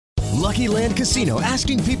Lucky Land Casino,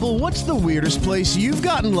 asking people, what's the weirdest place you've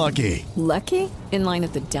gotten lucky? Lucky? In line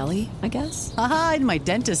at the deli, I guess? Aha, in my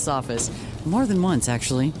dentist's office. More than once,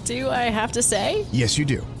 actually. Do I have to say? Yes, you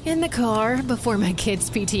do. In the car before my kids'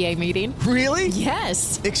 PTA meeting. Really?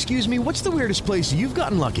 Yes. Excuse me, what's the weirdest place you've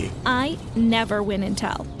gotten lucky? I never win and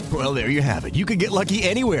tell. Well, there you have it. You can get lucky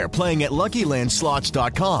anywhere, playing at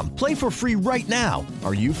LuckyLandSlots.com. Play for free right now.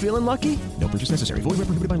 Are you feeling lucky? No purchase necessary. Void where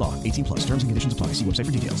prohibited by law. 18 plus. Terms and conditions apply. See website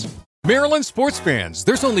for details. Maryland sports fans,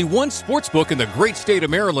 there's only one sports book in the great state of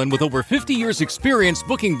Maryland with over 50 years experience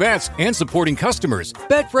booking bets and supporting customers.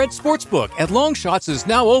 Betfred Sportsbook at Longshots is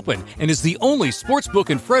now open and is the only sportsbook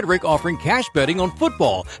in Frederick offering cash betting on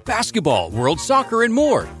football, basketball, world soccer, and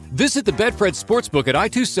more. Visit the Betfred Sportsbook at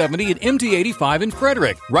I-270 and MD-85 in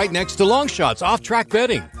Frederick, right next to Longshots off-track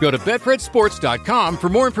betting. Go to BetfredSports.com for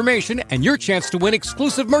more information and your chance to win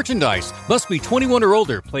exclusive merchandise. Must be 21 or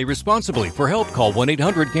older. Play responsibly. For help, call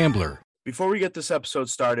 1-800-GAMBLER. Before we get this episode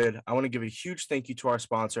started, I want to give a huge thank you to our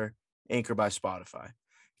sponsor, Anchor by Spotify.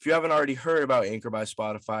 If you haven't already heard about Anchor by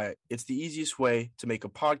Spotify, it's the easiest way to make a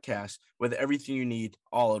podcast with everything you need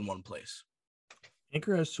all in one place.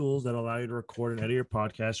 Anchor has tools that allow you to record and edit your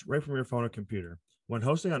podcast right from your phone or computer. When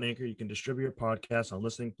hosting on Anchor, you can distribute your podcast on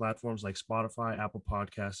listening platforms like Spotify, Apple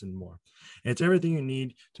Podcasts, and more. And it's everything you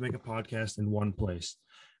need to make a podcast in one place.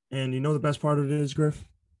 And you know the best part of it is, Griff?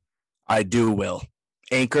 I do, Will.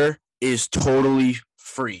 Anchor is totally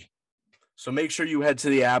free. So make sure you head to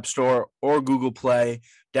the App Store or Google Play,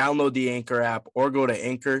 download the Anchor app, or go to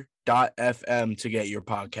anchor.fm to get your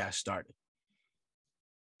podcast started.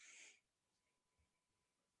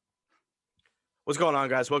 What's going on,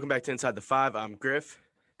 guys? Welcome back to Inside the Five. I'm Griff.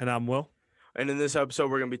 And I'm Will. And in this episode,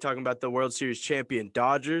 we're going to be talking about the World Series champion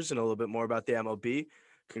Dodgers and a little bit more about the MLB.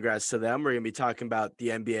 Congrats to them. We're going to be talking about the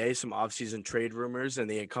NBA, some offseason trade rumors, and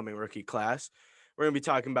the incoming rookie class. We're going to be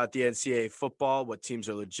talking about the NCAA football, what teams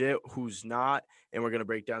are legit, who's not, and we're going to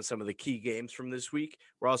break down some of the key games from this week.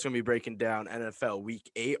 We're also going to be breaking down NFL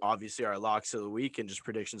Week 8, obviously our locks of the week and just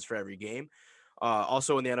predictions for every game.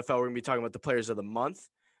 Also in the NFL, we're going to be talking about the players of the month.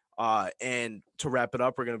 And to wrap it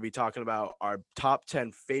up, we're going to be talking about our top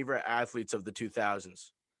 10 favorite athletes of the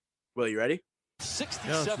 2000s. Will, you ready?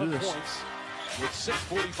 67 points with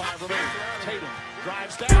 6:45 remaining. Tatum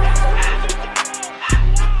drives down.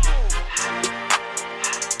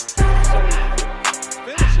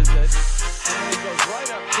 Finishes it, and it goes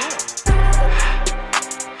right up to him.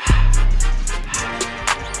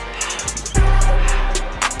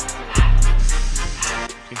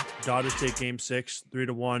 Dodgers take game 6,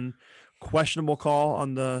 3-1. Questionable call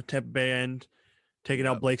on the Tampa Bay end, taking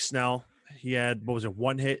out Blake Snell. He had, what was it,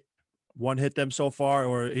 one hit them so far,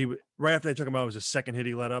 or he right after they took him out, it was his second hit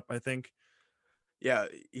he let up, I think. Yeah,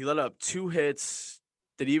 he let up 2 hits.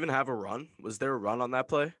 Did he even have a run? Was there a run on that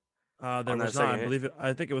play? There was not.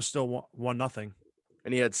 I think it was still 1-0.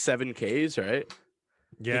 And he had 7 Ks, right?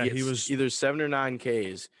 Yeah, he was either 7 or 9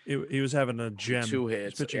 Ks. He was having a gem. 2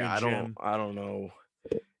 hits. Yeah, I don't know.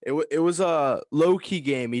 It was a low key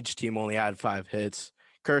game. Each team only had 5 hits.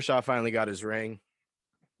 Kershaw finally got his ring.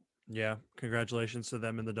 Yeah, congratulations to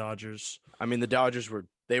them and the Dodgers. I mean, the Dodgers were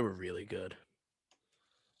really good.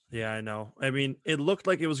 Yeah, I know. I mean, it looked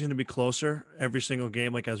like it was going to be closer every single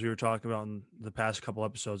game, like as we were talking about in the past couple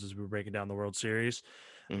episodes as we were breaking down the World Series.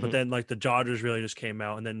 Mm-hmm. But then, like, the Dodgers really just came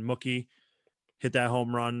out, and then Mookie hit that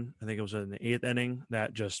home run. I think it was in the 8th inning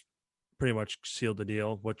that just pretty much sealed the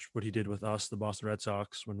deal. What he did with us, the Boston Red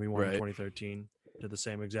Sox, when we won in 2013, did the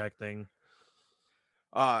same exact thing.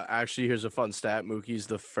 Actually, here's a fun stat. Mookie's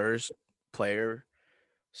the first player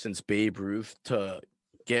since Babe Ruth to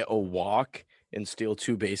get a walk and steal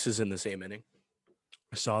 2 bases in the same inning.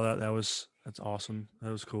 I saw that. That's awesome.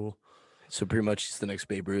 That was cool. So pretty much he's the next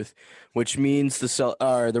Babe Ruth, which means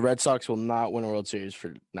the Red Sox will not win a World Series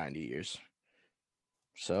for 90 years.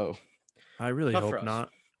 So I really hope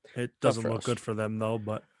not. It doesn't look good for them though,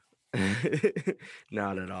 but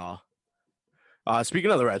not at all.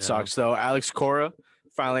 Speaking of the Red Sox, though, Alex Cora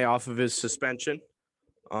finally off of his suspension.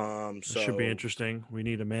 So it should be interesting. We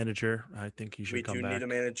need a manager. I think he should come back. We do need a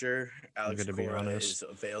manager. Alex Cora is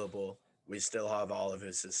available. We still have all of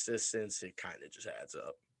his assistants. It kind of just adds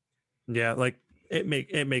up. Yeah, like it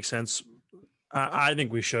makes sense. I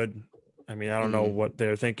think we should. I mean, I don't know what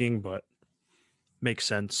they're thinking, but makes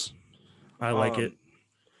sense. I like it.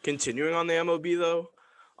 Continuing on the MLB though,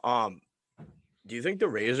 do you think the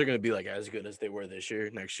Rays are going to be like as good as they were next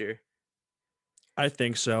year? I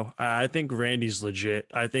think so. I think Randy's legit.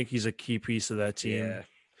 I think he's a key piece of that team. Yeah.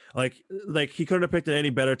 Like he couldn't have picked any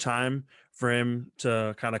better time for him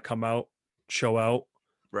to kind of come out, show out.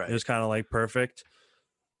 Right. It was kind of like perfect.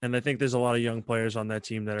 And I think there's a lot of young players on that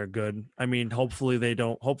team that are good. I mean, hopefully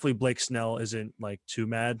Blake Snell isn't like too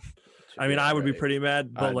mad. I mean, I would be pretty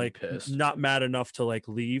mad, but like not mad enough to like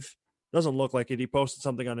leave. Doesn't look like it. He posted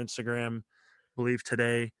something on Instagram, I believe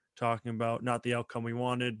today, talking about not the outcome we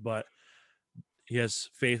wanted, but he has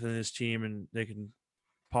faith in his team and they can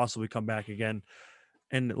possibly come back again.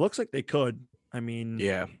 And it looks like they could. I mean,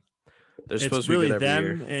 yeah, they're it's supposed to really be good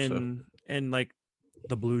every them year, and like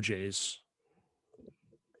the Blue Jays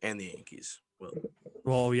and the Yankees.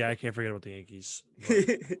 Well, yeah, I can't forget about the Yankees.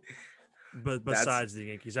 But besides the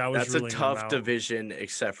Yankees, that's a tough division,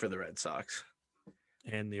 except for the Red Sox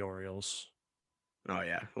and the Orioles. Oh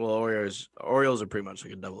yeah, well, Orioles are pretty much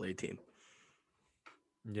like a double-A team.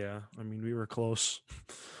 Yeah, I mean, we were close.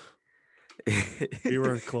 We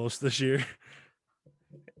were close this year.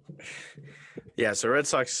 Yeah, so Red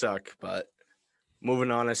Sox suck, but moving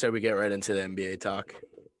on, I said we get right into the NBA talk.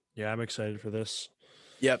 Yeah, I'm excited for this.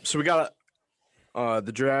 Yep, so we got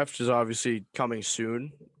the draft is obviously coming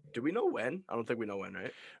soon. Do we know when? I don't think we know when,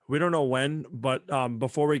 right? We don't know when, but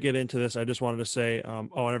before we get into this, I just wanted to say,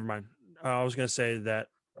 never mind. I was going to say that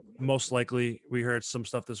most likely we heard some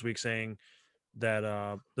stuff this week saying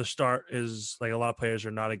that the start is like a lot of players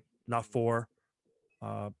are not for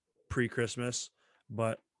pre-Christmas,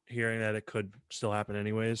 but hearing that it could still happen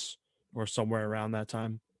anyways or somewhere around that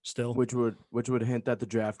time still. Which would hint that the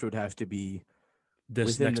draft would have to be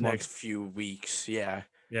within the next few weeks. Yeah.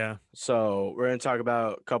 Yeah. So we're going to talk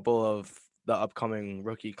about a couple of the upcoming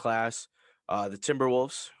rookie class. The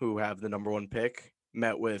Timberwolves, who have the number 1 pick,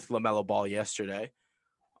 met with LaMelo Ball yesterday.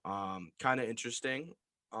 Kind of interesting.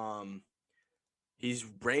 He's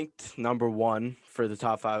ranked number 1 for the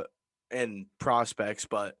top 5 in prospects,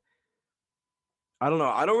 but I don't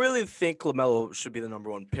know. I don't really think LaMelo should be the number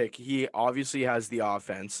 1 pick. He obviously has the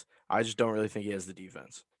offense. I just don't really think he has the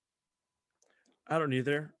defense. I don't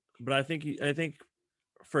either, but I think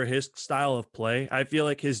for his style of play, I feel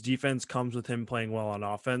like his defense comes with him playing well on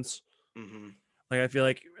offense. Mm-hmm. Like, I feel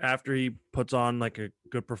like after he puts on like a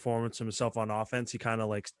good performance himself on offense, he kind of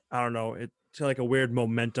like, I don't know, it's like a weird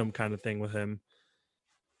momentum kind of thing with him.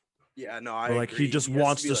 Yeah, no, I like agree. he just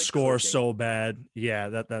wants to score so bad. Yeah,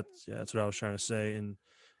 that's what I was trying to say. And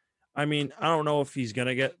I mean, I don't know if he's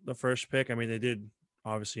gonna get the first pick. I mean, they did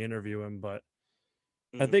obviously interview him, but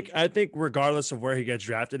I think regardless of where he gets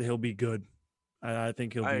drafted, he'll be good. I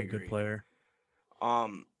think he'll be a good player.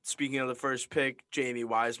 Speaking of the first pick, Jamie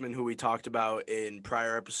Wiseman, who we talked about in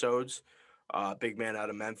prior episodes, big man out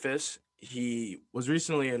of Memphis. He was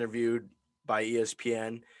recently interviewed by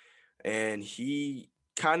ESPN, and he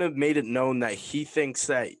kind of made it known that he thinks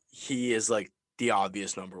that he is like the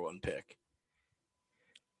obvious number 1 pick.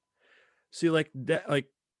 See, like that, like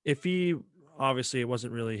if he obviously it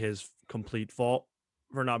wasn't really his complete fault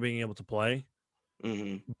for not being able to play.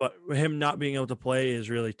 Mm-hmm. But him not being able to play is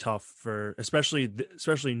really tough for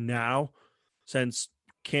especially now, since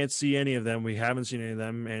can't see any of them. We haven't seen any of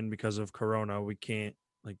them, and because of Corona, we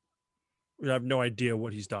have no idea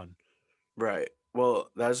what he's done. Right. Well,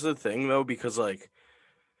 that's the thing though, because like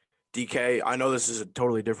DK, I know this is a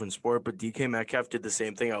totally different sport, but DK Metcalf did the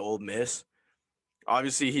same thing at Ole Miss.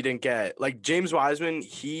 Obviously, he didn't get like James Wiseman.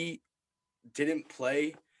 He didn't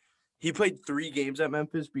play. He played 3 games at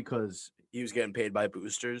Memphis because he was getting paid by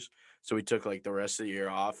boosters. So he took like the rest of the year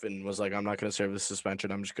off and was like, I'm not going to serve the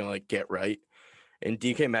suspension. I'm just going to like get right. And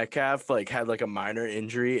DK Metcalf like had like a minor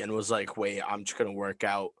injury and was like, wait, I'm just going to work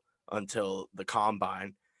out until the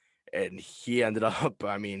combine. And he ended up,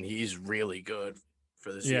 I mean, he's really good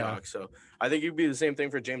for the Seahawks. Yeah. So I think it'd be the same thing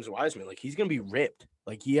for James Wiseman. Like he's going to be ripped.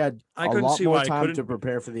 Like he had a lot more time to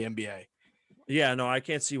prepare for the NBA. Yeah, no, I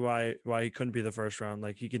can't see why he couldn't be the first round.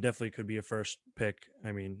 Like he could be a first pick.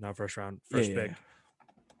 I mean, not first round, first pick. Yeah.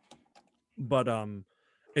 But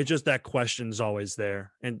it's just that question's always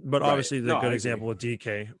there. But obviously the good example with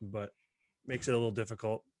DK, but makes it a little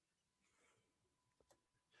difficult.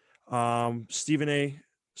 Stephen A.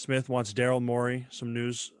 Smith wants Daryl Morey. Some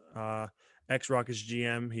news. Ex-Rockets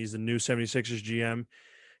GM. He's the new 76ers GM.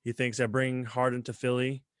 He thinks that bringing Harden to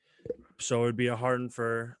Philly, so it would be a Harden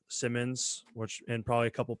for Simmons, and probably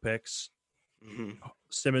a couple picks. Mm-hmm.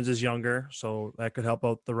 Simmons is younger, so that could help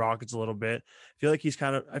out the Rockets a little bit. I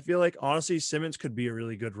feel like honestly, Simmons could be a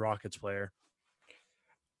really good Rockets player.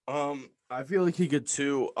 I feel like he could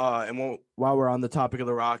too. And while we're on the topic of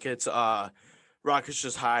the Rockets, Rockets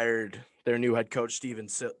just hired their new head coach, Steven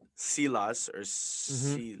Silas or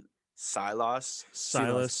Silas.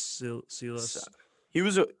 He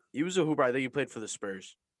was a hooper. I think he played for the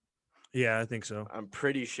Spurs. Yeah, I think so. I'm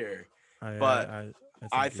pretty sure. I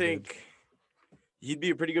think He'd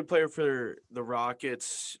be a pretty good player for the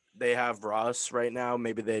Rockets. They have Russ right now.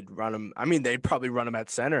 Maybe they'd run him. I mean, they'd probably run him at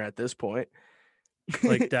center at this point.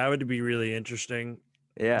 Like that would be really interesting.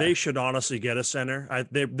 Yeah. They should honestly get a center.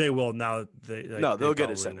 They will now. They'll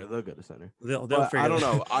get a center. They'll get a center. They'll But figure. I don't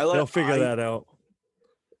know. They'll figure that out.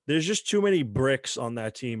 There's just too many bricks on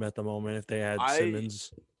that team at the moment. If they had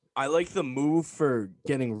Simmons, I like the move for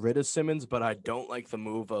getting rid of Simmons, but I don't like the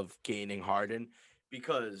move of gaining Harden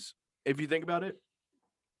because if you think about it,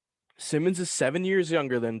 Simmons is 7 years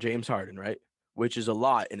younger than James Harden, right? Which is a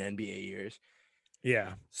lot in NBA years.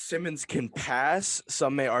 yeah, Simmons can pass.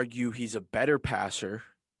 Some may argue he's a better passer.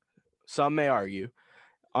 Some may argue.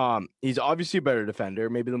 He's obviously a better defender,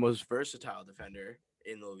 maybe the most versatile defender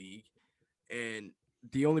in the league. And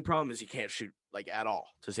the only problem is he can't shoot like at all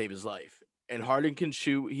to save his life. And Harden can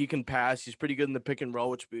shoot. He can pass. He's pretty good in the pick and roll,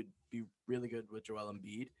 which would be really good with Joel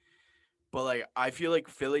Embiid. But like, I feel like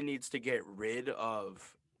Philly needs to get rid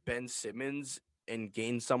of Ben Simmons and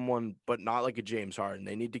gain someone, but not like a James Harden.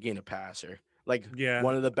 They need to gain a passer, like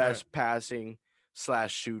one of the best passing /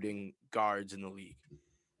 shooting guards in the league.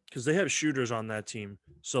 because they have shooters on that team,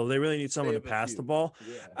 so they really need someone to pass the ball.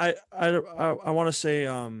 Yeah. I want to say,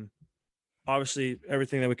 obviously,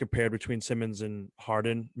 everything that we compared between Simmons and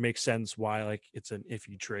Harden makes sense why like it's an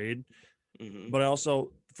iffy trade, but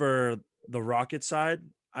also for the Rocket side,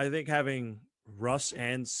 I think having Russ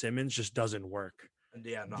and Simmons just doesn't work.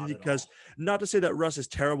 Yeah, Because not to say that Russ is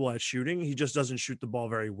terrible at shooting, he just doesn't shoot the ball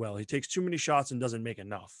very well. He takes too many shots and doesn't make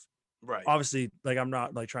enough. Right. Obviously, like I'm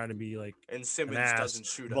not like trying to be like And Simmons an ass, doesn't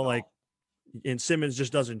shoot but at like, all. and Simmons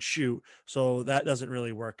just doesn't shoot, so that doesn't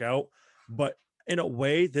really work out. But in a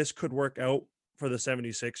way, this could work out for the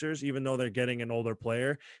 76ers, even though they're getting an older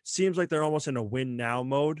player. Seems like they're almost in a win now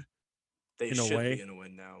mode. They in a should way. be in a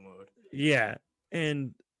win now mode. Yeah,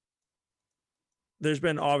 and there's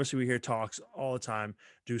been obviously we hear talks all the time.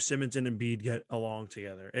 Do Simmons and Embiid get along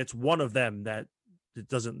together? It's one of them that it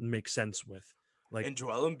doesn't make sense with. Like, And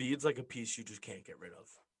Joel Embiid's like a piece you just can't get rid of.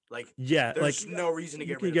 Like, yeah, there's like no reason to you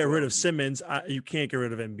get can rid get of rid Joel of Embiid. Simmons. You can't get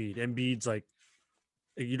rid of Embiid. Embiid's like,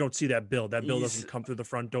 you don't see that build. That build He's- doesn't come through the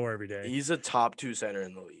front door every day. He's a top 2 center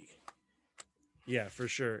in the league. Yeah, for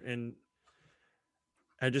sure. And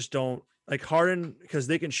I just don't like Harden because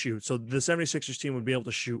they can shoot. So the 76ers team would be able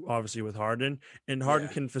to shoot, obviously, with Harden, and Harden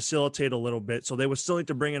Yeah. can facilitate a little bit. So they would still need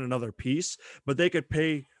to bring in another piece, but they could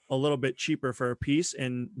pay a little bit cheaper for a piece,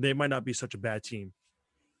 and they might not be such a bad team.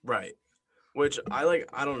 Right. Which I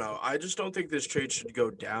don't know. I just don't think this trade should go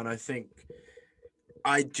down.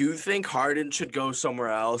 I do think Harden should go somewhere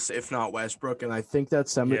else, if not Westbrook. And I think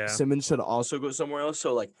that Yeah. Simmons should also go somewhere else.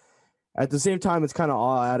 So, like, at the same time, it's kind of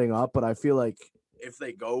all adding up. But I feel like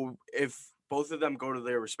if both of them go to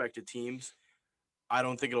their respective teams, I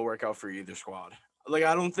don't think it'll work out for either squad. Like,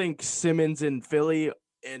 I don't think Simmons in Philly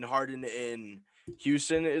and Harden in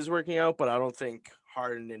Houston is working out. But I don't think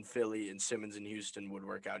Harden in Philly and Simmons in Houston would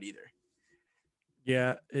work out either.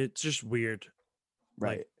 Yeah, it's just weird.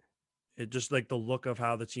 Right. Like, it just like the look of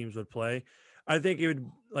how the teams would play. I think it would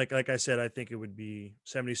like I said, I think it would be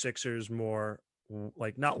 76ers more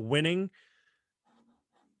like not winning,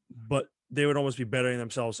 but they would almost be bettering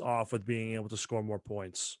themselves off with being able to score more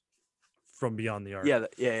points from beyond the arc.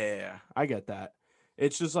 Yeah. I get that.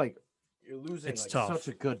 It's just like you're losing It's like tough.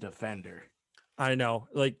 such a good defender. I know.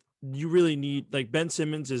 Like you really need like Ben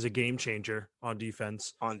Simmons is a game changer on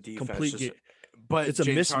defense. On defense. Complete just- ga- but it's a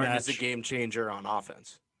James Harden is a mismatch. game changer on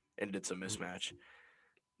offense. And it's a mismatch.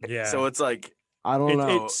 Yeah. So it's like I don't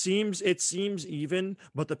know. It seems even,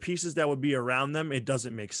 but the pieces that would be around them, it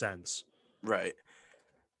doesn't make sense. Right.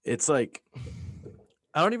 It's like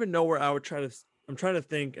I don't even know where I would I'm trying to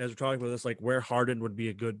think as we're talking about this, like where Harden would be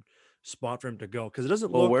a good spot for him to go. Because it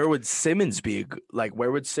doesn't well, look where would Simmons be?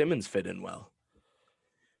 Where would Simmons fit in well?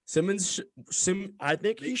 I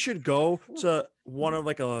think he should go to one of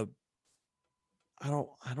like a I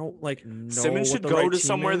don't like know Simmons what should the go right to team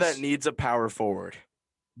somewhere that is. needs a power forward.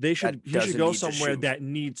 He should doesn't go need to somewhere shoot. that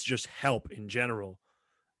needs just help in general.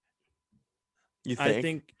 You think? I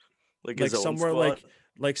think like like his own somewhere squad?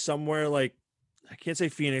 like somewhere like I can't say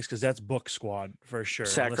Phoenix because that's book squad for sure.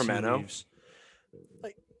 unless he Sacramento? leaves.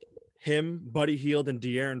 Like him, Buddy Hield, and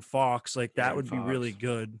De'Aaron Fox, like that De'Aaron would be really Fox.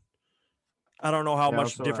 good. I don't know how Yeah, much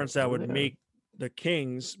also, difference that would yeah. make the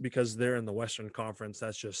Kings because they're in the Western Conference.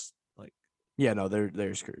 That's just like Yeah, no,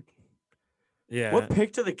 they're screwed. yeah. What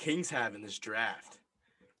pick do the Kings have in this draft?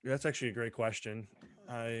 That's actually a great question.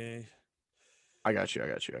 They I got you.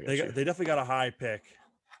 they definitely got a high pick.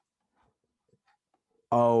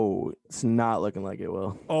 Oh, it's not looking like it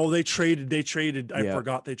will. Oh, they traded. I Yeah.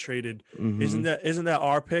 forgot they traded. Mhm. Isn't that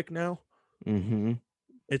our pick now? Mm-hmm.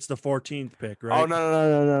 It's the 14th pick, right? Oh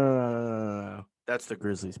no. That's the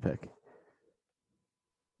Grizzlies pick.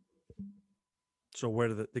 So where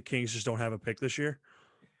do the Kings just don't have a pick this year?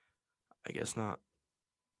 I guess not.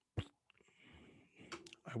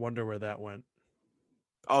 I wonder where that went.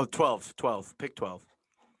 Oh, 12. Pick 12.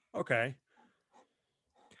 Okay.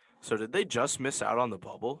 So did they just miss out on the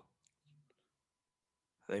bubble?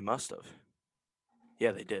 They must have.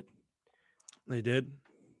 Yeah, they did. They did.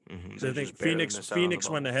 Mm-hmm. So I think Phoenix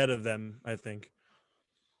went ahead of them, I think.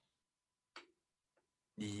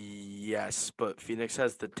 Yes, but Phoenix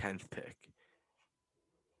has the 10th pick.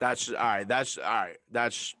 That's all right.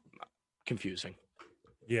 That's confusing.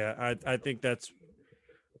 Yeah, I think that's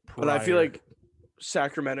But I feel prior. like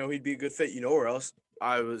Sacramento, he'd be a good fit. You know where else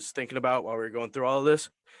I was thinking about while we were going through all of this?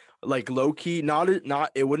 Like low key,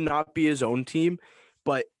 it would not be his own team,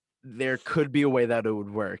 but there could be a way that it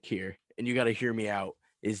would work here. And you got to hear me out.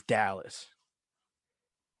 Is Dallas?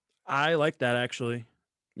 I like that actually.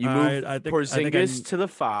 You move I think Porzingis to the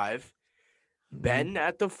 5, Mhm. Ben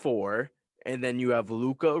at the 4, and then you have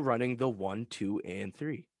Luka running the 1, 2, and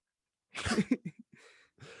 3.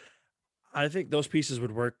 I think those pieces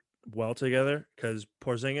would work well together because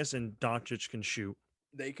Porzingis and Doncic can shoot.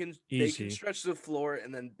 They can Easy. stretch the floor,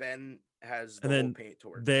 and then Ben has the And whole then paint to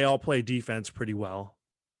work. They all play defense pretty well.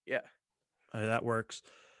 Yeah. That works.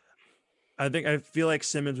 I feel like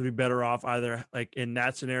Simmons would be better off either like in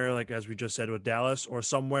that scenario, like as we just said with Dallas, or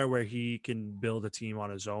somewhere where he can build a team on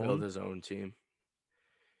his own. Build his own team.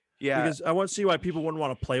 Yeah. Because I won't see why people wouldn't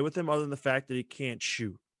want to play with him other than the fact that he can't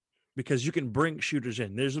shoot. Because you can bring shooters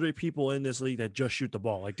in. There's literally people in this league that just shoot the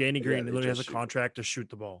ball. Like Danny Green they literally has a just shoot. contract to shoot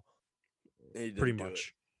the ball. He didn't Pretty do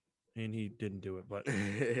much. And he didn't do it, but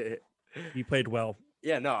it. he played well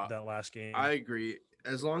Yeah, no. that last game. I agree.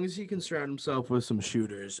 As long as he can surround himself with some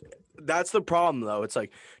shooters. That's the problem, though. It's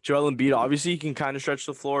like Joel Embiid, obviously he can kind of stretch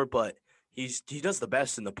the floor, but he does the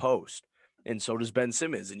best in the post. And so does Ben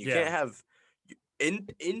Simmons. And you can't have in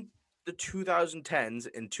the 2010s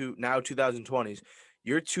and now 2020s,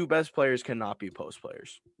 your two best players cannot be post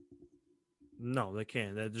players. No, they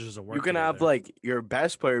can't. That just doesn't work. You can have together. like your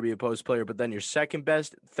best player be a post player, but then your second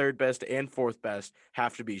best, third best, and fourth best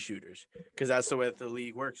have to be shooters. Because that's the way that the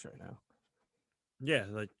league works right now. Yeah,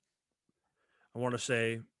 like I want to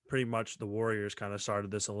say pretty much the Warriors kind of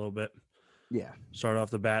started this a little bit. Yeah. Started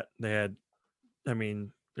off the bat, they had, I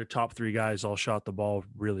mean, their top 3 guys all shot the ball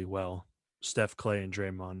really well. Steph, Clay, and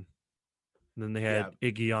Draymond. And then they had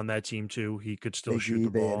Iggy on that team too. He could still shoot the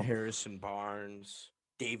They ball. had Harrison Barnes.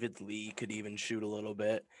 David Lee could even shoot a little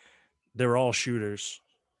bit. They're all shooters.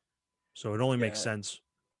 So it only makes Yeah. sense.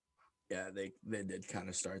 Yeah, they did kind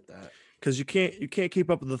of start that. Because you can't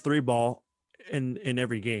keep up with the 3 ball in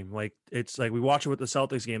every game. Like it's like we watch it with the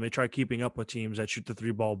Celtics game. They try keeping up with teams that shoot the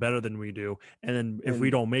 3 ball better than we do. And then if we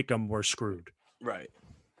don't make them, we're screwed. Right.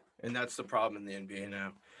 And that's the problem in the NBA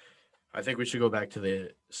now. I think we should go back to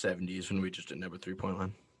the 70s when we just didn't have a 3-point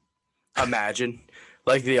line. Imagine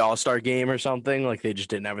like the All-Star game or something, like they just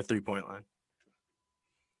didn't have a 3-point line.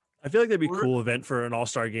 I feel like that'd be a cool event for an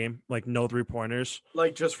all-star game, like no 3-pointers.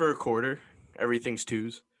 Like just for a quarter, everything's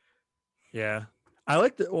 2s. Yeah. I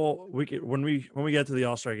like the we could, when we get to the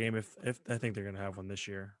all-star game, if I think they're gonna have one this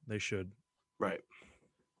year. They should. Right.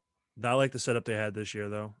 I like the setup they had this year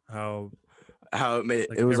though. How it made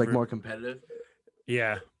like it was like more competitive.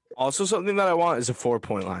 Yeah. Also, something that I want is a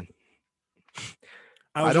 4-point line.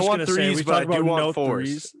 I don't just want gonna say, threes, we but talked I do about want no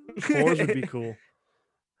 4s. 4s would be cool.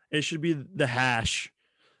 It should be the hash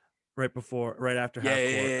right after half court.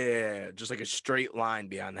 Yeah. Just like a straight line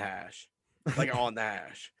beyond the hash. Like on the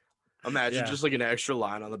hash. Imagine Yeah. just like an extra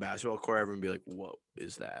line on the basketball court. Everyone be like, "What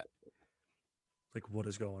is that?" Like what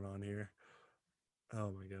is going on here?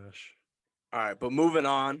 Oh my gosh. All right, but moving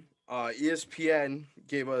on. ESPN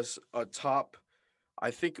gave us a top, I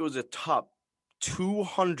think it was a top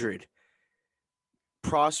 200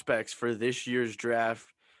 prospects for this year's draft.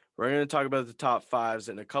 We're going to talk about the top 5s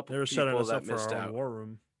and a couple They were setting people us that up for missed our out. own war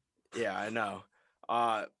room. Yeah, I know.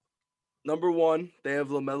 Number 1, they have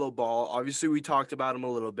LaMelo Ball. Obviously, we talked about him a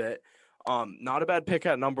little bit. Not a bad pick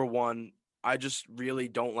at number 1. I just really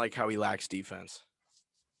don't like how he lacks defense.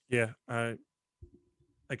 Yeah,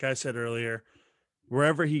 like I said earlier,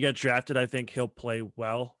 wherever he gets drafted, I think he'll play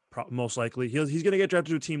well. Most likely, he's going to get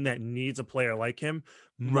drafted to a team that needs a player like him.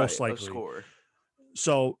 Most Right, a likely, scorer.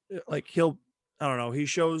 so like I don't know. He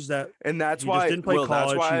shows that, And that's he why just didn't play Will, college.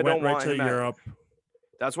 that's why He I went don't right want to him Europe.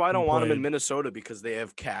 That's why I don't and want him in played. Minnesota because they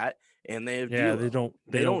have Cat and they have Yeah, D'Lo.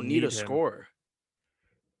 they don't need a him. scorer.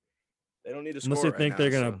 They don't need a scorer. Unless they right think now, they're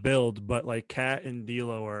gonna so- build, but like Cat and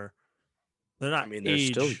D'Lo they're not I mean, they're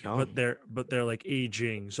still aged, young. but they're like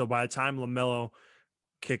aging. So by the time LaMelo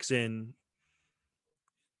kicks in,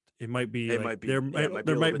 it might be It like might be- there yeah, it might might be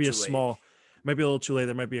there a might little be bit a too late. small, might be a little too late.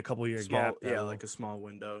 There might be a couple year Small, gap. yeah, that'll- like a small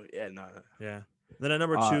window. Yeah, no. yeah. Then at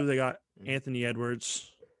number Uh, 2, they got Anthony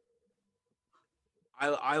Edwards.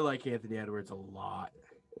 I like Anthony Edwards a lot.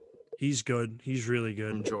 He's good. He's really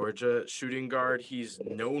From good. Georgia, shooting guard. He's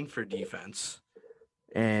known for defense,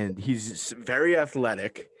 and he's very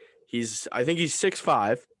athletic. I think he's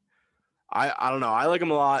 6'5". I don't know. I like him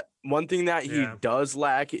a lot. One thing that he Yeah. does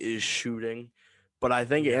lack is shooting, but I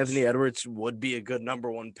think Yes. Anthony Edwards would be a good number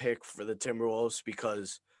 1 pick for the Timberwolves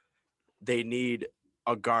because they need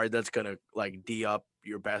a guard that's gonna like D up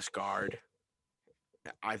your best guard.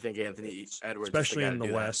 I think Anthony Edwards, Especially is in the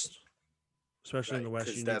the guy to do that. West. Especially in the Right, West,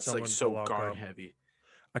 'cause you need that's someone like to so lock guard up. heavy.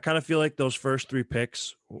 I kind of feel like those first 3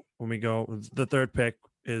 picks, when we go, the third pick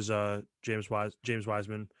is James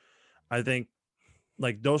Wiseman. I think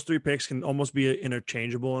like those 3 picks can almost be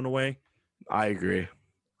interchangeable in a way. I agree.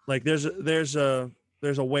 Like there's a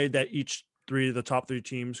way that the top 3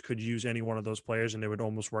 teams could use any one of those players and they would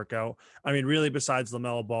almost work out. I mean, really, besides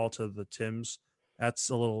LaMelo Ball to the Tims, that's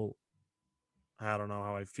a little. I don't know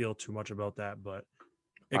how I feel too much about that, but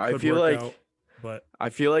it I could feel work like out. But I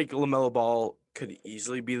feel like LaMelo Ball could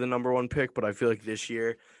easily be the number 1 pick, but I feel like this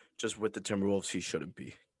year, just with the Timberwolves, he shouldn't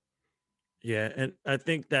be. yeah, and I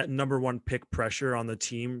think that number 1 pick pressure on the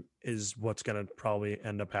team is what's going to probably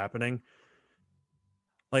end up happening.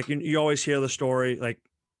 Like you always hear the story, like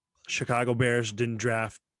Chicago Bears didn't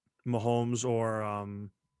draft Mahomes or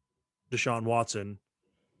Deshaun Watson.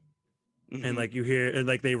 Mhm. And like you hear, and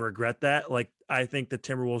like they regret that. Like I think the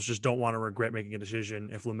Timberwolves just don't want to regret making a decision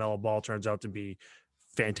if LaMelo Ball turns out to be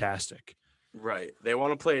fantastic. Right. They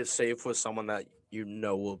want to play it safe with someone that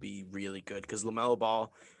will be really good because LaMelo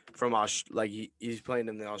Ball from he's playing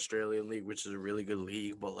in the Australian League, which is a really good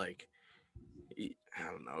league, but like I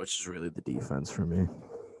don't know, it's just really the defense for me.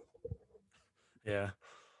 Yeah.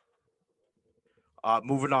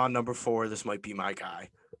 Moving on, number 4, this might be my guy.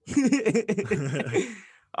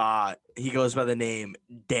 He goes by the name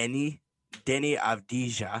Deni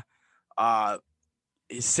Avdija.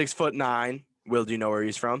 He's 6'9". Will, do you know where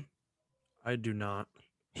he's from? I do not.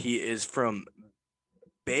 He is from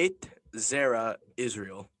Beit Zera,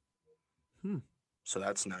 Israel. So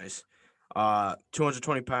that's nice.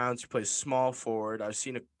 220 pounds. He plays small forward. I've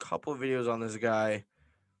seen a couple of videos on this guy.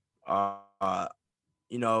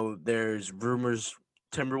 There's rumors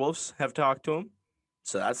Timberwolves have talked to him.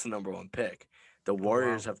 So that's the number 1 pick. The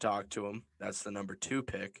Warriors have talked to him. That's the number 2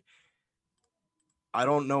 pick. I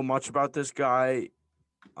don't know much about this guy.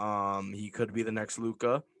 He could be the next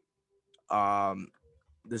Luka.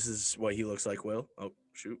 This is what he looks like, Will. Oh,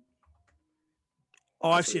 shoot.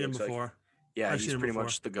 Oh, That's I've what seen he him looks like. before. Yeah, I've he's seen him pretty before.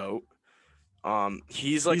 much the GOAT.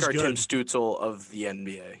 He's like He's our Tim good. Stutzel of the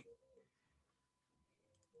NBA.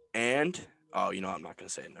 And I'm not gonna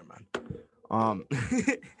say it. Never mind.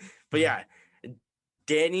 But yeah,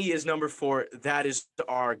 Danny is number 4. That is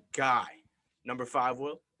our guy. Number 5,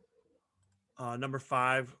 Will. Number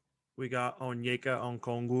 5, we got Onyeka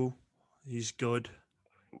Okongwu. He's good.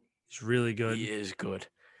 He's really good. He is good.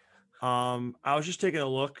 I was just taking a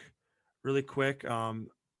look really quick.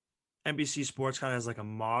 NBC Sports kind of has like a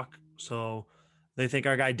mock. So they think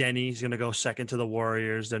our guy Denny is going to go second to the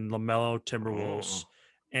Warriors, then LaMelo Timberwolves.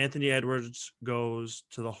 Anthony Edwards goes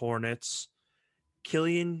to the Hornets.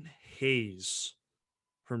 Killian Hayes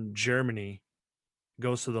from Germany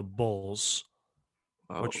goes to the Bulls,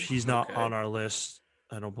 which he's not on our list,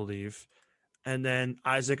 I don't believe. And then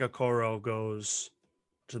Isaac Okoro goes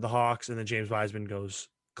to the Hawks, and then James Wiseman goes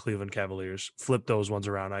Cleveland Cavaliers. Flip those ones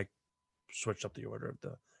around. I switched up the order of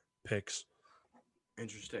the picks.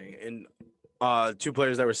 Interesting. And 2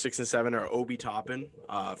 players that were 6 and 7 are Obi Toppin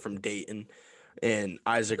from Dayton and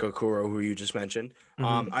Isaac Okoro, who you just mentioned.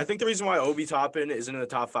 I think the reason why Obi Toppin isn't in the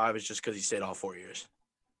top 5 is just because he stayed all 4 years.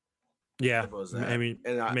 Yeah, Suppose that. I mean,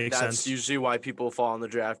 And makes that's sense. usually why people fall in the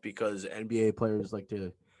draft, because NBA players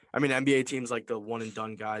NBA teams like the one and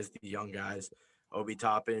done guys, the young guys. Obi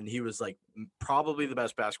Toppin, he was like probably the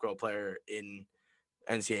best basketball player in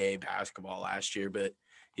NCAA basketball last year, but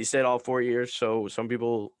he stayed all 4 years. So some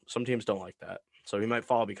teams don't like that. So he might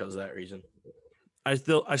fall because of that reason. I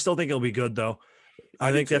still think it'll be good though.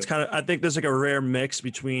 I do think that's too. I think there's like a rare mix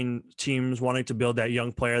between teams wanting to build that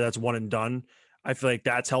young player that's one and done. I feel like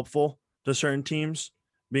that's helpful to certain teams.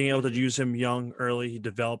 Being able to use him young, early, he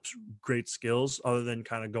develops great skills other than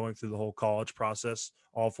kind of going through the whole college process,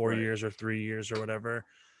 all 4 years or 3 years or whatever.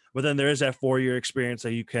 But then there is that 4-year experience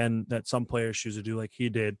that some players choose to do like he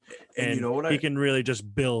did. And you know what he can really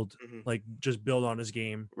just build, Mhm. just build on his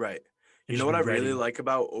game. Right. You and know just what I be really ready. like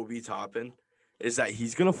about Obi Toppin is that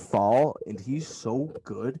he's gonna fall, and he's so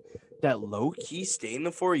good that low key staying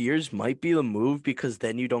the 4 years might be the move because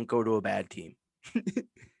then you don't go to a bad team.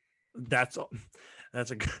 That's a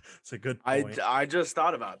good point. I just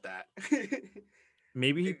thought about that.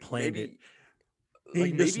 Maybe he planned it.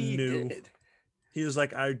 Like just maybe he knew. did. He was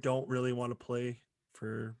like, I don't really want to play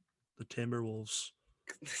for the Timberwolves.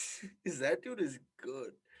 Is that dude is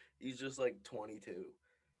good? He's just like 22,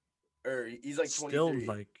 or he's like 23. Still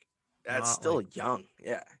like That's still young.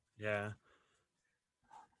 Yeah. Yeah.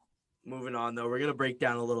 Moving on, though, we're going to break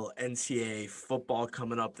down a little NCAA football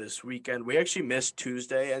coming up this weekend. We actually missed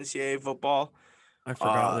Tuesday NCAA football. I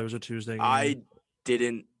forgot there was a Tuesday game. I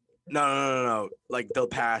didn't. No. Like the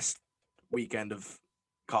past weekend of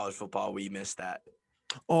college football, we missed that.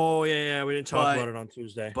 Oh, yeah. We didn't talk about it on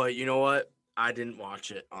Tuesday. But you know what? I didn't watch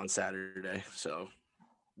it on Saturday, so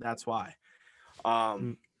that's why.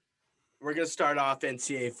 We're going to start off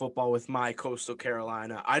NCAA football with my Coastal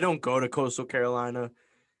Carolina. I don't go to Coastal Carolina.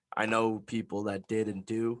 I know people that did and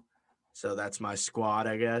do, so that's my squad,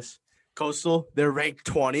 I guess. Coastal, they're ranked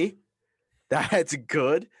 20. That's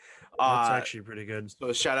good. That's actually pretty good.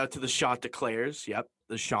 So shout out to the Chanticleers. Yep,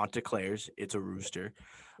 the Chanticleers. It's a rooster.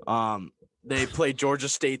 They play Georgia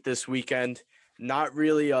State this weekend. Not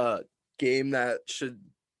really a game that should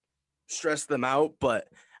stress them out, but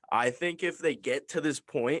I think if they get to this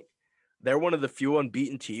point, they're one of the few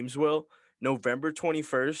unbeaten teams, Will. November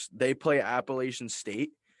 21st, they play Appalachian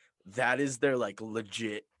State. That is their like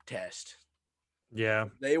legit test. Yeah.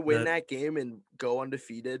 They win that game and go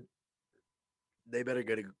undefeated. They better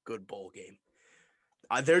get a good bowl game.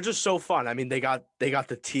 They're just so fun. I mean, they got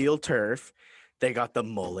the teal turf. They got the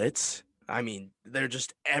mullets. I mean, they're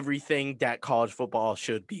just everything that college football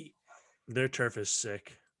should be. Their turf is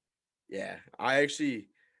sick. Yeah. I've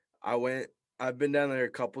been down there a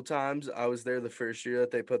couple times. I was there the first year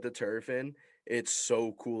that they put the turf in. It's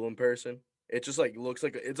so cool in person. It just like looks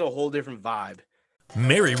like it's a whole different vibe.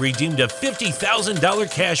 Mary redeemed a $50,000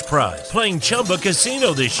 cash prize playing Chumba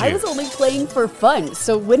Casino this year. I was only playing for fun,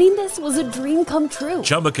 so winning this was a dream come true.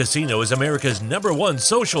 Chumba Casino is America's #1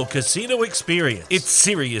 social casino experience. It's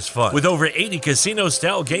serious fun. With over 80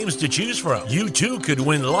 casino-style games to choose from, you too could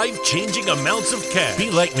win life-changing amounts of cash.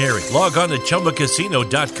 Be like Mary. Log on to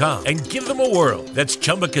ChumbaCasino.com and give them a whirl. That's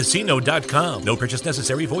ChumbaCasino.com. No purchase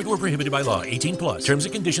necessary. Void where prohibited by law. 18 plus. Terms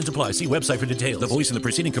and conditions apply. See website for details. The voice in the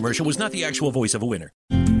preceding commercial was not the actual voice of a winner.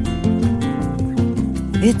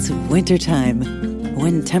 It's wintertime.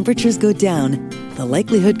 When temperatures go down, the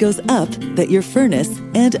likelihood goes up that your furnace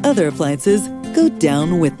and other appliances go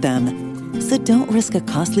down with them. So don't risk a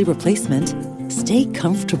costly replacement. Stay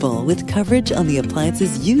comfortable with coverage on the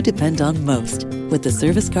appliances you depend on most with the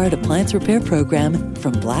Service Guard Appliance Repair Program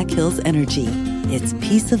from Black Hills Energy. It's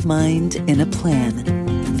peace of mind in a plan.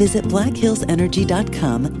 Visit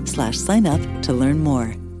blackhillsenergy.com/sign up to learn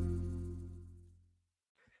more.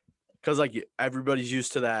 Because like everybody's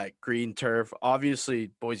used to that green turf. Obviously,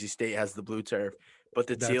 Boise State has the blue turf, but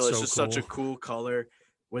the teal is just such a cool color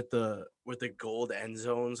with the gold end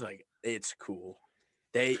zones. Like it's cool.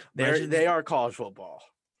 They are college football.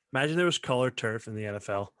 Imagine there was color turf in the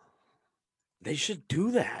NFL. They should do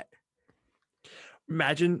that.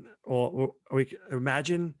 Imagine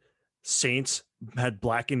Saints had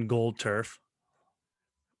black and gold turf.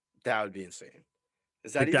 That would be insane.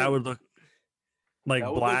 That would look like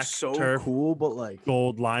black so turf, cool, but like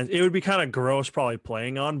gold lines. It would be kind of gross probably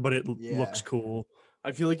playing on, but it looks cool.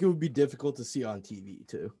 I feel like it would be difficult to see on TV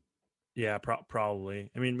too. Yeah,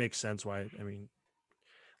 probably. I mean, it makes sense why. I mean,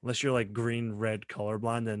 unless you're like green, red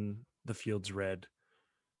colorblind, then the field's red.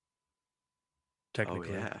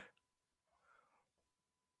 Technically. Oh, yeah.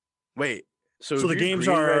 Wait, so the games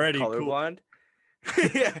are already colorblind? Cool.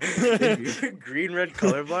 Yeah, if you're green, red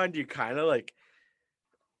colorblind, you kind of like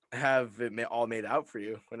have it all made out for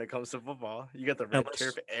you when it comes to football. You got the red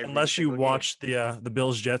turf. Unless you watched the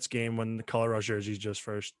Bills Jets game when the color rush jerseys just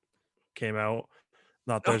first came out,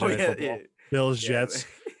 not Thursday Night Football. Yeah. Bills Jets.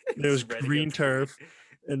 There was green turf,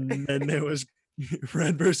 and then there was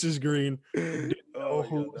red versus green. Oh,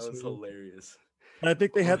 that was hilarious. And I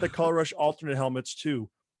think they had the color rush alternate helmets too.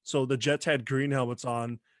 So the Jets had green helmets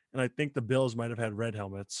on, and I think the Bills might have had red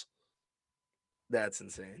helmets. That's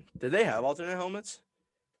insane. Did they have alternate helmets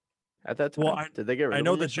at that time? Well, did they get rid I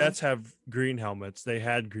know of the Jets have green helmets. They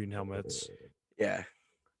had green helmets. Yeah.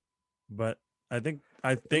 But I think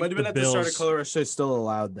it might have been at the start of color rush, they still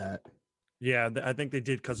allowed that. Yeah, I think they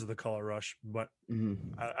did because of the color rush, but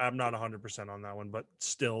I'm not 100% on that one. But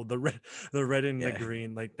still, the red and the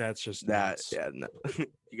green, like that's just that. Nuts. Yeah, no.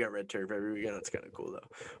 You got red turf every weekend. That's kind of cool though.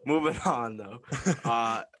 Moving on though,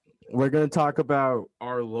 we're gonna talk about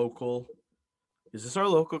our local Is this our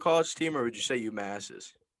local college team, or would you say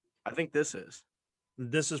UMass's? I think this is.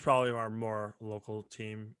 This is probably our more local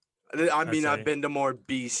team. I mean, I've been to more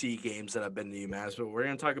BC games than I've been to UMass, but we're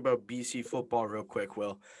going to talk about BC football real quick,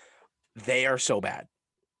 Will. They are so bad.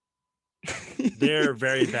 They're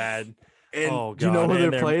very bad. And oh, God. Do you know who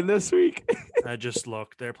they're playing this week? I just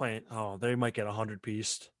looked. They're playing. Oh, they might get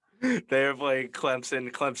 100-piece. They're playing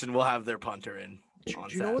Clemson. Clemson will have their punter in. Do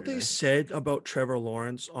you know what they said about Trevor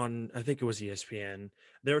Lawrence on, I think it was ESPN?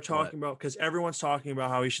 They were talking about, because everyone's talking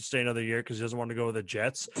about how he should stay another year because he doesn't want to go to the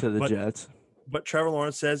Jets. Jets. But Trevor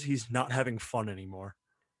Lawrence says he's not having fun anymore.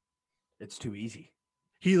 It's too easy.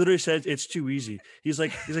 He literally says it's too easy. He's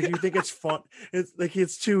like, you think it's fun? It's like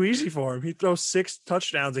it's too easy for him. He throws 6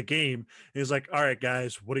 touchdowns a game. He's like, all right,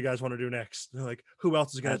 guys, what do you guys want to do next? They're like, who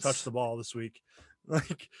else is going to touch the ball this week?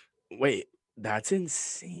 Like, wait, that's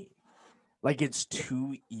insane. Like, it's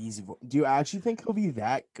too easy. Do you actually think he'll be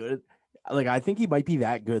that good? Like, I think he might be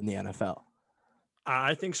that good in the NFL.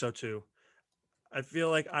 I think so too. I feel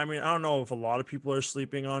like, I don't know if a lot of people are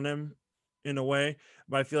sleeping on him in a way,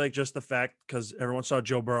 but I feel like just the fact, because everyone saw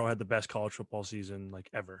Joe Burrow had the best college football season like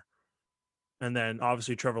ever. And then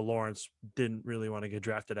obviously Trevor Lawrence didn't really want to get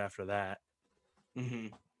drafted after that. Mm-hmm.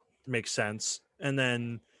 Makes sense. And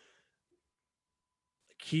then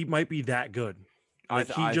he might be that good. Like,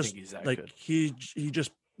 I think he's that good. He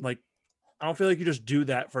just like, I don't feel like you just do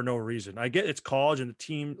that for no reason. I get it's college and the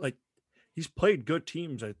team, like he's played good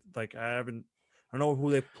teams. I don't know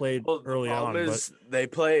who they played early on. But they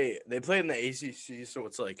play in the ACC, so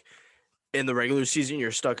it's like in the regular season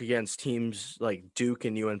you're stuck against teams like Duke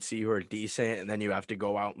and UNC who are decent, and then you have to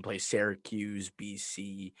go out and play Syracuse,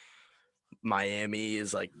 BC, Miami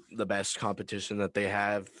is like the best competition that they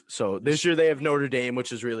have. So this year they have Notre Dame,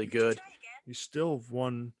 which is really good. You still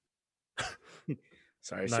won.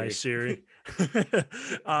 Sorry, nice Siri.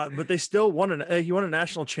 But they still won he won a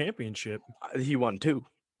national championship. He won 2.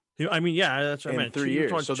 Yeah, that's what I meant. 3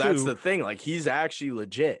 years. So that's the thing. Like, he's actually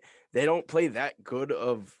legit. They don't play that good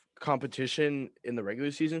of competition in the regular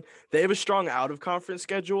season. They have a strong out of conference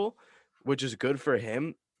schedule, which is good for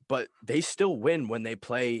him, but they still win when they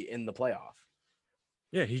play in the playoff.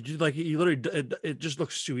 Yeah, he literally, it just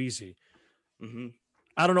looks too easy. Mm-hmm.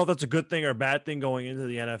 I don't know if that's a good thing or a bad thing going into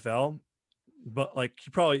the NFL, but like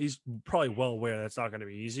he's probably well aware that's not going to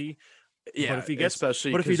be easy. Yeah, but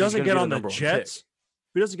if he doesn't get on the Jets,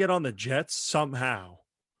 if he doesn't get on the Jets somehow,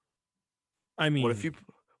 I mean, what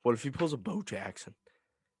if he pulls a Bo Jackson?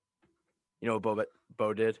 You know what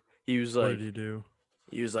Bo did? He was like, what did he do?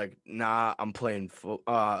 He was like, nah, I'm playing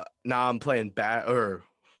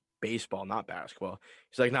baseball, not basketball.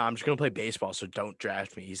 He's like, nah, I'm just gonna play baseball, so don't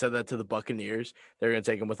draft me. He said that to the Buccaneers. They're gonna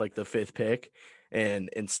take him with like the 5th pick, and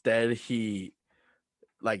instead he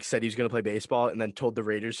like said he was gonna play baseball, and then told the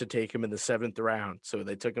Raiders to take him in the 7th round. So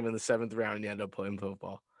they took him in the 7th round, and he ended up playing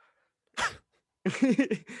football.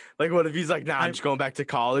 Like, what if he's like, nah, I'm just going back to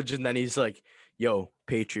college, and then he's like, yo,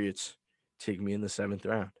 Patriots, take me in the 7th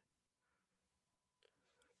round.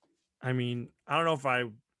 I mean, I don't know if I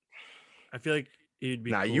feel like it'd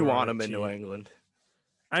be. Nah, cool, you want him in New England.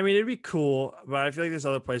 I mean, it'd be cool, but I feel like there's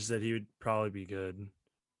other places that he would probably be good.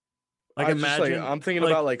 Like, I'm thinking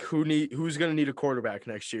about like who's gonna need a quarterback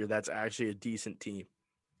next year. That's actually a decent team.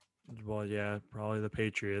 Well, yeah, probably the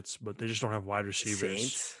Patriots, but they just don't have wide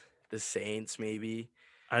receivers. The Saints, maybe.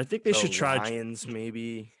 I think they should try Lions,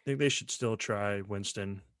 maybe. I think they should still try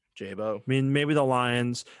Winston. J-Bo. I mean, maybe the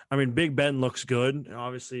Lions. I mean, Big Ben looks good.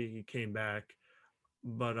 Obviously, he came back,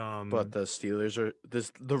 but the Steelers are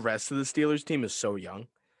the rest of the Steelers team is so young.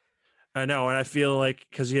 I know, and I feel like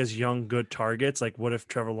because he has young, good targets. Like, what if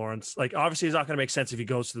Trevor Lawrence? Like, obviously, it's not going to make sense if he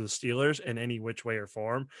goes to the Steelers in any which way or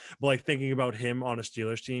form. But like thinking about him on a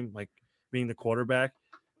Steelers team, like being the quarterback,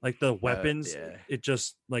 like the weapons, it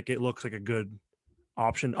just like it looks like a good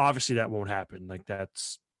option. Obviously, that won't happen. Like,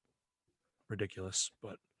 that's ridiculous.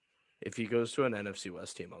 But if he goes to an NFC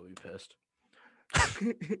West team, I'll be pissed.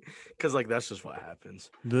 Because like that's just what happens.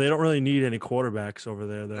 They don't really need any quarterbacks over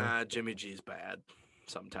there, though. Nah, Jimmy G's bad.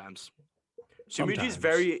 Sometimes. Jimmy G's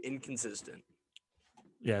very inconsistent.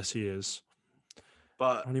 Yes, he is.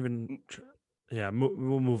 But I don't even. Yeah,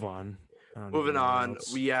 we'll move on. Moving on,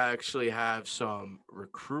 we actually have some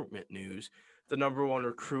recruitment news. The number 1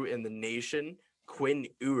 recruit in the nation, Quinn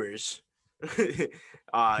Ewers.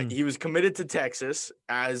 He was committed to Texas,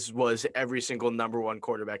 as was every single number 1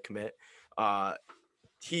 quarterback commit.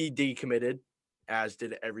 He decommitted, as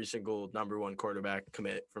did every single number 1 quarterback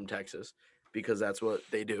commit from Texas, because that's what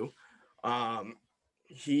they do.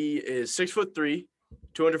 He is 6'3",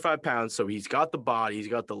 205 pounds, so he's got the body, he's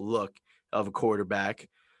got the look of a quarterback.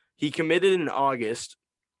 He committed in August,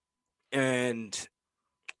 and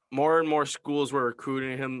more schools were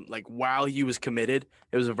recruiting him like while he was committed.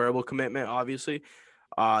 It was a verbal commitment, obviously.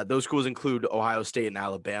 Those schools include Ohio State and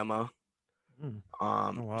Alabama.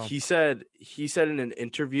 Wow. He said in an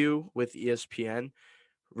interview with ESPN,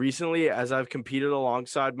 recently, as I've competed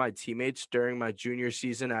alongside my teammates during my junior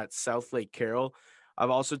season at South Lake Carroll, I've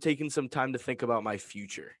also taken some time to think about my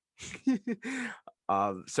future.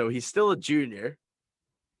 So he's still a junior.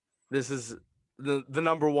 This is the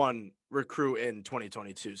number one recruit in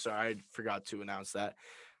 2022. So I forgot to announce that.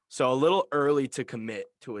 So a little early to commit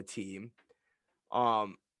to a team. Yeah,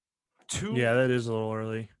 that is a little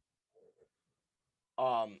early.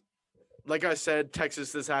 Like I said,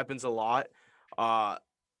 Texas, this happens a lot.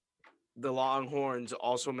 The Longhorns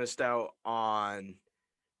also missed out on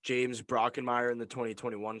James Brockenmeyer in the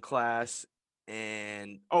 2021 class.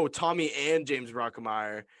 And Tommy and James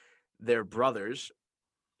Brockenmeyer, they're brothers.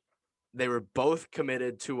 They were both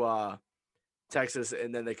committed to Texas,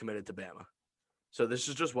 and then they committed to Bama. So this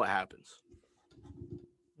is just what happens.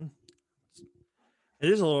 It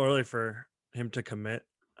is a little early for him to commit.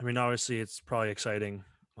 I mean, obviously, it's probably exciting.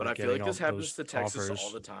 But I feel like this happens to Texas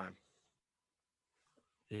all the time.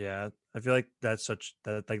 Yeah, I feel like that's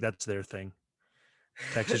their thing.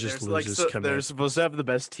 Texas just loses commit. They're supposed to have the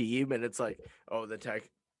best team, and it's like,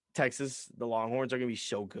 Texas, the Longhorns are going to be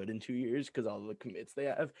so good in 2 years because all the commits they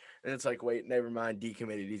have. And it's like, wait, never mind,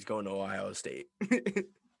 decommitted. He's going to Ohio State.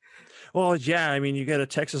 Well, yeah, I mean, you get a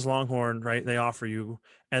Texas Longhorn, right? They offer you.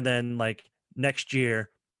 And then, like, next year,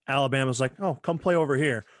 Alabama's like, oh, come play over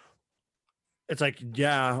here. It's like,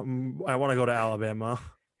 yeah, I want to go to Alabama.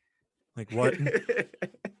 Like, what?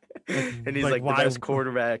 And he's like the best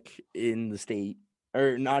quarterback in the state.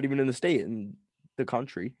 Or not even in the state, in the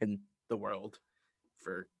country, in the world.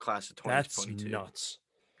 For class of 2022. That's nuts.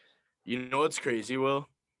 You know what's crazy, Will?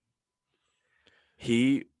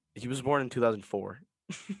 He was born in 2004.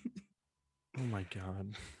 Oh my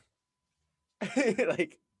god.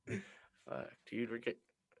 Like, fuck, dude,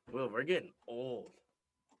 we're getting old.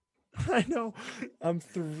 I know. I'm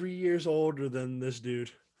 3 years older than this dude.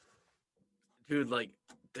 Dude, like,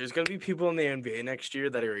 there's gonna be people in the NBA next year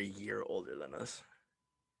that are a year older than us.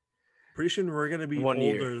 Pretty soon we're gonna be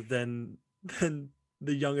older than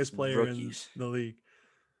the youngest player Rookies in the league.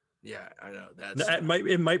 Yeah, I know.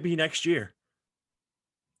 It might be next year.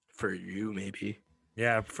 For you, maybe.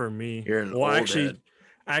 Yeah, for me. You're an old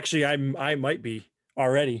actually, I might be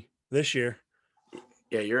already this year.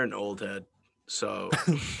 Yeah, you're an old head. So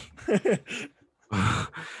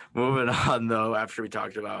moving on, though, after we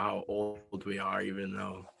talked about how old we are, even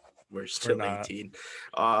though we're still 18.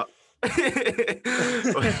 We're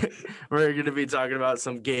going to be talking about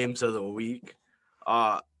some games of the week.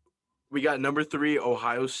 We got number 3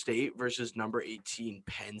 Ohio State versus number 18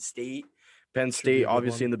 Penn State. Penn State,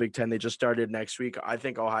 obviously in the Big Ten, they just started next week. I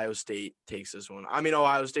think Ohio State takes this one. I mean,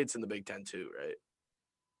 Ohio State's in the Big Ten too, right?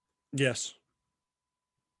 Yes.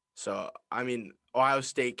 So, I mean, Ohio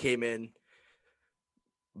State came in,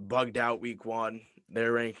 bugged out week 1.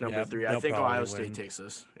 They're ranked number 3. I think Ohio State takes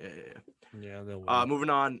this. Yeah, they'll win. Moving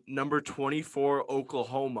on, number 24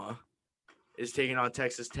 Oklahoma is taking on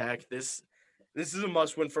Texas Tech. This is a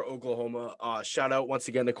must-win for Oklahoma. Shout out once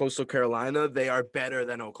again to Coastal Carolina. They are better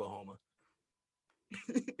than Oklahoma.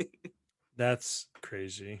 That's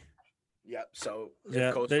crazy. Yep. So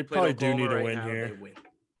yeah, they probably do need a win here.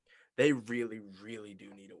 They really, really do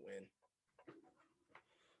need a win.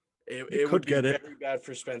 It would be very bad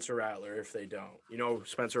for Spencer Rattler if they don't. You know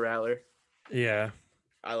Spencer Rattler? Yeah.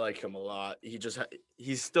 I like him a lot.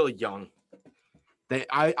 He's still young.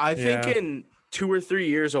 I think in 2 or 3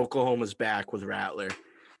 years Oklahoma's back with Rattler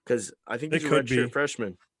because I think he's a redshirt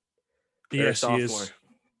freshman. Yes, he is.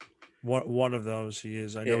 One of those he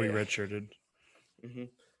is. I know he redshirted. Mm-hmm.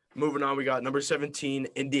 Moving on, we got number 17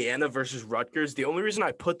 Indiana versus Rutgers. The only reason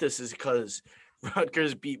I put this is because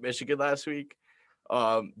Rutgers beat Michigan last week.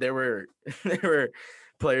 There were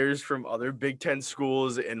players from other Big Ten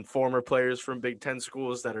schools and former players from Big Ten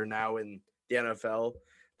schools that are now in the NFL.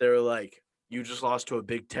 They were like, you just lost to a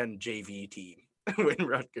Big Ten JV team when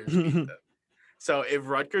Rutgers beat them. So if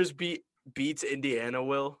Rutgers beats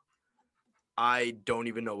Indiana, I don't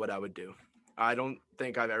even know what I would do. I don't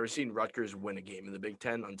think I've ever seen Rutgers win a game in the Big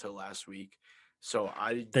Ten until last week. So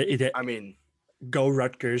I mean, go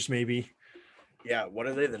Rutgers maybe. Yeah, what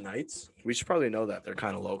are they, the Knights? We should probably know that. They're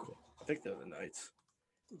kind of local. I think they're the Knights.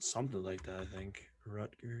 Something like that, I think.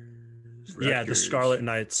 Rutgers. Yeah, the Scarlet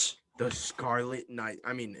Knights. The Scarlet Knights.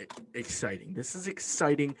 I mean, exciting. This is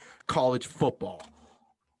exciting college football.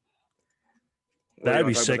 That'd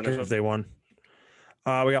be sick if they won.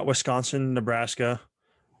 We got Wisconsin, Nebraska.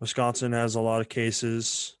 Wisconsin has a lot of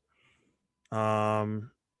cases.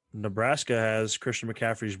 Nebraska has Christian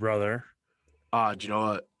McCaffrey's brother. Do you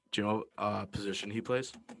know what position he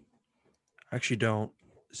plays? I actually don't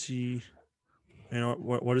see. You know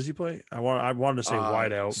what does he play? I wanted to say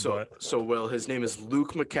wideout, so Will, his name is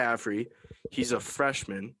Luke McCaffrey. He's a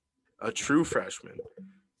freshman, a true freshman.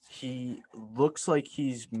 He looks like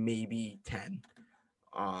he's maybe 10.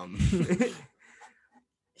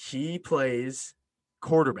 He plays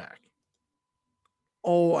quarterback.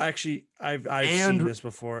 Oh, actually, I've seen this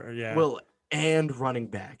before. Yeah. Will, and running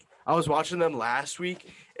back. I was watching them last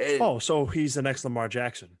week. And, so he's the next Lamar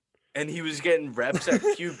Jackson. And he was getting reps at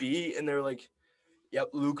QB, and they're like, yep,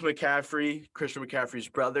 Luke McCaffrey, Christian McCaffrey's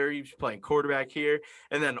brother. He's playing quarterback here.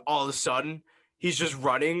 And then all of a sudden, he's just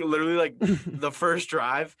running. Literally, like, the first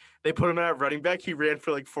drive, they put him at running back. He ran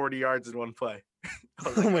for, like, 40 yards in one play.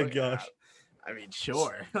 Oh, my gosh. I mean,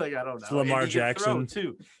 sure. Like, I don't know. It's Lamar Jackson.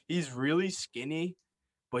 Too. He's really skinny,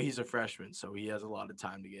 but he's a freshman, so he has a lot of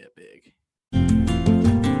time to get big.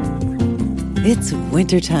 It's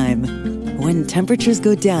wintertime. When temperatures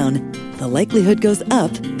go down, the likelihood goes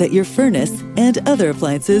up that your furnace and other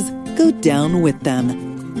appliances go down with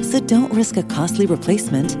them. So don't risk a costly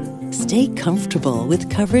replacement. Stay comfortable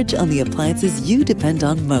with coverage on the appliances you depend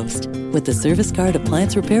on most with the Service Guard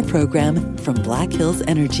Appliance Repair Program from Black Hills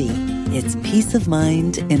Energy. It's peace of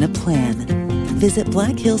mind in a plan. Visit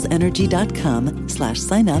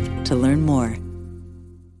blackhillsenergy.com/sign up to learn more.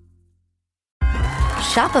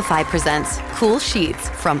 Shopify presents cool sheets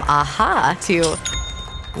from AHA to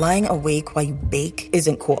lying awake while you bake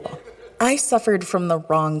isn't cool. I suffered from the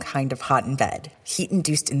wrong kind of hot in bed,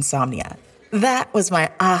 heat-induced insomnia. That was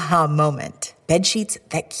my aha moment. Bed sheets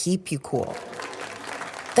that keep you cool.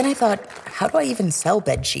 Then I thought, how do I even sell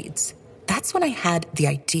bed sheets? That's when I had the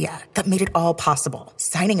idea that made it all possible,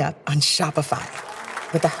 signing up on Shopify.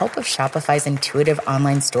 With the help of Shopify's intuitive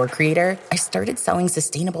online store creator, I started selling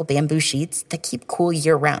sustainable bamboo sheets that keep cool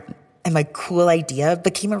year-round. And my cool idea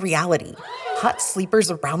became a reality. Hot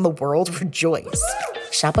sleepers around the world rejoice.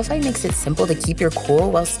 Shopify makes it simple to keep your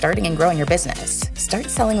cool while starting and growing your business. Start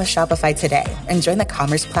selling with Shopify today and join the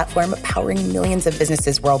commerce platform powering millions of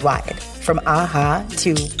businesses worldwide. From AHA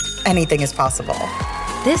to anything is possible.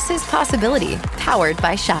 This is Possibility, powered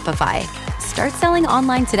by Shopify. Start selling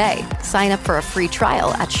online today. Sign up for a free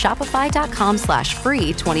trial at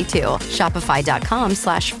shopify.com/free22.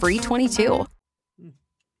 Shopify.com/free22.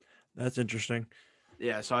 That's interesting.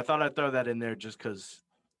 Yeah, so I thought I'd throw that in there just because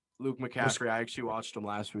Luke McCaffrey, I actually watched him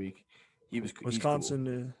last week.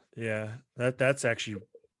 Wisconsin, cool. That's actually,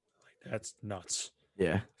 that's nuts.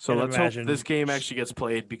 Yeah, so let's hope this game actually gets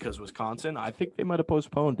played because Wisconsin, I think they might have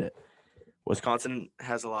postponed it. Wisconsin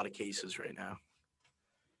has a lot of cases right now.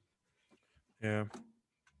 Yeah,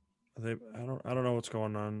 I don't know what's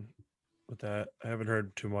going on with that. I haven't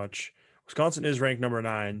heard too much. Wisconsin is ranked number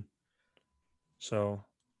 9, so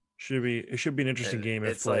it should be an interesting game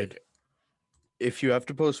if played. Like, if you have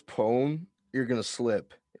to postpone, you're gonna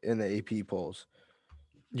slip in the AP polls.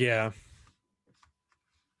 Yeah,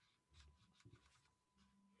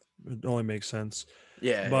 it only makes sense.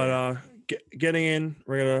 Yeah, but getting in,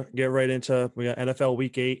 we're gonna get right into. We got NFL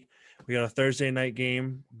Week 8. We got a Thursday night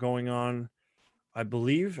game going on. I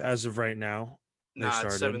believe as of right now. It's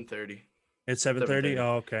 7:30. It's 7:30?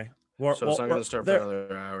 Oh, okay. So it's not going to start for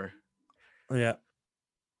another hour. Yeah.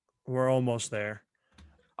 We're almost there.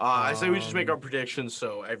 I say we just make our predictions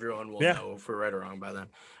so everyone will know if we're right or wrong by then.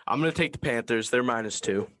 I'm going to take the Panthers. They're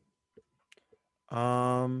 -2.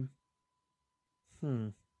 I'm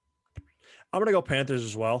going to go Panthers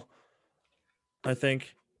as well. I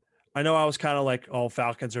think. I know I was kind of like, oh,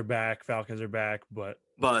 Falcons are back, but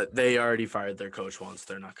they already fired their coach once.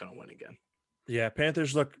 They're not going to win again. Yeah,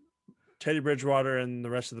 Panthers look – Teddy Bridgewater and the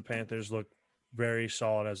rest of the Panthers look very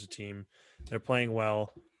solid as a team. They're playing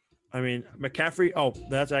well. I mean, McCaffrey – oh,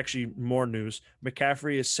 that's actually more news.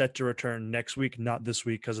 McCaffrey is set to return next week, not this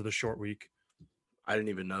week because of the short week. I didn't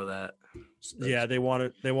even know that. Yeah, they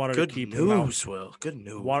wanted to keep him out. Good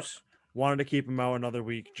news. Wanted to keep him out another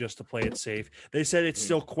week just to play it safe. They said it's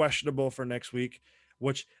still questionable for next week,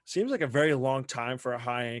 which seems like a very long time for a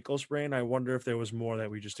high ankle sprain. I wonder if there was more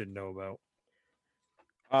that we just didn't know about.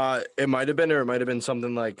 It might have been, or it might have been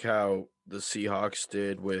something like how the Seahawks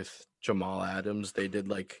did with Jamal Adams. They did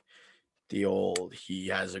like the old, he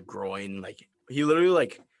has a groin, like he literally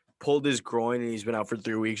like pulled his groin and he's been out for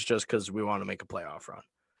 3 weeks just because we want to make a playoff run.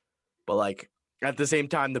 But like at the same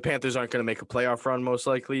time, the Panthers aren't going to make a playoff run most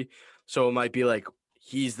likely. So it might be like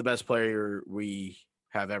he's the best player we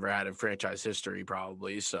have ever had in franchise history,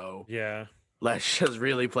 probably. So yeah, let's just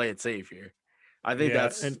really play it safe here. I think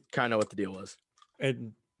that's kind of what the deal was.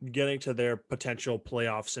 And getting to their potential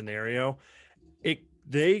playoff scenario,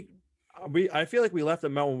 I feel like we left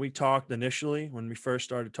them out when we talked initially, when we first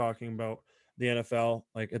started talking about the NFL.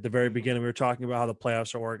 Like at the very beginning, we were talking about how the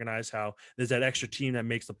playoffs are organized, how there's that extra team that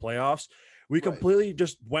makes the playoffs. We completely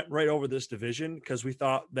just went right over this division because we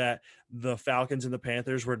thought that the Falcons and the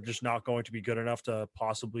Panthers were just not going to be good enough to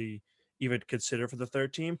possibly even consider for the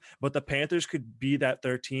third team. But the Panthers could be that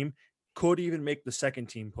third team, could even make the second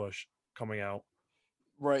team push coming out.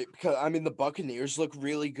 Right, because I mean the Buccaneers look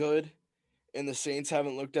really good, and the Saints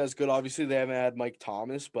haven't looked as good. Obviously, they haven't had Mike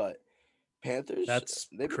Thomas, but Panthers,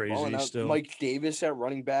 they've been balling out. Still. Mike Davis at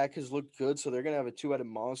running back has looked good, so they're gonna have a two-headed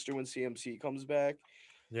monster when CMC comes back.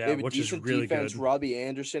 Yeah, they have a which decent is really defense. good. Robbie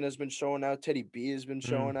Anderson has been showing out. Teddy B has been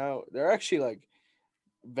showing out. They're actually like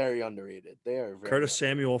very underrated. They are. Curtis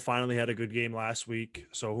Samuel finally had a good game last week,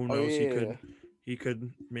 so who knows? He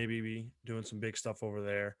could maybe be doing some big stuff over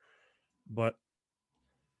there. But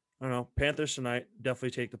I don't know. Panthers tonight.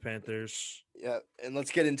 Definitely take the Panthers. Yeah, and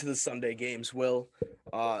let's get into the Sunday games. Will,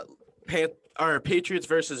 Patriots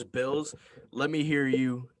versus Bills. Let me hear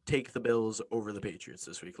you take the Bills over the Patriots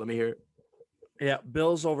this week. Let me hear it. Yeah,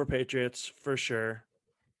 Bills over Patriots for sure.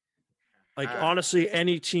 Like honestly,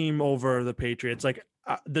 any team over the Patriots. Like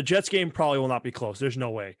the Jets game probably will not be close. There's no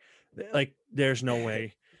way. Like there's no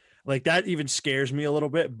way. Like that even scares me a little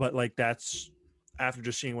bit. But like that's after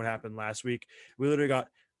just seeing what happened last week. We literally got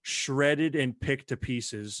shredded and picked to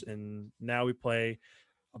pieces, and now we play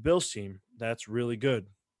a Bills team that's really good.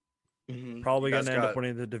 Probably going to end up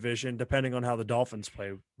winning the division, depending on how the Dolphins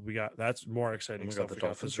play. That's more exciting stuff we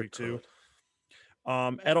got this week too.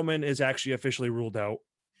 Edelman is actually officially ruled out.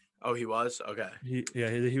 Oh, he was? Okay.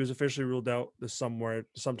 He was officially ruled out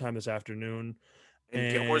sometime this afternoon.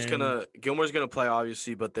 And Gilmore's gonna play,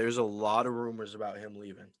 obviously, but there's a lot of rumors about him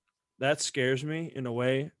leaving. That scares me in a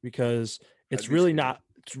way because it's really not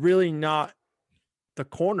the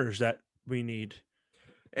corners that we need.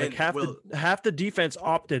 Like half the defense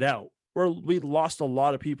opted out. We lost a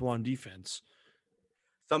lot of people on defense.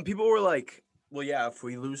 Some people were like, well, yeah, if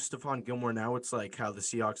we lose Stephon Gilmore now, it's like how the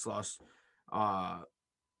Seahawks lost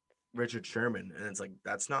Richard Sherman. And it's like,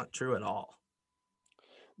 that's not true at all.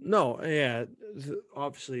 No, yeah.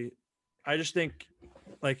 Obviously, I just think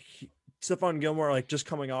like Stephon Gilmore, like just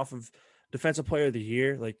coming off of Defensive Player of the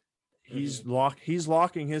Year, like he's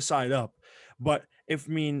locking his side up. But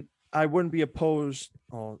I wouldn't be opposed.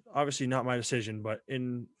 Well, obviously not my decision, but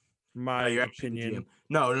in my opinion.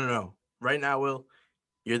 No. Right now, Will,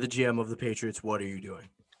 you're the GM of the Patriots. What are you doing?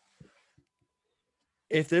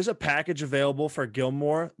 If there's a package available for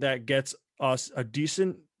Gilmore that gets us a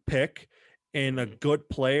decent pick and a good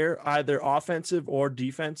player, either offensive or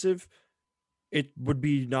defensive, it would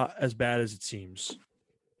be not as bad as it seems.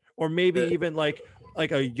 Or maybe even like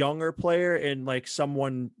a younger player and like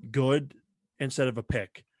someone good instead of a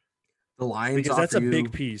pick. The Lions, because that's a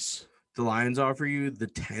big piece. The Lions offer you the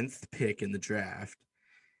 10th pick in the draft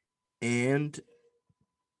and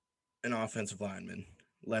an offensive lineman,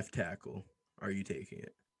 left tackle. Are you taking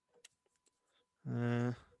it?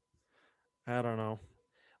 I don't know.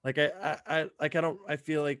 Like I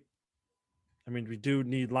feel like, we do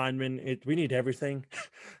need linemen. We need everything.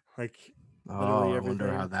 Like literally everything. I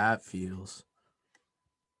wonder how that feels.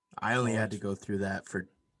 I only had to go through that for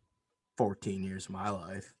 14 years of my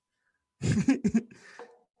life.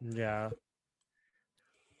 Yeah.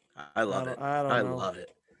 I love it. I love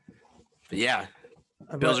it. But yeah,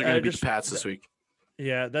 Bills are going to beat the Pats this week.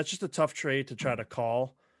 Yeah, that's just a tough trade to try to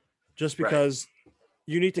call just because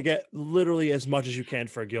you need to get literally as much as you can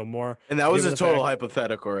for Gilmore. And that was a total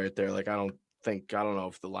hypothetical right there. Like, I don't know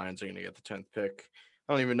if the Lions are going to get the 10th pick.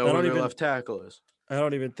 I don't even know who their left tackle is. I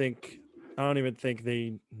don't even think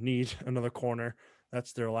they need another corner.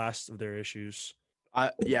 That's their last of their issues. I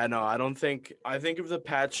don't think. I think if the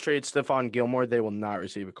Pats trade Stephon Gilmore, they will not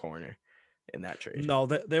receive a corner in that trade. No,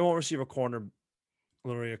 they won't receive a corner,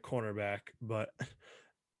 literally a cornerback, but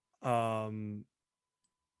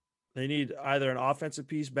they need either an offensive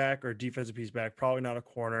piece back or a defensive piece back, probably not a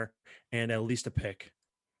corner, and at least a pick.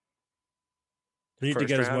 They need to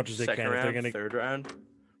get as much as they can. If they're gonna, third round?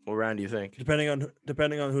 What round do you think? Depending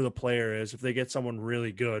on who the player is. If they get someone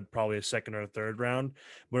really good, probably a second or a third round.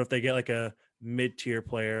 But if they get like a mid-tier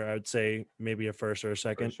player, I would say maybe a first or a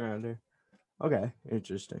second. First rounder. Okay,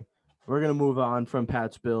 interesting. We're gonna move on from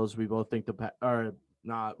Pats Bills. We both think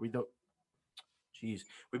we don't. Jeez,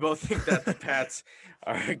 we both think that the Pats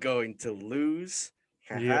are going to lose.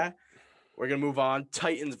 Yeah. We're gonna move on.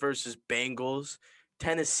 Titans versus Bengals.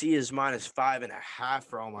 Tennessee is -5.5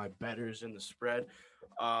 for all my bettors in the spread.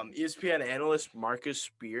 ESPN analyst Marcus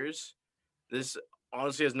Spears. This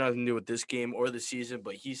honestly has nothing to do with this game or the season,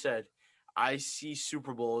 but he said, I see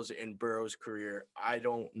Super Bowls in Burrow's career. I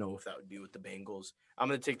don't know if that would be with the Bengals. I'm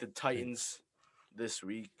going to take the Titans this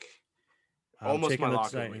week. Almost my lock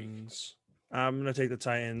of the week. I'm going to take the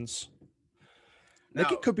Titans. I Now,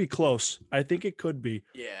 think it could be close. I think it could be.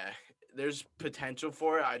 Yeah, there's potential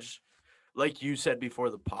for it. I just, like you said before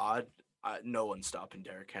the pod, no one's stopping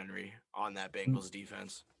Derrick Henry on that Bengals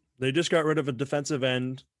defense. They just got rid of a defensive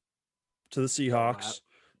end to the Seahawks,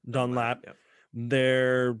 Dunlap. Yep.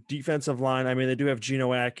 Their defensive line, I mean, they do have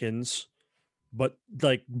Geno Atkins, but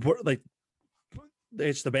like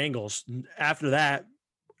it's the Bengals. After that,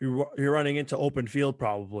 you're running into open field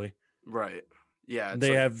probably. Right. Yeah.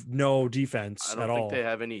 They have no defense at all. I don't think they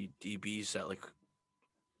have any DBs that like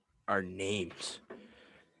are names.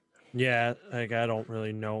 Yeah, like I don't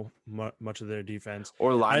really know much of their defense.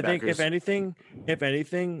 Or linebackers. I think if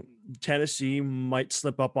anything, Tennessee might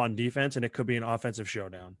slip up on defense, and it could be an offensive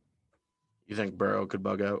showdown. You think Burrow could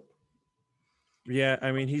bug out? Yeah,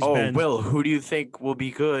 I mean he's. Will, who do you think will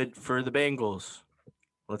be good for the Bengals?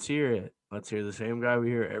 Let's hear it. Let's hear the same guy we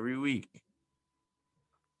hear every week.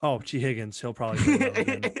 Oh, T. Higgins. He'll probably do well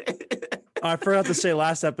again. I forgot to say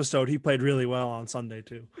last episode he played really well on Sunday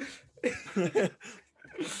too.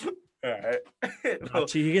 All right.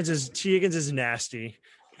 T. Higgins is nasty.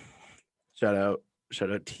 Shout out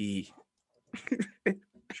T.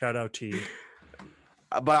 Shout out T.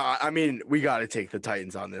 But I mean, we got to take the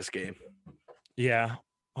Titans on this game. Yeah,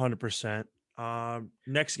 100%.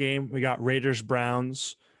 Next game we got Raiders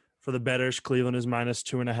Browns for the bettors. Cleveland is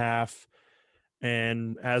 -2.5,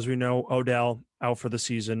 and as we know, Odell out for the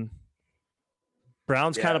season.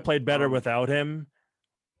 Browns kind of played better without him.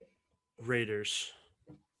 Raiders.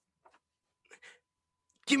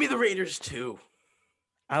 Give me the Raiders too.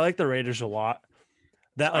 I like the Raiders a lot.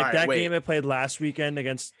 That game I played last weekend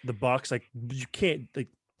against the Bucks, like you can't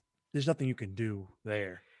there's nothing you can do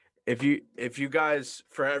there. If you guys,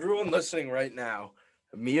 for everyone listening right now,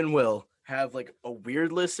 me and Will have like a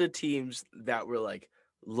weird list of teams that we're like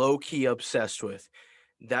low key obsessed with.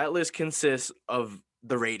 That list consists of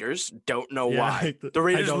the Raiders. Don't know why. The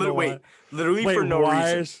Raiders literally for no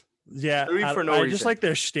reason. Yeah, I just like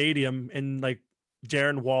their stadium, and like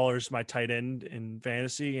Darren Waller's my tight end in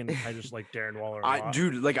fantasy, and I just like Darren Waller a lot.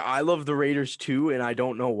 Dude, like I love the Raiders too, and I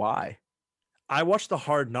don't know why. I watched the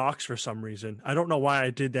Hard Knocks for some reason. I don't know why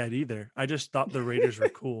I did that either. I just thought the Raiders were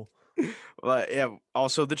cool. Well, yeah.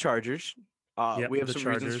 Also the Chargers. We have some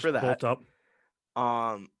reasons for that. Bolt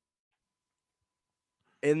up.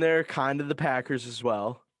 In there, kind of the Packers as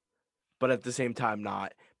well, but at the same time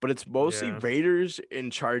not. But it's mostly Raiders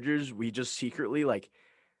and Chargers. We just secretly like.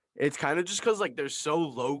 It's kind of just because like they're so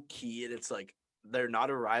low key, and it's like they're not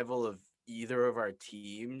a rival of either of our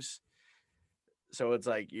teams. So it's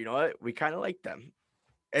like, you know what? We kind of like them,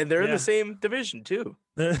 and they're in the same division too.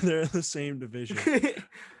 They're in the same division.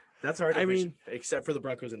 That's our division, I mean, except for the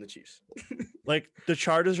Broncos and the Chiefs. Like the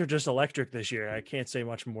Chargers are just electric this year. I can't say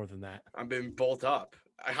much more than that. I've been bolt up.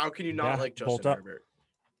 How can you not like Justin Herbert?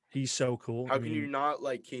 He's so cool. How can you not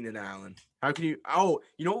like Keenan Allen? How can you? Oh,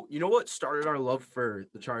 you know what started our love for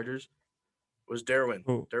the Chargers was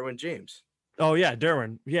Derwin James. Oh yeah,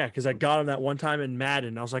 Derwin. Yeah, because I got him that one time in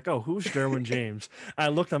Madden. I was like, oh, who's Derwin James? I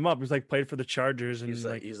looked him up. He's like played for the Chargers, and he's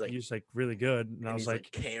like really good. And I was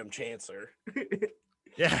like Cam Chancellor.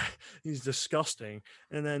 Yeah, he's disgusting.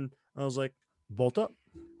 And then I was like, bolt up.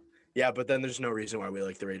 Yeah, but then there's no reason why we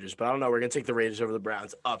like the Raiders. But I don't know. We're gonna take the Raiders over the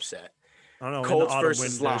Browns. Upset. I don't know. Colts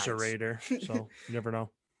versus Lions. There's a Raider, so you never know.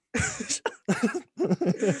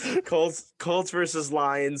 Colts versus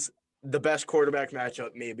Lions, the best quarterback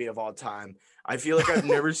matchup maybe of all time. I feel like I've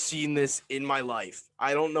never seen this in my life.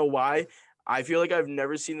 I don't know why. I feel like I've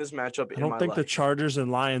never seen this matchup in my life. I don't think the Chargers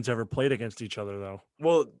and Lions ever played against each other, though.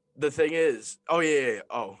 Well, the thing is,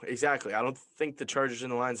 Oh, exactly. I don't think the Chargers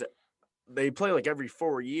and the Lions, they play like every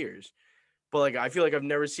 4 years. But like I feel like I've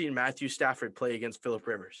never seen Matthew Stafford play against Phillip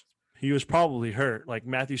Rivers. He was probably hurt. Like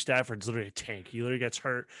Matthew Stafford's literally a tank. He literally gets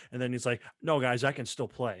hurt, and then he's like, "No, guys, I can still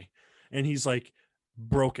play," and he's like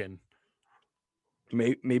broken.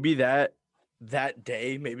 Maybe that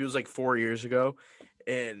day, maybe it was like 4 years ago,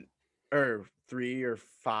 or 3 or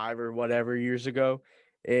 5 or whatever years ago,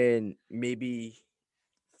 and maybe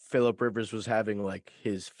Phillip Rivers was having like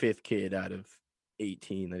his 5th kid out of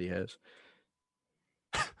 18 that he has.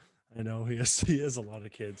 I know he has a lot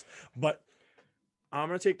of kids, but I'm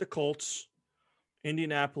going to take the Colts.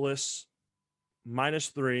 Indianapolis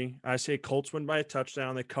 -3. I say Colts win by a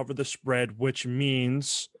touchdown. They cover the spread, which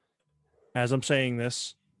means, as I'm saying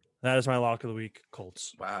this, that is my lock of the week,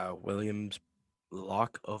 Colts. Wow, Williams'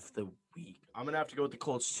 lock of the week. I'm going to have to go with the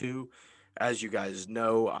Colts too. As you guys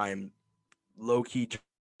know, I'm low-key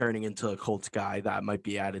turning into a Colts guy. That might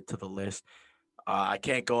be added to the list. I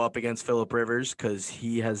can't go up against Phillip Rivers because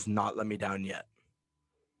he has not let me down yet.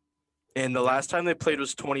 And the last time they played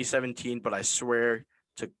was 2017, but I swear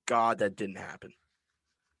to God that didn't happen.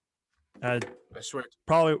 I swear.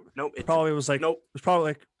 Probably nope. It was like nope. It was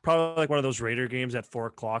probably like one of those Raider games at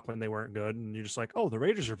 4:00 when they weren't good, and you're just like, oh, the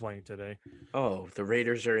Raiders are playing today. Oh, the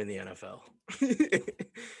Raiders are in the NFL.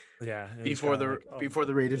 Yeah. Before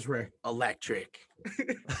the Raiders were electric.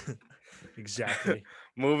 Exactly.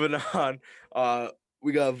 Moving on.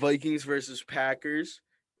 We got Vikings versus Packers.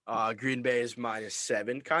 Green Bay is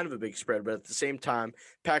 -7, kind of a big spread, but at the same time,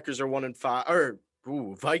 Packers are 1-5,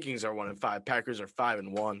 Vikings are 1-5. Packers are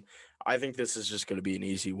 5-1. I think this is just going to be an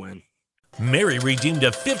easy win. Mary redeemed a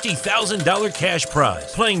 $50,000 cash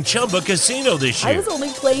prize playing Chumba Casino this year. I was only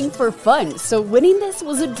playing for fun, so winning this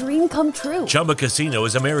was a dream come true. Chumba Casino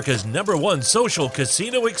is America's #1 social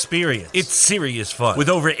casino experience. It's serious fun. With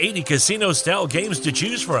over 80 casino-style games to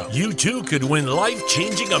choose from, you too could win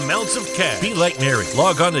life-changing amounts of cash. Be like Mary.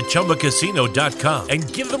 Log on to ChumbaCasino.com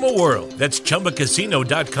and give them a whirl. That's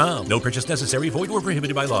ChumbaCasino.com. No purchase necessary. Void or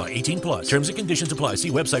prohibited by law. 18+. Terms and conditions apply.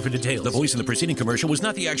 See website for details. The voice in the preceding commercial was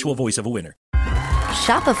not the actual voice of a winner.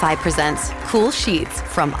 Shopify presents cool sheets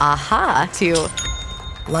from AHA to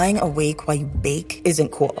lying awake while you bake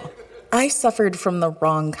isn't cool. I suffered from the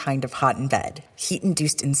wrong kind of hot in bed,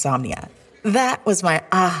 heat-induced insomnia. That was my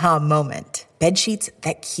aha moment. Bed sheets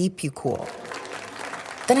that keep you cool.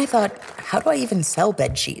 Then I thought, how do I even sell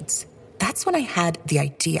bed sheets? That's when I had the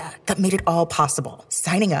idea that made it all possible,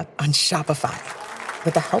 signing up on Shopify.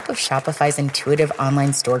 With the help of Shopify's intuitive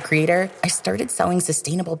online store creator, I started selling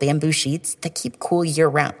sustainable bamboo sheets that keep cool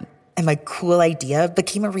year-round. And my cool idea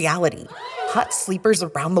became a reality. Hot sleepers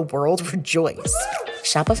around the world rejoice.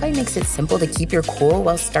 Shopify makes it simple to keep your cool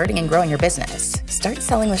while starting and growing your business. Start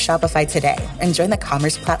selling with Shopify today and join the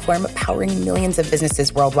commerce platform powering millions of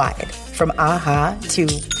businesses worldwide. From AHA to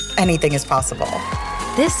anything is possible.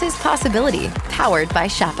 This is Possibility, powered by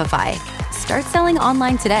Shopify. Start selling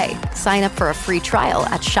online today. Sign up for a free trial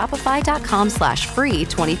at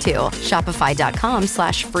shopify.com/free22.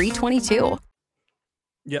 Shopify.com/free22.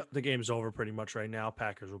 Yeah, the game's over pretty much right now.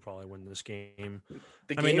 Packers will probably win this game.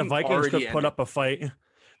 The game Vikings could already put up a fight.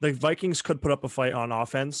 The Vikings could put up a fight on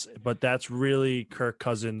offense, but that's really Kirk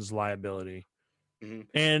Cousins' liability. Mm-hmm.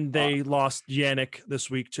 And they lost Yannick this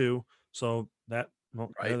week too. So there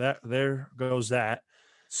goes that.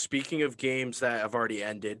 Speaking of games that have already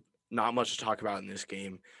ended, not much to talk about in this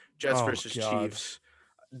game. Jets versus Chiefs.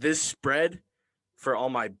 This spread, for all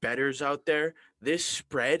my bettors out there, this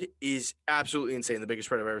spread is absolutely insane. The biggest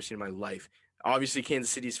spread I've ever seen in my life. Obviously, Kansas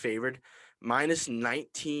City's favored.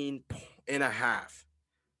 -19.5.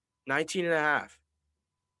 19.5.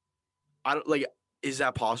 I don't like. Is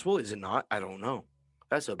that possible? Is it not? I don't know.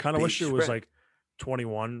 That's a kind of wish it spread. was like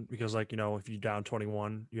 21 because, like, if you down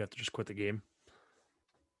 21, you have to just quit the game.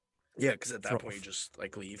 Yeah, because at that point you just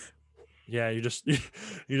leave. Yeah, you just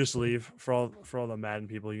leave for all the Madden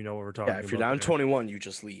people. What we're talking about. Yeah, if you're down 21, you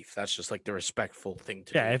just leave. That's just like the respectful thing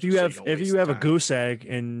to do. Yeah, if you have a goose egg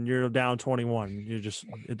and you're down 21,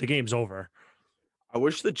 the game's over. I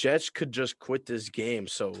wish the Jets could just quit this game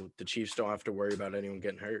so the Chiefs don't have to worry about anyone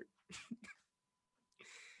getting hurt.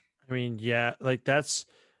 I mean, yeah, like that's.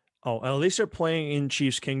 Oh, at least they're playing in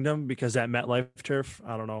Chiefs Kingdom because that MetLife turf.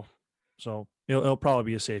 I don't know, so. It'll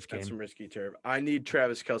probably be a safe game. That's some risky turf. I need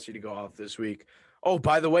Travis Kelce to go off this week. Oh,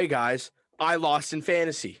 by the way, guys, I lost in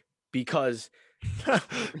fantasy because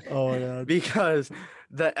because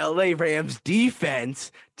the LA Rams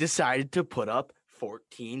defense decided to put up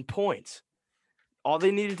 14 points. All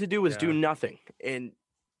they needed to do was do nothing. And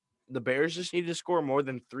the Bears just needed to score more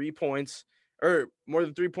than 3 points and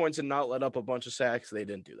not let up a bunch of sacks. They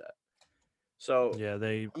didn't do that. So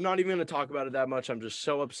I'm not even going to talk about it that much. I'm just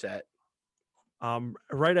so upset.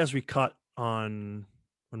 Right as we cut on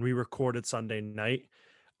when we recorded Sunday night,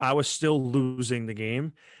 I was still losing the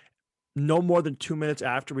game. No more than 2 minutes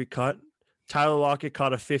after we cut, Tyler Lockett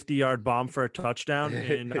caught a 50-yard bomb for a touchdown,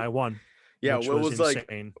 and I won. Yeah, Will was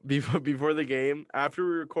insane. Like, before the game, after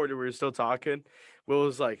we recorded, we were still talking. Will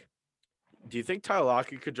was like, do you think Tyler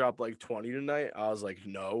Lockett could drop like 20 tonight? I was like,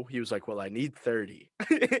 no. He was like, well, I need 30.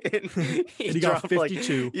 and he got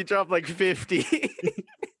 52. He dropped like 50.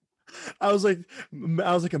 I was like,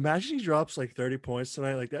 imagine he drops like 30 points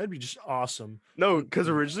tonight. Like, that'd be just awesome. No, because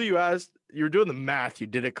originally you were doing the math. You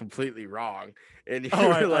did it completely wrong. And you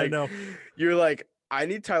were like, I know. You're like, I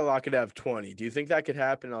need Tyler Lockett to have 20. Do you think that could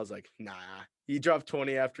happen? I was like, nah. He dropped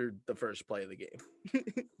 20 after the first play of the game.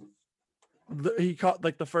 he caught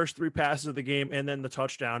like the first 3 passes of the game and then the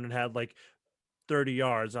touchdown and had like 30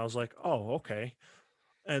 yards. I was like, oh, okay.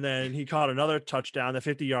 And then he caught another touchdown, the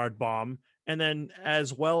 50-yard bomb. And then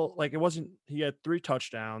as well, like he had 3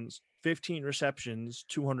 touchdowns, 15 receptions,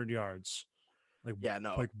 200 yards. Like, yeah,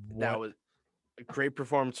 no, like that was a great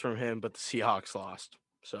performance from him, but the Seahawks lost.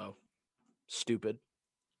 So stupid.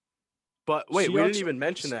 But wait, we didn't even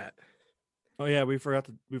mention that. Oh yeah, we forgot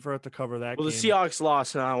to cover that. Well, game. the Seahawks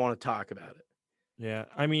lost, and I want to talk about it. Yeah,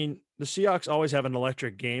 I mean, the Seahawks always have an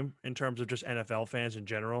electric game in terms of just NFL fans in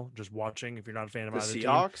general, just watching. If you're not a fan of either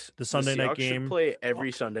Seahawks, team, the Sunday night Seahawks game should play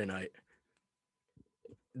every Sunday night.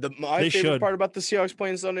 My favorite part about the Seahawks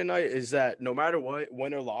playing Sunday night is that no matter what,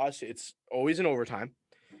 win or loss, it's always in overtime,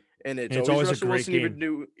 and it's always Russell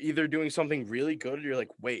Wilson either doing something really good, or you're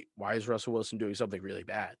like, wait, why is Russell Wilson doing something really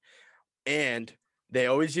bad? And they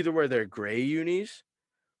always either wear their gray unis,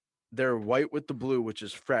 their white with the blue, which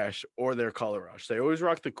is fresh, or their color rush. They always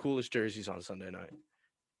rock the coolest jerseys on Sunday night.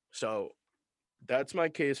 So that's my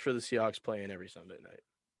case for the Seahawks playing every Sunday night.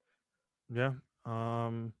 Yeah.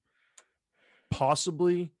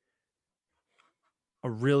 Possibly a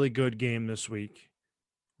really good game this week.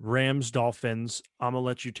 Rams, Dolphins. I'm going to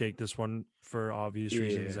let you take this one for obvious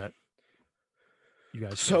reasons that you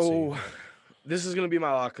guys So this is going to be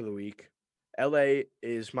my lock of the week. LA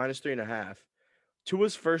is -3.5.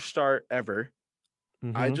 Tua's first start ever.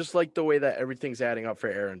 Mm-hmm. I just like the way that everything's adding up for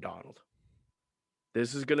Aaron Donald.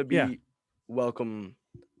 This is going to be a welcome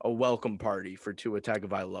party for Tua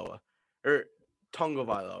Tagovailoa. Or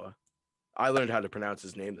Tagovailoa. I learned how to pronounce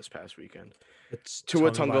his name this past weekend. It's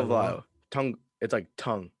Tua Tagovailoa. It's like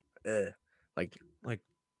tongue. Like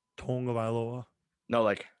Tagovailoa. No,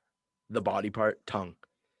 like the body part, tongue.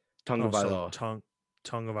 Tagovailoa.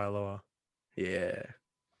 Tagovailoa. Yeah.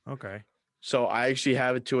 Okay. So I actually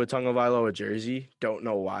have it to a Tagovailoa jersey. Don't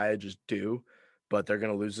know why, I just do. But they're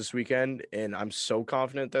going to lose this weekend, and I'm so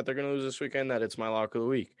confident that they're going to lose this weekend that it's my lock of the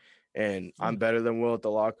week. And I'm better than Will at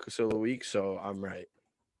the lock of the week, so I'm right.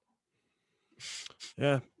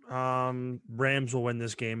 Yeah. Rams will win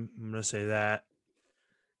this game. I'm going to say that.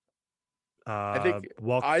 I think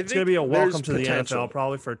it's going to be a welcome to potential. the NFL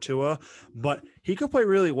probably for Tua, but he could play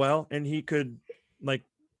really well, and he could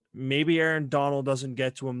maybe Aaron Donald doesn't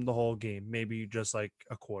get to him the whole game. Maybe just like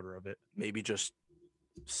a quarter of it. Maybe just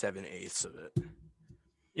 7/8 of it.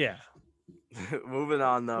 Yeah. Moving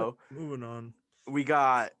on, though. Moving on. We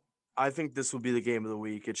got, I think this will be the game of the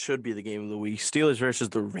week. It should be the game of the week. Steelers versus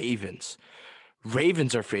the Ravens.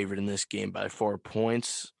 Ravens are favored in this game by 4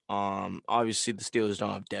 points. Obviously, the Steelers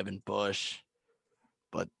don't have Devin Bush.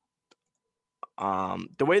 But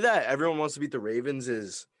the way that everyone wants to beat the Ravens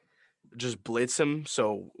is just blitz him,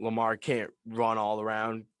 so Lamar can't run all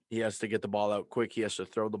around. He has to get the ball out quick. He has to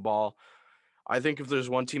throw the ball. I think if there's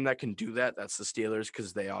one team that can do that, that's the Steelers,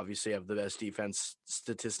 because they obviously have the best defense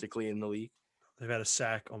statistically in the league. They've had a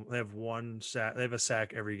sack. They have one sack. They have a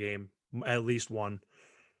sack every game, at least one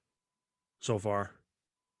so far.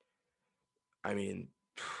 I mean,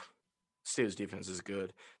 Steelers defense is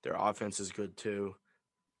good. Their offense is good too.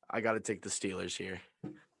 I got to take the Steelers here.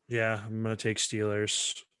 Yeah, I'm going to take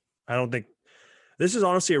Steelers. I don't think this is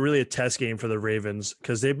honestly a test game for the Ravens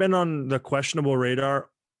because they've been on the questionable radar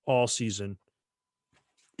all season.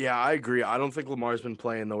 Yeah, I agree. I don't think Lamar's been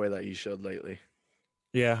playing the way that he should lately.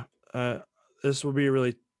 Yeah, this would be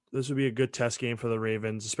a good test game for the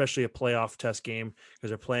Ravens, especially a playoff test game because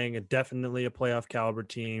they're playing definitely a playoff caliber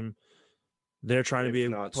team. They're trying to be a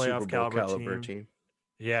playoff caliber team.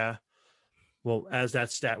 Yeah. Well, as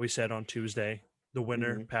that stat we said on Tuesday, the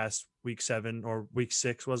winner past week 7 or week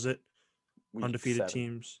 6, was it? Undefeated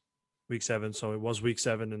teams. Week 7. So it was week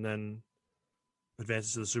 7 and then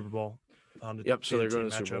advances to the Super Bowl. So they're going to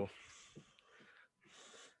the Super Bowl.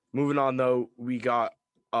 Moving on, though, we got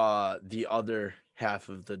the other half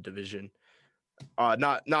of the division.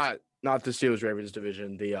 Not the Steelers-Ravens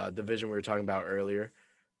division, the division we were talking about earlier.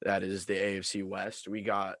 That is the AFC West. We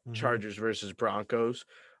got Chargers versus Broncos.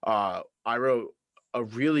 I wrote a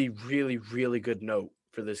really, really, really good note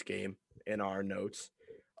for this game in our notes.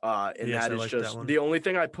 That is just the only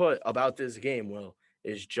thing I put about this game, Will,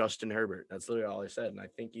 is Justin Herbert. That's literally all I said. And I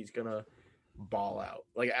think he's going to ball out,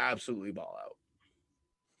 absolutely ball out.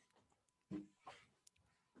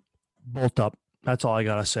 Bolt up. That's all I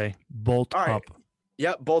got to say. Bolt up.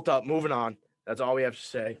 Yep, bolt up. Moving on. That's all we have to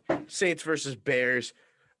say. Saints versus Bears.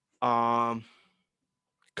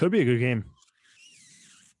 Could be a good game.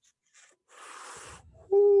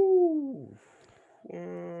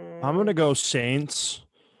 I'm going to go Saints.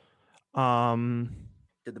 Did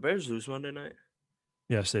the Bears lose Monday night?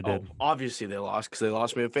 Yes, they did. Obviously they lost because they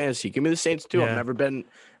lost me in fantasy. Give me the Saints too. Yeah.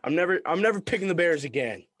 I'm never picking the Bears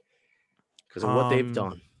again because of what they've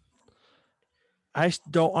done. I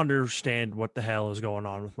don't understand what the hell is going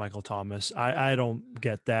on with Michael Thomas. I don't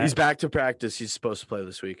get that. He's back to practice. He's supposed to play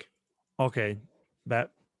this week. Okay,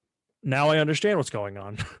 that now I understand what's going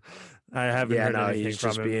on. I haven't heard anything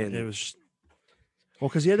from him. It was just,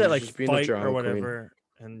 because he had that like fight or whatever,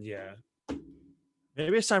 and yeah,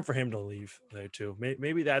 maybe it's time for him to leave there too.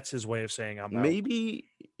 Maybe that's his way of saying I'm out. Maybe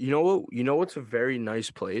you know what? You know what's a very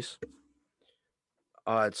nice place?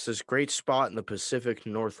 It's this great spot in the Pacific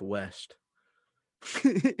Northwest.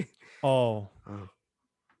 Oh.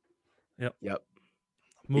 Yep.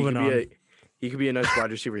 Moving on. He could be a nice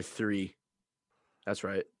wide receiver 3. That's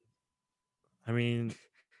right. I mean,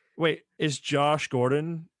 wait, is Josh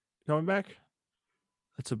Gordon coming back?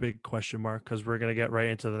 That's a big question mark because we're gonna get right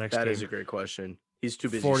into the next game. That is a great question. He's too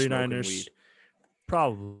busy 49ers, smoking weed.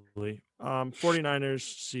 Probably. 49ers,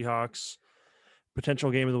 Seahawks,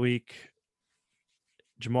 potential game of the week.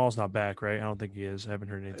 Jamal's not back, right? I don't think he is. I haven't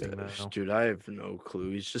heard anything now. Dude, I have no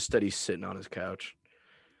clue. He's just steady sitting on his couch.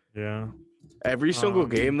 Yeah. Every single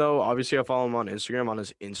game, though, obviously I follow him on Instagram. On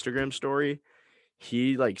his Instagram story,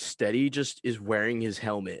 he, like, steady just is wearing his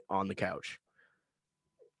helmet on the couch.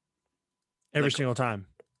 Every single time.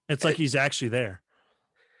 It's like he's actually there.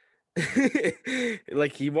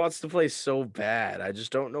 Like, he wants to play so bad. I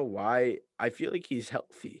just don't know why. I feel like he's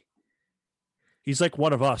healthy. He's like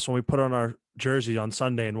one of us when we put on our jersey on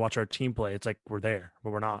Sunday and watch our team play. It's like we're there, but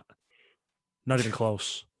we're not. Not even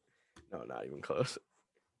close. No, not even close.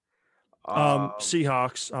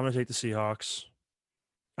 Seahawks. I'm gonna take the Seahawks.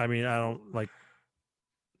 I mean, I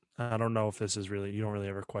don't know if this is really. You don't really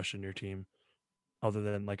ever question your team, other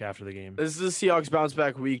than like after the game. This is the Seahawks bounce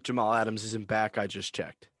back week. Jamal Adams isn't back. I just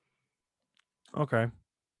checked. Okay.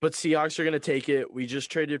 But Seahawks are gonna take it. We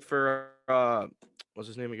just traded for what's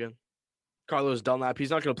his name again? Carlos Dunlap. He's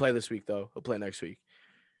not going to play this week, though. He'll play next week.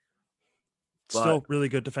 Still really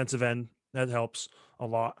good defensive end. That helps a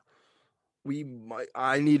lot.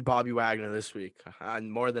 I need Bobby Wagner this week.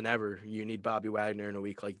 More than ever, you need Bobby Wagner in a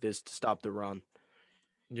week like this to stop the run.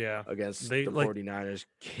 Yeah. Against the 49ers.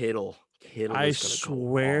 Kittle. I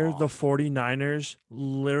swear the 49ers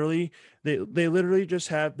literally, they literally just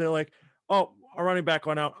have, they're like, oh, our running back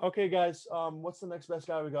went out. Okay, guys, what's the next best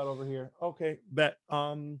guy we got over here? Okay, bet.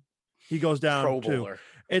 He goes down too.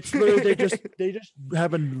 It's literally they just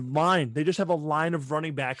have a line. They just have a line of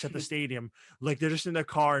running backs at the stadium. Like they're just in their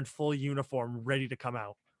car in full uniform, ready to come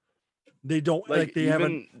out. They don't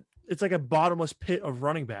it's like a bottomless pit of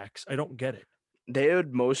running backs. I don't get it. They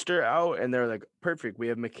had Mostert out and they're like, perfect. We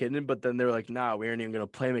have McKinnon, but then they're like, nah, we aren't even gonna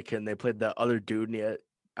play McKinnon. They played the other dude and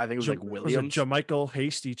I think it was like Williams. JaMychal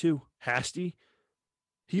Hasty too.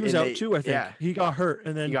 He was out too, I think. Yeah. He got hurt,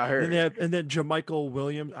 and then he got hurt. And then JaMychal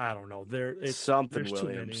Williams. I don't know. It's something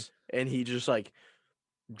Williams, and he just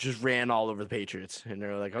ran all over the Patriots, and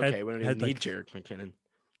they're like, okay, we don't even need Jerick McKinnon.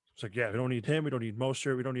 It's like, yeah, we don't need him. We don't need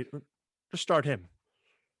Mostert. We don't need. Just start him.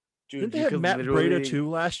 Dude, didn't they have Matt Breida too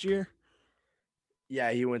last year?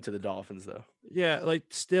 Yeah, he went to the Dolphins though. Yeah,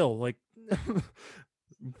 still like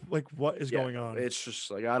what is going on? It's just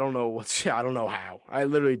like I don't know how. I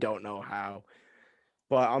literally don't know how.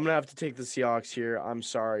 But I'm going to have to take the Seahawks here. I'm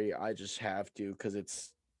sorry. I just have to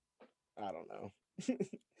because I don't know.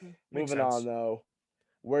 Moving on, though.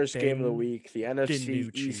 Worst game of the week. The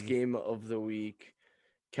NFC East game of the week.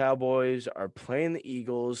 Cowboys are playing the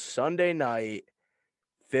Eagles Sunday night.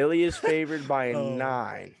 Philly is favored by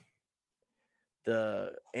 9.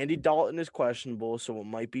 The Andy Dalton is questionable, so it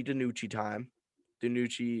might be DiNucci time.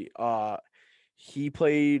 DiNucci, he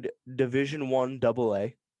played Division I AA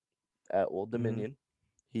at Old Dominion.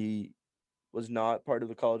 He was not part of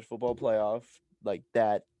the college football playoff, like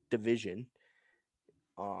that division.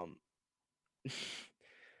 I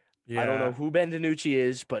don't know who Ben DiNucci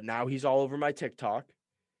is, but now he's all over my TikTok.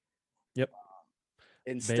 Yep.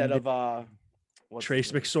 Instead of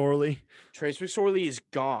Trace McSorley. Trace McSorley is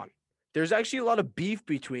gone. There's actually a lot of beef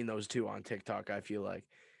between those two on TikTok, I feel like.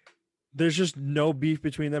 There's just no beef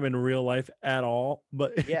between them in real life at all.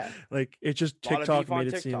 But yeah, it's just TikTok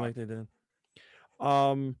made it seem like they did.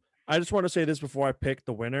 I just want to say this before I pick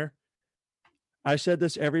the winner. I said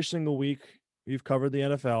this every single week. We've covered the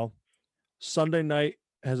NFL. Sunday night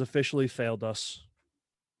has officially failed us.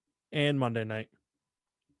 And Monday night.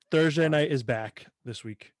 Thursday night is back this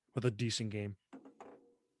week with a decent game.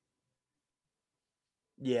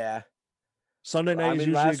 Yeah. Sunday night is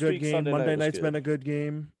usually a good game. Monday night's been a good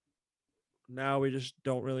game. Now we just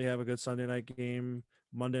don't really have a good Sunday night game.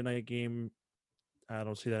 Monday night game, I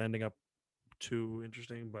don't see that ending up too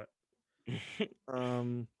interesting, but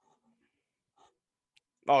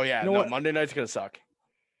Oh yeah, You know no, what? Monday night's gonna suck.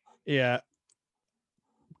 Yeah.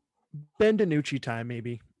 Ben DiNucci time,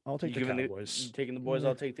 maybe. I'll take You the giving Cowboys. you taking the boys? Yeah.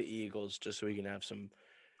 I'll take the Eagles just so we can have some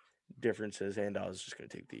differences. And I was just gonna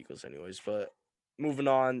take the Eagles anyways. But moving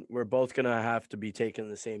on, we're both gonna have to be taking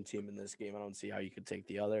the same team in this game. I don't see how you could take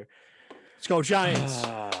the other. Let's go Giants.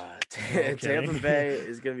 Tampa Bay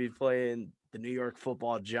is gonna be playing the New York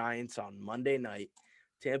Football Giants on Monday night.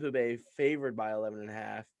 Tampa Bay favored by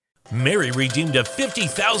 11.5. Mary redeemed a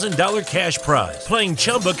 $50,000 cash prize playing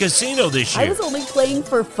Chumba Casino this year. I was only playing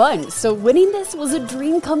for fun, so winning this was a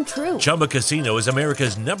dream come true. Chumba Casino is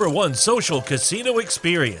America's #1 social casino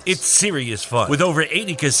experience. It's serious fun. With over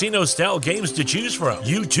 80 casino-style games to choose from,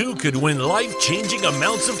 you too could win life-changing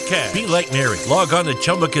amounts of cash. Be like Mary. Log on to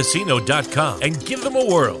ChumbaCasino.com and give them a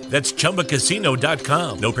whirl. That's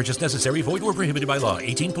ChumbaCasino.com. No purchase necessary. Void or prohibited by law.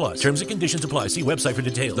 18+. Terms and conditions apply. See website for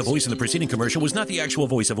details. The voice in the preceding commercial was not the actual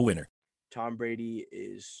voice of a winner. Tom Brady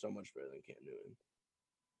is so much better than Cam Newton.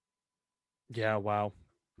 Yeah, wow.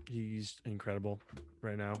 He's incredible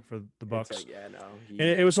right now for the Bucks. Like, yeah, no. And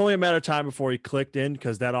it was only a matter of time before he clicked in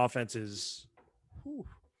because that offense is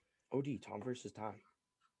OD, Tom versus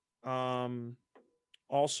Tom.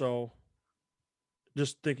 Also,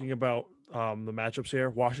 just thinking about the matchups here,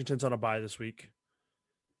 Washington's on a bye this week.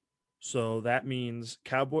 So that means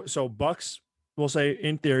Bucks, we'll say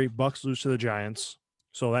in theory, Bucks lose to the Giants.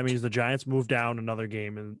 So that means the Giants move down another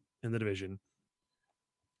game in the division.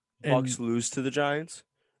 Bucks lose to the Giants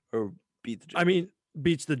or beat the Giants? I mean,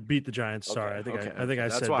 beat the Giants. Okay, Sorry. I think I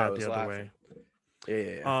That's said why that the other way.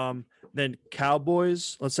 Yeah. Then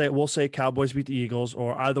Cowboys, we'll say Cowboys beat the Eagles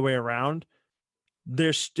or either way around.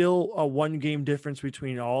 There's still a 1 game difference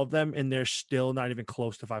between all of them, and they're still not even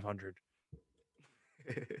close to 500.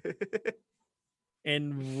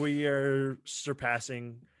 And we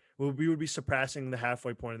would be surpassing the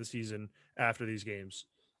halfway point of the season after these games.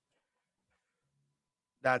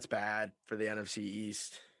 That's bad for the NFC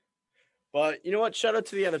East. But you know what? Shout out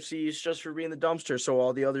to the NFC East just for being the dumpster so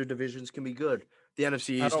all the other divisions can be good. The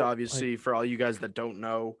NFC East, obviously, for all you guys that don't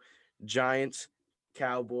know, Giants,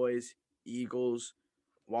 Cowboys, Eagles,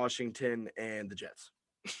 Washington, and the Jets.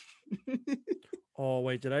 Oh,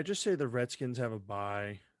 wait. Did I just say the Redskins have a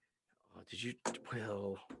bye? Oh, did you?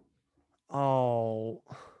 Will. Oh.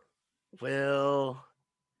 Will.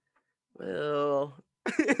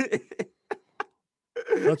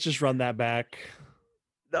 Let's just run that back.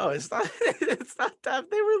 No, it's not. It's not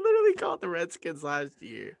that. They were literally called the Redskins last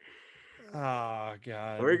year. Oh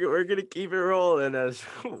God. We're gonna keep it rolling as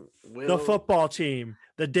the football team,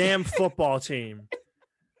 the damn football team.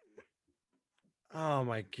 Oh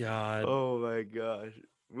my God. Oh my gosh.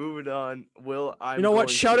 Moving on. Will, you know what?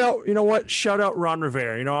 Shout out Ron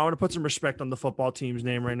Rivera. I want to put some respect on the football team's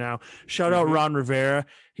name right now. Shout out Ron Rivera.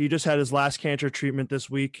 He just had his last cancer treatment this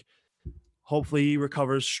week. Hopefully he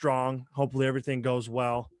recovers strong. Hopefully everything goes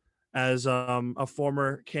well. As a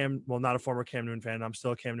former not a former Cam Newton fan. I'm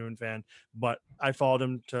still a Cam Newton fan, but I followed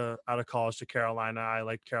him out of college to Carolina. I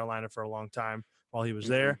liked Carolina for a long time while he was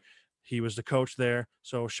there. He was the coach there.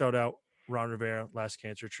 So shout out Ron Rivera, last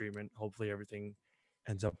cancer treatment. Hopefully everything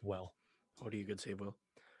ends up well. What do you could say, Will?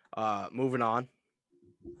 Moving on.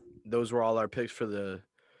 Those were all our picks for the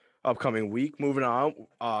upcoming week. Moving on.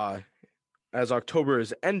 As October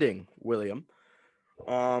is ending, William,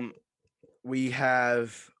 we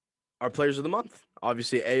have our players of the month.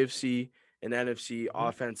 Obviously, AFC and NFC,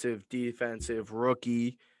 offensive, defensive,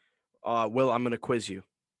 rookie. Will, I'm going to quiz you.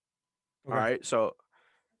 Okay. All right. So,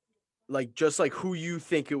 just who you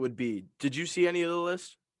think it would be. Did you see any of the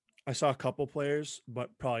list? I saw a couple players, but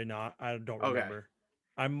probably not. I don't remember.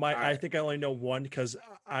 Okay. I think I only know one because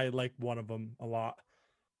I like one of them a lot.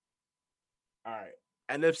 All right.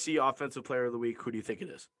 NFC Offensive Player of the Week. Who do you think it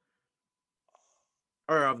is?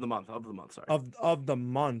 Or of the month. Sorry. Of the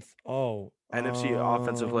month. Oh. NFC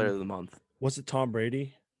Offensive Player of the Month. Was it Tom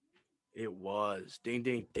Brady? It was. Ding,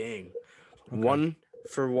 ding, ding. Okay. 1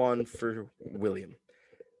 for William.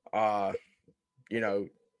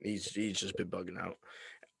 He's just been bugging out.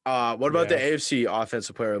 What about the AFC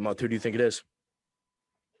Offensive Player of the Month? Who do you think it is?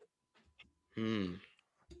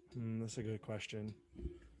 That's a good question.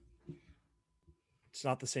 It's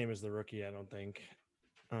not the same as the rookie, I don't think.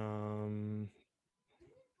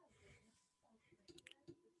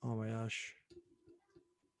 Oh my gosh.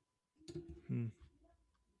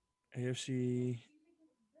 AFC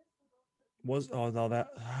I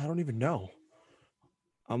don't even know.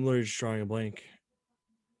 I'm literally just drawing a blank.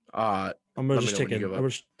 I'm just gonna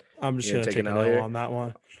take an L on that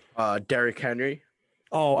one. Derrick Henry.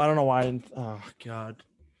 Oh, I don't know why. Oh God,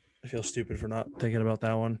 I feel stupid for not thinking about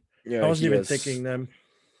that one. Yeah, I wasn't even thinking them.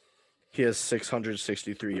 He has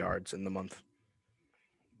 663 yards in the month.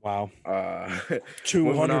 Wow.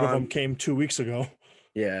 200 of them came 2 weeks ago.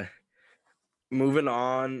 Yeah. Moving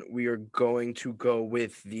on, we are going to go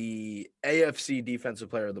with the AFC Defensive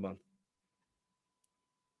Player of the Month.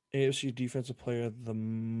 AFC Defensive Player of the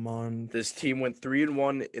Month. This team went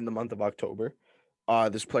 3-1 in the month of October.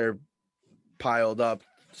 This player piled up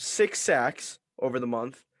 6 sacks over the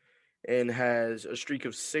month and has a streak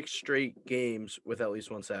of 6 straight games with at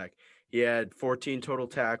least 1 sack. He had 14 total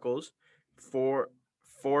tackles, 4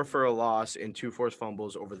 for a loss, and 2 forced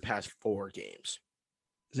fumbles over the past 4 games.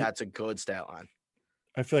 That's a good stat line.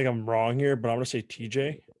 I feel like I'm wrong here, but I'm going to say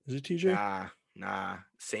TJ. Is it TJ? Nah.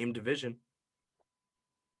 Same division.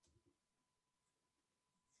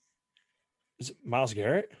 Is it Myles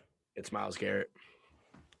Garrett? It's Myles Garrett.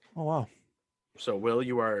 Oh, wow. So, Will,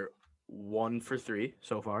 you are 1 for 3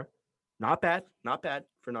 so far. Not bad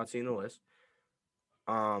for not seeing the list.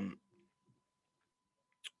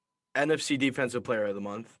 NFC Defensive Player of the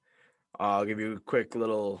Month. I'll give you a quick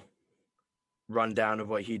little rundown of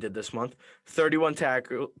what he did this month. 31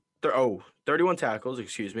 tackles,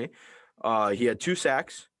 excuse me. He had 2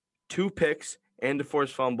 sacks, 2 picks, and a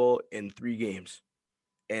forced fumble in 3 games.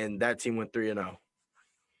 And that team went 3-0.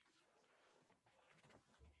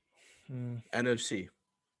 NFC.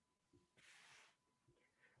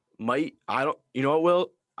 You know what,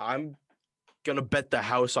 Will? I'm going to bet the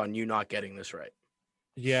house on you not getting this right.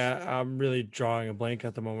 Yeah, I'm really drawing a blank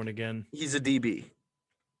at the moment again. He's a DB.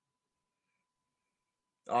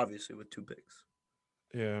 Obviously, with 2 picks.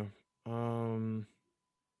 Yeah. And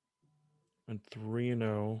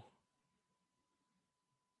 3-0.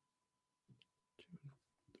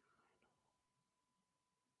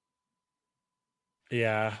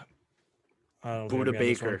 Yeah. Buda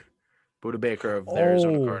Baker. Buda Baker of the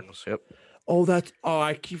Arizona Cardinals. Yep.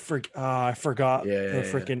 I forgot the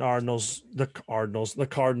freaking Cardinals. The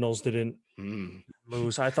Cardinals didn't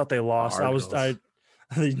lose. I thought they lost.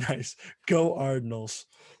 Nice. Go Cardinals.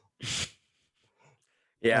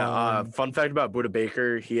 Yeah. Fun fact about Buda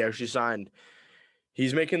Baker, he actually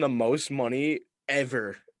he's making the most money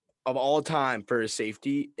ever of all time for his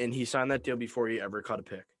safety, and he signed that deal before he ever caught a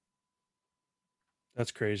pick.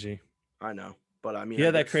 That's crazy. I know. But I mean, he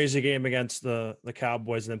had that crazy game against the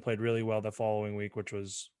Cowboys and then played really well the following week, which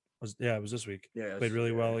was it was this week. Yeah, played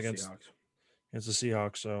really well against the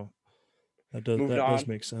Seahawks. So that does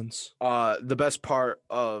make sense. The best part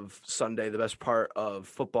of Sunday, the best part of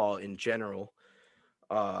football in general,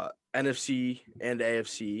 NFC and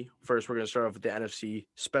AFC. First, we're going to start off with the NFC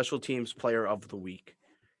Special Teams Player of the Week.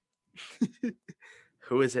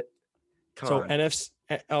 Who is it? NFC.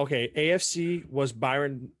 Okay, AFC was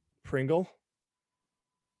Byron Pringle.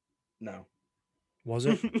 No. Was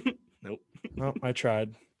it? Nope. No, I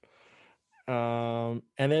tried.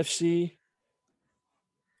 NFC.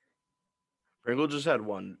 Pringle just had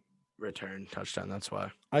 1 return touchdown. That's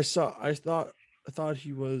why. I thought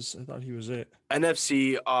he was it.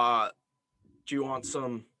 NFC. Do you want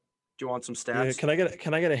some stats? Yeah,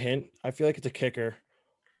 can I get a hint? I feel like it's a kicker.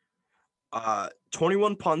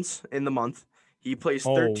 21 punts in the month. He plays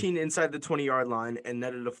 13 inside the 20-yard line and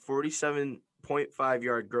netted a 47.5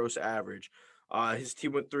 yard gross average. His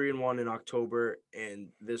team went 3-1 in October, and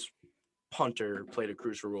this punter played a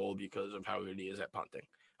crucial role because of how good he is at punting.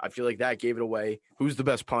 I feel like that gave it away. Who's the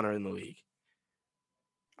best punter in the league?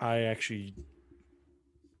 I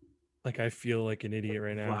feel like an idiot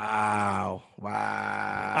right now. Wow.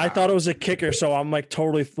 I thought it was a kicker, so I'm like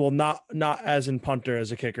totally not as in punter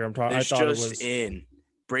as a kicker. I thought it was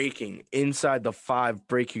breaking inside the 5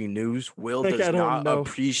 breaking news. Will does not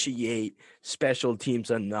appreciate special teams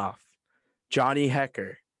enough. Johnny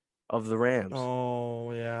Hekker of the Rams.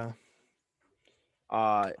 Oh yeah.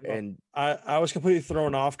 And I was completely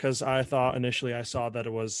thrown off because I thought initially I saw that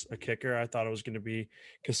it was a kicker. I thought it was going to be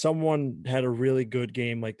because someone had a really good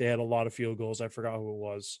game. Like they had a lot of field goals. I forgot who it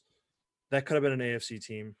was. That could have been an AFC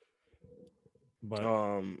team. But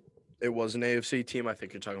it was an AFC team. I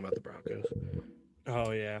think you're talking about the Broncos.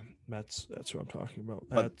 Oh yeah, that's what I'm talking about.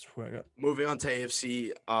 That's where I got. Moving on to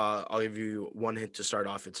AFC, I'll give you 1 hint to start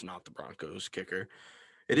off. It's not the Broncos kicker.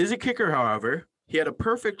 It is a kicker, however. He had a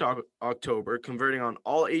perfect October, converting on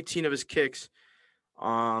all 18 of his kicks.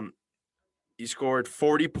 He scored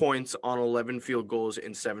 40 points on 11 field goals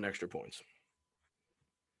and 7 extra points.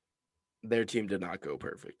 Their team did not go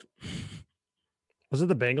perfect. Was it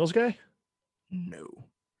the Bengals guy? No.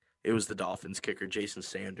 It was the Dolphins kicker, Jason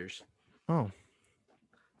Sanders. Oh.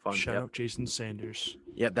 Fun. Shout out Jason Sanders.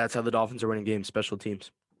 Yep, that's how the Dolphins are winning games, special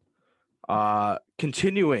teams.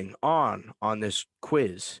 Continuing on this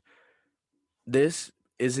quiz. This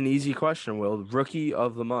is an easy question, Will. Rookie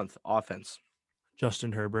of the month, offense.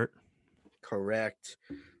 Justin Herbert. Correct.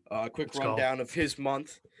 Quick Let's rundown of his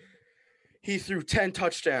month. He threw 10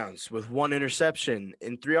 touchdowns with 1 interception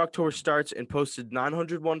in 3 October starts and posted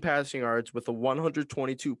 901 passing yards with a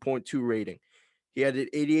 122.2 rating. He added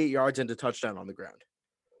 88 yards and a touchdown on the ground.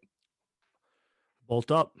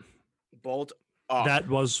 Bolt up. Bolt up. That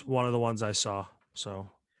was one of the ones I saw. So,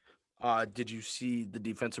 did you see the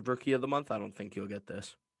defensive rookie of the month? I don't think you'll get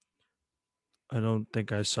this. I don't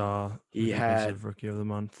think I saw He had rookie of the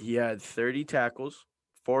month. He had 30 tackles,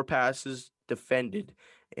 4 passes defended,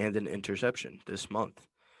 and an interception this month.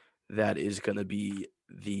 That is going to be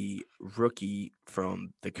the rookie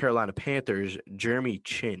from the Carolina Panthers, Jeremy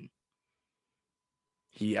Chin.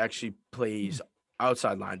 He actually plays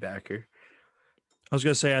outside linebacker. I was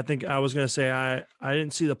gonna say, I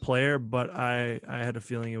didn't see the player, but I had a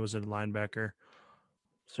feeling it was a linebacker.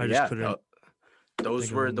 So I just couldn't. Those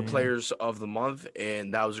were the players of the month,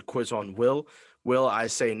 and that was a quiz on Will. Will, I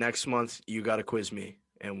say next month you got to quiz me,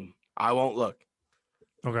 and I won't look.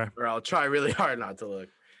 Okay. Or I'll try really hard not to look.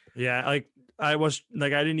 Yeah, I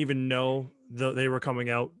didn't even know they were coming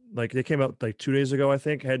out. Like they came out like 2 days ago, I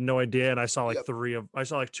think. I had no idea, and I saw like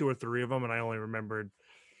 2 or 3 of them, and I only remembered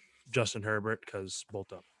Justin Herbert because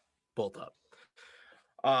bolt up.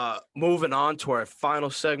 Moving on to our final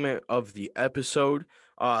segment of the episode.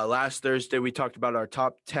 Last Thursday, we talked about our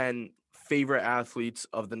top 10 favorite athletes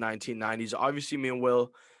of the 1990s. Obviously, me and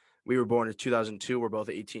Will, we were born in 2002. We're both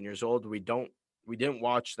 18 years old. We didn't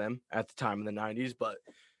watch them at the time in the 90s, but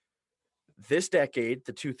this decade,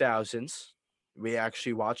 the 2000s, we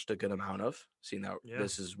actually watched a good amount of, seeing that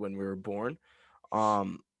This is when we were born.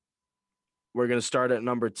 We're going to start at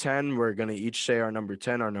number 10. We're going to each say our number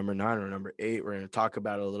 10, our number 9, or number 8. We're going to talk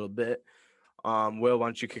about it a little bit. Will, why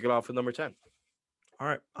don't you kick it off with number 10? All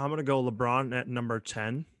right. I'm going to go LeBron at number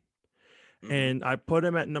 10. Mm-hmm. And I put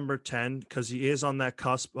him at number 10 because he is on that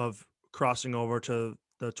cusp of crossing over to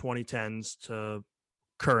the 2010s to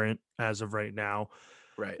current as of right now.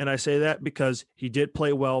 Right. And I say that because he did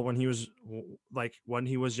play well when he was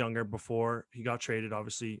younger, before he got traded,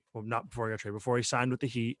 obviously. Well, not before he got traded, before he signed with the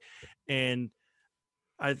Heat. And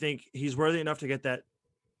I think he's worthy enough to get that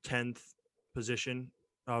 10th position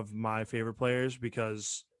of my favorite players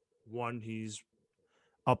because, one, he's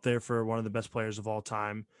up there for one of the best players of all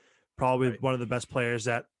time. Probably one of the best players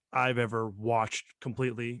that I've ever watched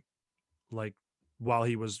completely, like, while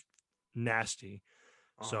he was nasty.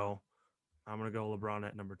 So I'm going to go LeBron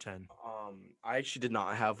at number 10. I actually did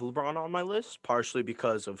not have LeBron on my list, partially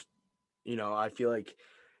because of, I feel like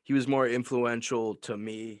he was more influential to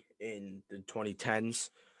me in the 2010s.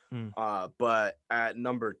 But at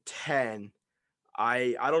number 10,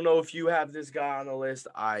 I don't know if you have this guy on the list.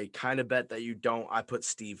 I kind of bet that you don't. I put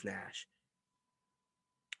Steve Nash.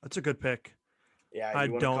 That's a good pick. Yeah, I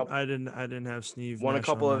didn't have Steve. Won Nash a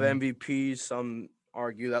couple on of mine. MVPs. Some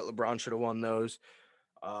argue that LeBron should have won those.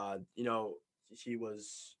 He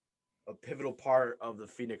was a pivotal part of the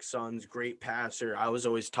Phoenix Suns. Great passer. I was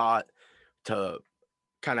always taught to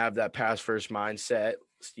kind of have that pass first mindset.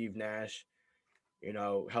 Steve Nash,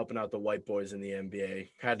 helping out the white boys in the NBA.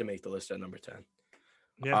 Had to make the list at number 10.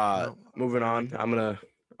 Yeah. Moving on. I'm gonna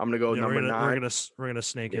go number 9. We're gonna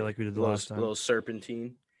snake it like we did the last time. Little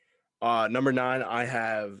serpentine. Number 9, I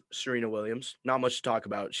have Serena Williams. Not much to talk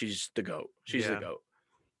about. She's the GOAT. She's the GOAT.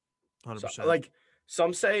 100%.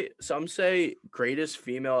 So, some say greatest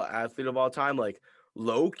female athlete of all time. Like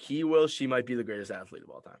low key, she might be the greatest athlete of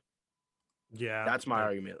all time. Yeah, that's my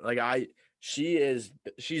argument. She's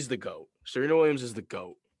the GOAT. Serena Williams is the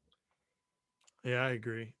GOAT. Yeah, I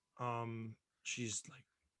agree. She's like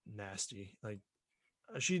nasty. Like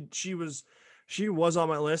she was on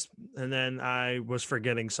my list, and then I was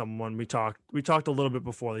forgetting someone. We talked a little bit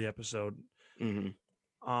before the episode.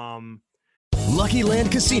 Mm-hmm. Lucky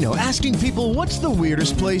Land Casino, asking people, what's the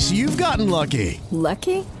weirdest place you've gotten lucky?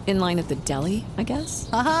 Lucky? In line at the deli, I guess?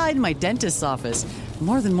 Aha, in my dentist's office.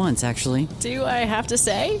 More than once, actually. Do I have to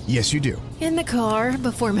say? Yes, you do. In the car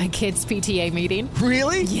before my kids' PTA meeting.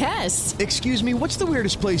 Really? Yes. Excuse me, what's the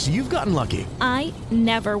weirdest place you've gotten lucky? I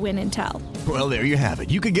never win and tell. Well, there you have it.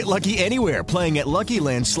 You can get lucky anywhere, playing at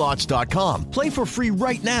LuckyLandSlots.com. Play for free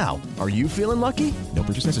right now. Are you feeling lucky? No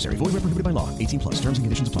purchase necessary. Void where prohibited by law. 18+. Terms and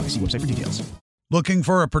conditions apply. See website for details. Looking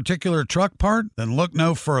for a particular truck part? Then look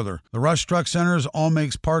no further. The Rush Truck Center's All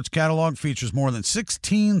Makes Parts catalog features more than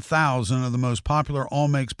 16,000 of the most popular All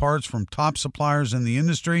Makes parts from top suppliers in the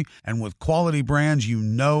industry and with quality brands you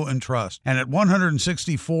know and trust. And at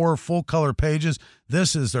 164 full-color pages,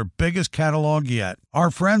 this is their biggest catalog yet.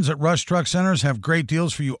 Our friends at Rush Truck Centers have great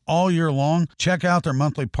deals for you all year long. Check out their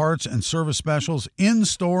monthly parts and service specials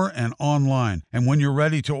in-store and online. And when you're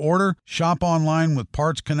ready to order, shop online with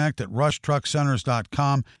Parts Connect at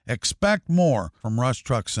rushtruckcenters.com. Expect more from Rush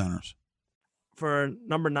Truck Centers. For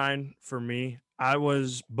number 9 for me, I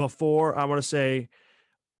was before, I want to say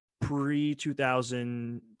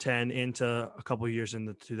pre-2010 into a couple of years in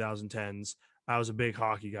the 2010s. I was a big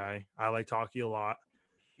hockey guy. I liked hockey a lot.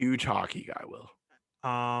 Huge hockey guy, Will.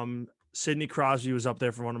 Sidney Crosby was up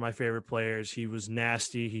there for one of my favorite players. He was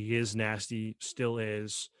nasty. He is nasty, still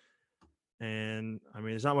is. And, I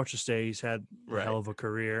mean, there's not much to say. He's had a hell of a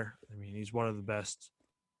career. I mean, he's one of the best.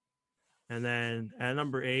 And then at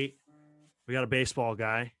number 8, we got a baseball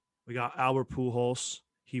guy. We got Albert Pujols.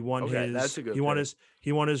 He won that's a good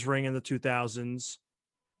he won his ring in the 2000s.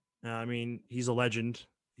 I mean, he's a legend.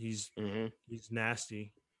 He's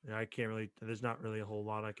nasty. I can't really. There's not really a whole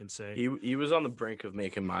lot I can say. He was on the brink of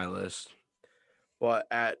making my list, but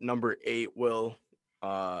at number 8, Will,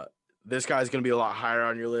 this guy's gonna be a lot higher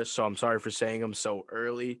on your list. So I'm sorry for saying him so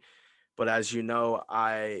early, but as you know,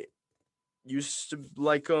 I used to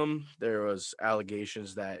like him. There was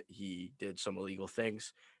allegations that he did some illegal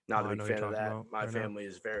things. Not a big fan of that. My family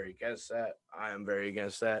is very against that. I am very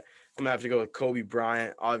against that. I'm gonna have to go with Kobe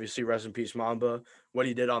Bryant. Obviously, rest in peace, Mamba. What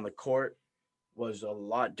he did on the court was a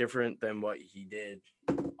lot different than what he did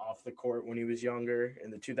off the court when he was younger in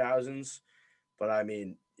the 2000s. But I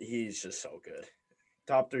mean, he's just so good.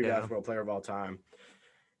 Top 3 basketball player of all time.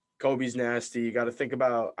 Kobe's nasty. You got to think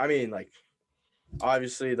about. I mean, like,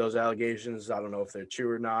 obviously those allegations. I don't know if they're true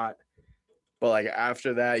or not. But, like,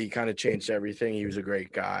 after that, he kind of changed everything. He was a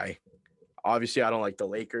great guy. Obviously, I don't like the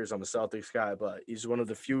Lakers. I'm a Celtics guy, but he's one of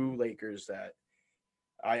the few Lakers that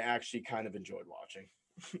I actually kind of enjoyed watching.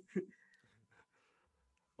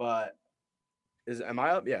 But am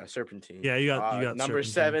I up? Yeah, Serpentine. Yeah, you got number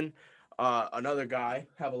Serpentine. 7. Another guy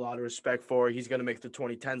I have a lot of respect for. He's going to make the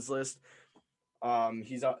 2010s list.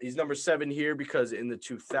 He's number 7 here because in the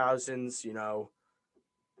 2000s, you know,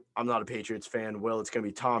 I'm not a Patriots fan. Will, it's going to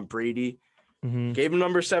be Tom Brady. Gave him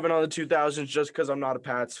number 7 on the 2000s just because I'm not a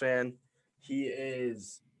Pats fan. He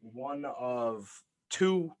is one of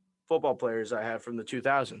 2 football players I have from the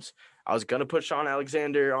 2000s. I was going to put Sean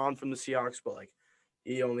Alexander on from the Seahawks, but, like,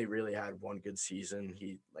 he only really had one good season.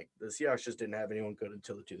 The Seahawks just didn't have anyone good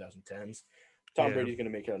until the 2010s. Tom Brady's going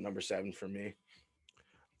to make it at number 7 for me.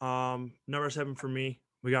 Number 7 for me,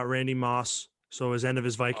 we got Randy Moss. So his end of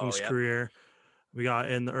his Vikings career, we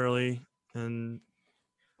got in the early, and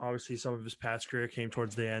obviously some of his Pats career came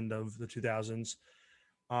towards the end of the 2000s.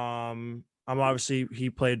 Obviously he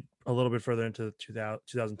played a little bit further into the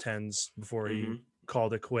 2010s before he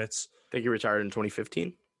called it quits. I think he retired in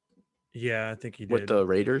 2015. Yeah, I think he did. With the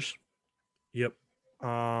Raiders? Yep.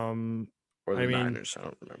 Or the Niners, I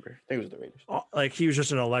don't remember. I think it was the Raiders. Like, he was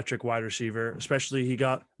just an electric wide receiver, especially he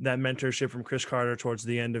got that mentorship from Chris Carter towards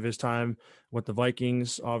the end of his time with the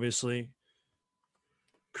Vikings, obviously.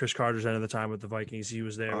 Chris Carter's end of the time with the Vikings, he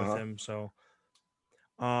was there with him. So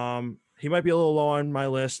he might be a little low on my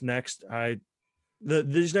list next.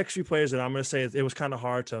 These next few players that I'm going to say, it was kind of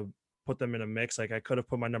hard to put them in a mix. Like, I could have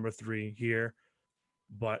put my number 3 here,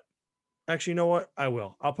 but actually, you know what? I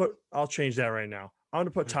will. I'll change that right now. I'm going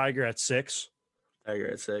to put Tiger at 6.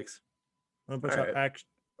 Tiger at 6. I'm going to put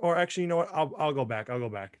or actually, you know what? I'll go back.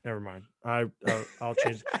 Never mind. I'll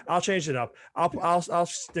change. I'll change it up. I'll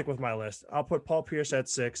stick with my list. I'll put Paul Pierce at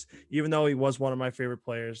 6, even though he was one of my favorite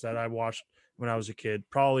players that I watched when I was a kid.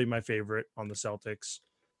 Probably my favorite on the Celtics.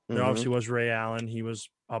 There obviously was Ray Allen. He was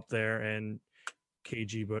up there, and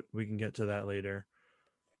KG, but we can get to that later.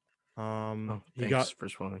 He got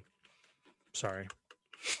first one. Sorry.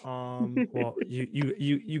 Well,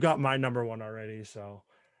 you got my number 1 already, so.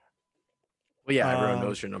 Well, yeah, everyone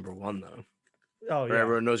knows your number 1 though. Oh yeah,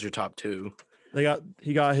 everyone knows your top 2.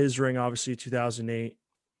 He got his ring obviously 2008.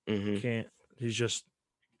 He's just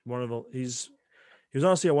one of the. He was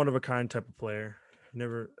honestly a one of a kind type of player.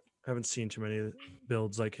 Haven't seen too many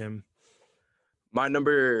builds like him. My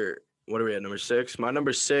number. What are we at? Number 6. My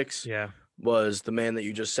number 6. Yeah. Was the man that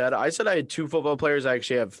you just said. I said I had 2 football players. I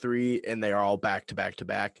actually have 3, and they are all back to back to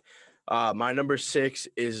back. My number 6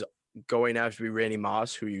 is going to have to be Randy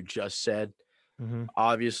Moss, who you just said.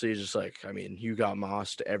 Obviously, just like, I mean, you got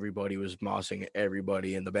mossed. Everybody was mossing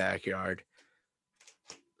everybody in the backyard.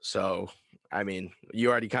 So, I mean, you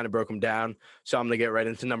already kind of broke them down. So I'm going to get right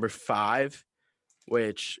into number 5,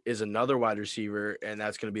 which is another wide receiver, and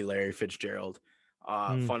that's going to be Larry Fitzgerald.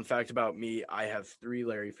 Fun fact about me, I have 3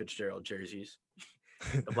 Larry Fitzgerald jerseys.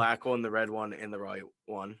 The black one, the red one, and the white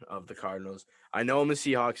one of the Cardinals. I know I'm a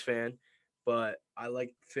Seahawks fan, but I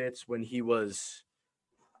like Fitz when he was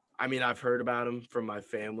 – I mean, I've heard about him from my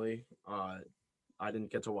family. I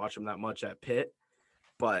didn't get to watch him that much at Pitt,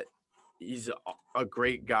 but he's a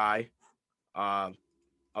great guy. A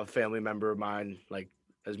family member of mine,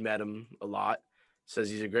 has met him a lot, says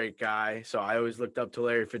he's a great guy. So I always looked up to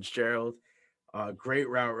Larry Fitzgerald. Great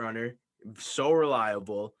route runner, so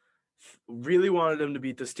reliable. Really wanted him to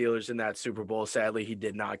beat the Steelers in that Super Bowl. Sadly, he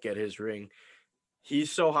did not get his ring.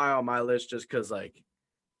 He's so high on my list just because,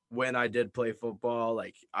 when I did play football,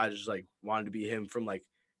 I just, wanted to be him from,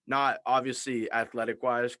 not obviously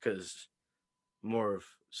athletic-wise because more of,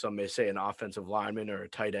 some may say, an offensive lineman or a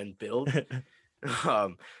tight end build.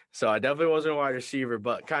 So I definitely wasn't a wide receiver,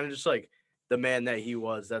 but kind of just, the man that he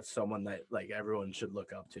was, that's someone that, everyone should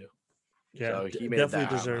look up to. Yeah, so he made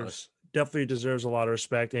definitely deserves a lot of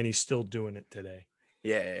respect, and he's still doing it today.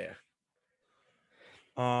 Yeah.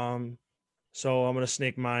 So I'm gonna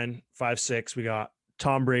snake mine 5-6. We got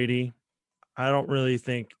Tom Brady. I don't really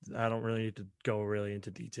need to go really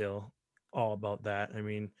into detail all about that. I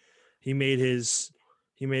mean, he made his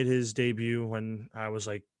debut when I was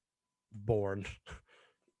born,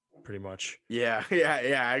 pretty much. Yeah.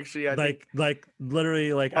 Actually, I think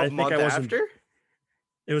literally, I think month I wasn't. After?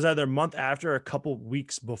 It was either a month after or a couple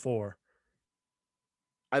weeks before.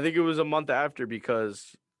 I think it was a month after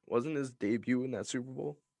because wasn't his debut in that Super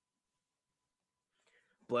Bowl?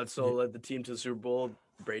 Bledsoe led the team to the Super Bowl.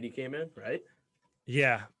 Brady came in, right?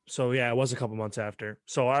 Yeah. So yeah, it was a couple months after.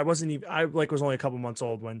 So I wasn't even. I was only a couple months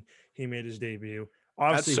old when he made his debut.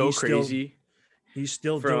 Obviously, that's so crazy. He's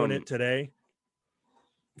still doing it today.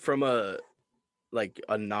 From a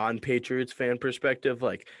non-Patriots fan perspective,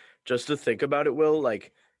 just to think about it, Will,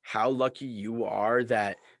 how lucky you are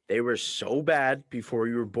that they were so bad before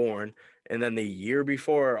you were born, and then the year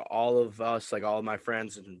before all of us, all of my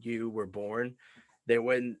friends and you were born, they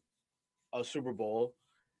win a Super Bowl,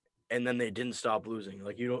 and then they didn't stop losing.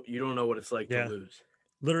 You don't know what it's like to lose.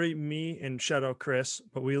 Literally, me and shout out Chris,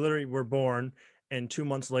 but we literally were born, and 2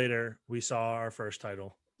 months later we saw our first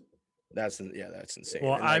title. That's insane.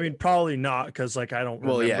 Well, I mean, probably not because I don't.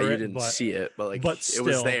 Well, remember you didn't see it, but still, it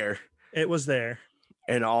was there. It was there.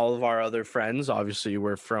 And all of our other friends, obviously,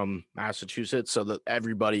 were from Massachusetts, so that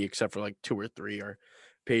everybody except for 2 or 3 are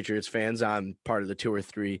Patriots fans. I'm part of the 2 or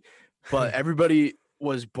 3, but everybody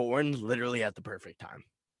was born literally at the perfect time.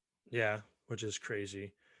 Yeah, which is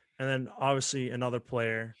crazy. And then obviously another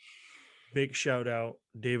player, big shout out,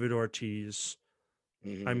 David Ortiz.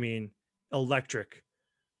 Mm-hmm. I mean, electric,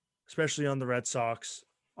 especially on the Red Sox.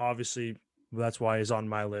 Obviously, that's why he's on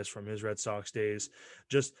my list from his Red Sox days.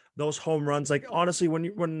 Just those home runs. Honestly,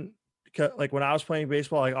 when I was playing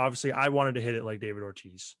baseball, obviously I wanted to hit it like David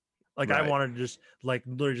Ortiz. Right. I wanted to just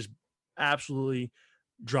literally just absolutely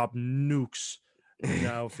drop nukes in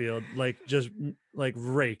the outfield, just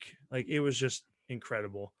rake. It was just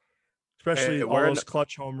incredible. Especially all those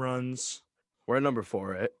clutch home runs. We're at number 4,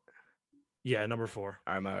 right? Yeah, number 4.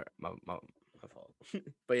 All right, my fault.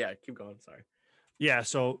 But yeah, keep going. Sorry. Yeah,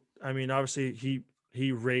 so I mean, obviously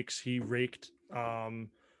he raked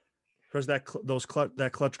because that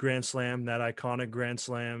clutch grand slam, that iconic grand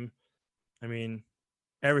slam. I mean,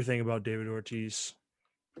 everything about David Ortiz.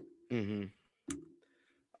 Mm-hmm.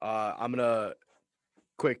 I'm gonna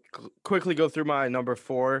quickly go through my number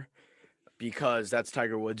 4 because that's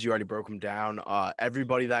Tiger Woods. You already broke him down.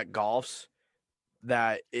 Everybody that golfs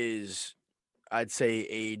that is, I'd say,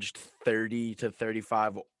 aged 30 to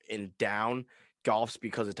 35 and down golfs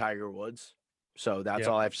because of Tiger Woods. So that's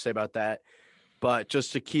all I have to say about that. But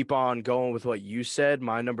just to keep on going with what you said,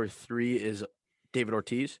 my number 3 is David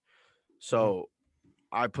Ortiz. So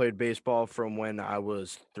I played baseball from when I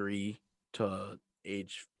was 3 to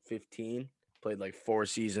age 15. Played 4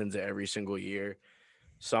 seasons every single year.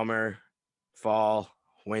 Summer, fall,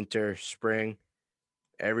 winter, spring,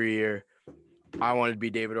 every year. I wanted to be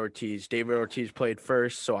David Ortiz. David Ortiz played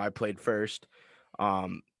first, so I played first.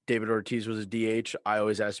 David Ortiz was a DH. I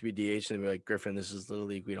always asked to be DH, and they'd be like, Griffin, this is Little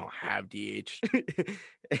League. We don't have DH.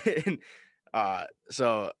 And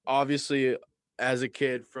so obviously, as a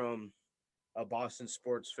kid from a Boston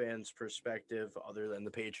sports fan's perspective, other than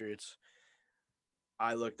the Patriots,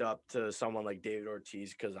 I looked up to someone like David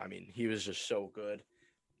Ortiz because, I mean, he was just so good.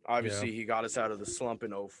 Obviously, he got us out of the slump in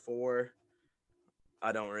 2004.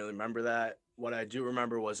 I don't really remember that. What I do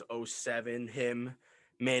remember was 2007, him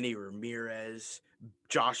Manny Ramirez,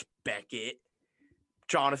 Josh Beckett,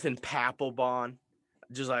 Jonathan Papelbon,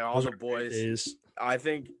 just like all the boys. I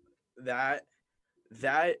think that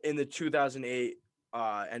in the 2008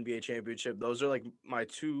 NBA championship, those are like my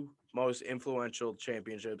two most influential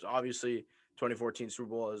championships. Obviously, 2014 Super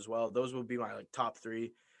Bowl as well. Those would be my like top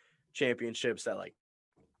 3 championships that like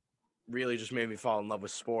really just made me fall in love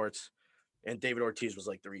with sports. And David Ortiz was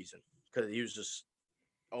like the reason, because he was just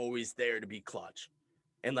always there to be clutch.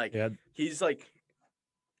 And like he's like,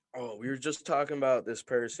 oh, we were just talking about this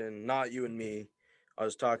person, not you and me. I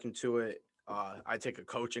was talking to it. I take a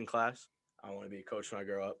coaching class. I want to be a coach when I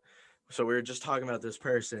grow up. So we were just talking about this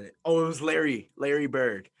person. Oh, it was Larry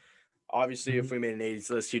Bird. Obviously, if we made an 80s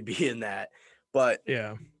list, he'd be in that. But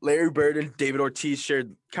yeah, Larry Bird and David Ortiz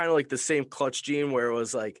shared kind of like the same clutch gene, where it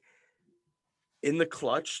was like in the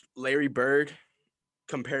clutch, Larry Bird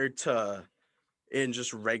compared to in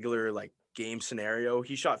just regular like game scenario,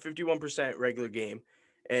 he shot 51% regular game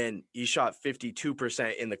and he shot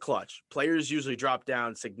 52% in the clutch. Players usually drop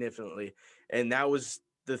down significantly. And that was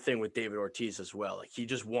the thing with David Ortiz as well. Like he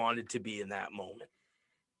just wanted to be in that moment.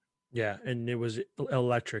 Yeah, and it was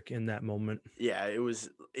electric in that moment. Yeah, it was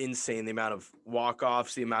insane. The amount of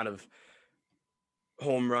walk-offs, the amount of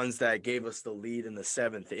home runs that gave us the lead in the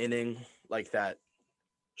 7th inning, like that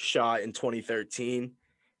shot in 2013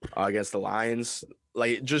 against the Lions.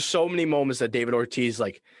 Like just so many moments that David Ortiz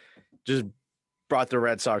like just brought the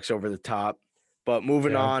Red Sox over the top. But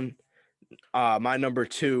moving on, my number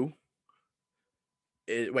 2.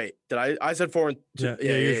 Wait, did I said 4 and 2?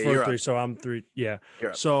 Yeah, you're 4-3, so I'm 3. Yeah.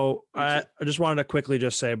 So I just wanted to quickly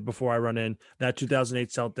just say before I run in, that 2008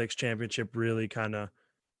 Celtics championship really kind of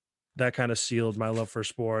sealed my love for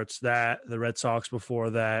sports. That the Red Sox before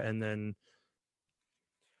that, and then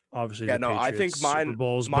obviously the Patriots, I think Super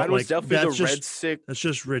Bowls. Mine was definitely the Red Sox. That's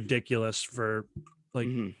just ridiculous for like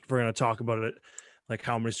if we're gonna talk about it, like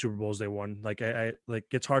how many Super Bowls they won. Like I like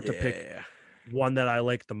it's hard to pick one that I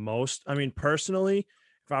like the most. I mean, personally,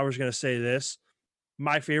 if I was gonna say this,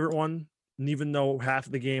 my favorite one, and even though half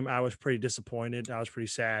of the game I was pretty disappointed, I was pretty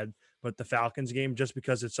sad, but the Falcons game, just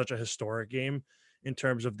because it's such a historic game in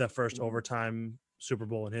terms of the first overtime Super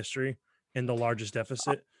Bowl in history and the largest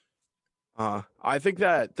deficit. I think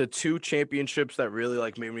that the 2 championships that really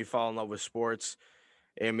like made me fall in love with sports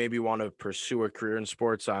and maybe want to pursue a career in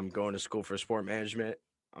sports, I'm going to school for sport management.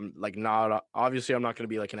 I'm like obviously I'm not going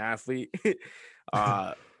to be like an athlete.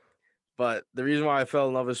 But the reason why I fell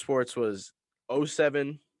in love with sports was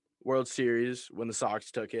 07 World Series when the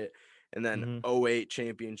Sox took it, and then 08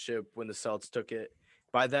 championship when the Celtics took it.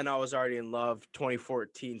 By then I was already in love.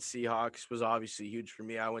 2014 Seahawks was obviously huge for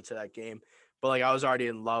me. I went to that game, but like I was already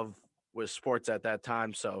in love with sports at that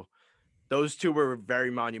time. So those 2 were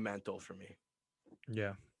very monumental for me.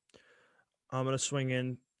 Yeah. I'm going to swing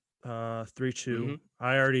in 3-2.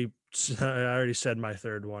 I already said my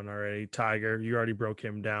third one already. Tiger, you already broke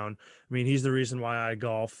him down. I mean, he's the reason why I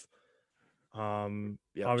golf.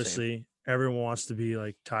 Obviously everyone wants to be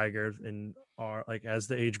like Tiger and are like as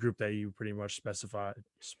the age group that you pretty much specified.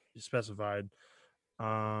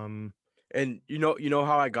 And you know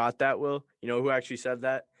how I got that, Will? You know who actually said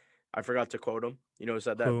that? I forgot to quote him. You know who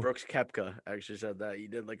said that? Who? Brooks Koepka actually said that. He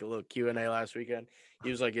did like a little Q&A last weekend. He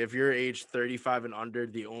was like, if you're age 35 and under,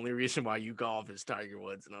 the only reason why you golf is Tiger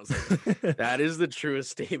Woods. And I was like, that is the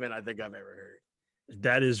truest statement I think I've ever heard.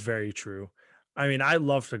 That is very true. I mean, I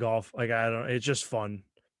love to golf. Like, it's just fun.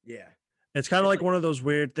 Yeah. It's kind of like one of those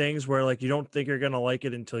weird things where like you don't think you're going to like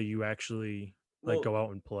it until you actually go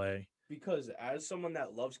out and play. Because as someone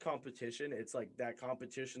that loves competition, it's like that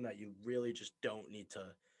competition that you really just don't need to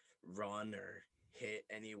run or hit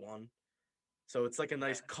anyone. So it's like a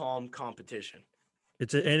nice calm competition.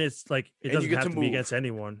 It's like it doesn't have to be against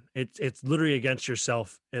anyone. It's literally against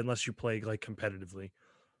yourself unless you play like competitively.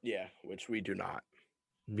 Yeah, which we do not.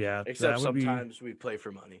 Yeah. Except sometimes we play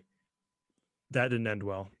for money. That didn't end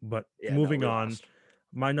well. But moving on,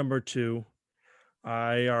 my number 2,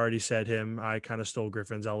 I already said him. I kind of stole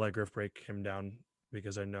Griffin's. I'll let Griff break him down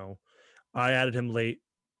because I know. I added him late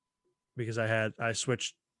because I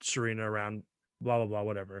switched Serena around, blah, blah, blah,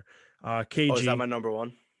 whatever. KG. Oh, is that my number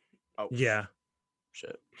 1? Oh, yeah.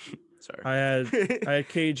 Shit. Sorry. I had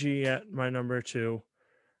KG at my number 2.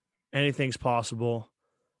 Anything's possible.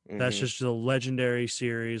 That's just a legendary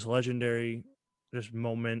series, legendary just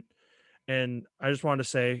moment. And I just wanted to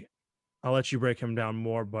say, I'll let you break him down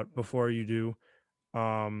more, but before you do,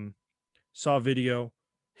 saw a video,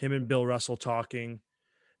 him and Bill Russell talking.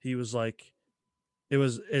 He was like, it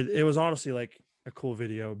was honestly like a cool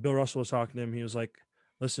video. Bill Russell was talking to him. He was like,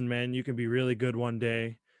 listen, man, you can be really good one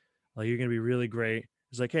day. Like, you're going to be really great.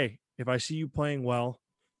 He's like, hey, if I see you playing well,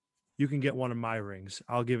 you can get one of my rings.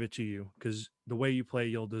 I'll give it to you because the way you play,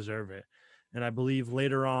 you'll deserve it. And I believe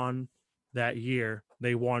later on that year,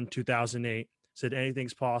 they won 2008, said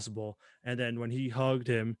anything's possible. And then when he hugged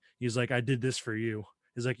him, he's like, I did this for you.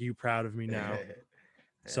 He's like, you proud of me now?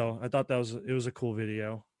 So I thought it was a cool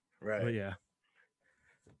video. Right. But yeah.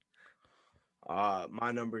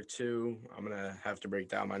 My number 2, I'm going to have to break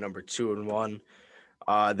down my number 2 and 1.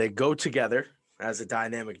 They go together as a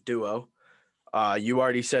dynamic duo. You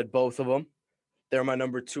already said both of them. They're my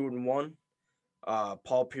number 2 and 1.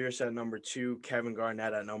 Paul Pierce at number 2, Kevin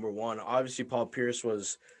Garnett at number 1. Obviously, Paul Pierce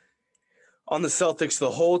was on the Celtics the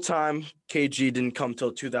whole time. KG didn't come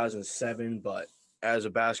till 2007, but as a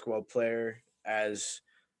basketball player, as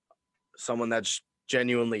someone that's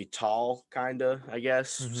genuinely tall, kind of, I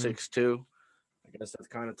guess, 6'2", I guess that's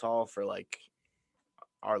kind of tall for like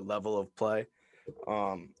our level of play.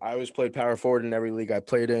 I always played power forward in every league I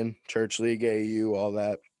played in, church league, AAU, all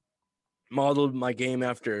that. Modeled my game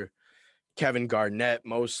after Kevin Garnett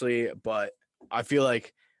mostly, but I feel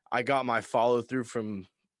like I got my follow through from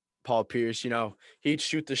Paul Pierce. You know, he'd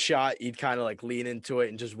shoot the shot, he'd kind of like lean into it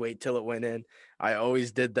and just wait till it went in. I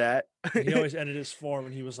always did that. He always ended his form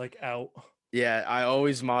when he was like out. Yeah, I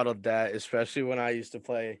always modeled that, especially when I used to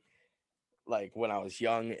play like when I was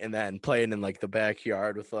young and then playing in like the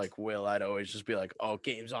backyard with like Will. I'd always just be like, oh,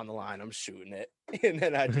 game's on the line, I'm shooting it. And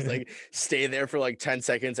then I'd just like stay there for like 10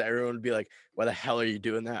 seconds. Everyone would be like, why the hell are you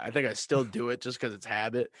doing that? I think I still do it just because it's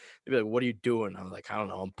habit. They'd be like, what are you doing? I'm like, I don't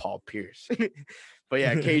know, I'm Paul Pierce. But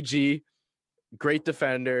yeah, KG, great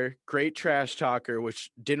defender, great trash talker, which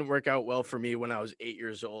didn't work out well for me when I was 8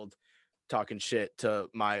 years old, talking shit to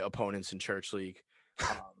my opponents in church league.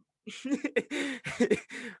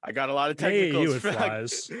 I got a lot of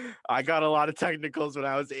technicals. I got a lot of technicals when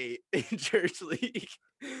I was 8 in church league.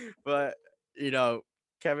 But, you know,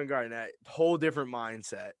 Kevin Garnett, whole different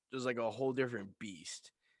mindset, just like a whole different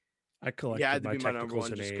beast. I collected my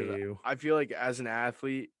technicals in AAU. I feel like as an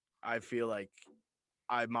athlete, I feel like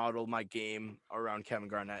I modeled my game around Kevin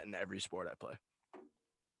Garnett in every sport I play.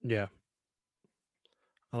 Yeah.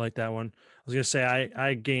 I like that one. I was going to say,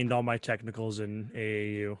 I gained all my technicals in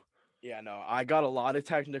AAU. Yeah, no, I got a lot of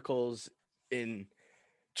technicals in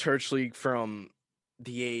church league from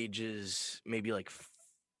the ages maybe like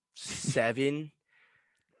 7,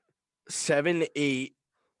 8,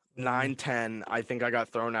 9, 10. I think I got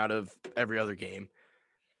thrown out of every other game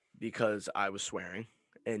because I was swearing.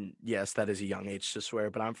 And yes, that is a young age to swear,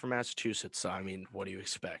 but I'm from Massachusetts, so I mean, what do you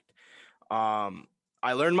expect? I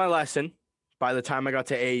learned my lesson by the time I got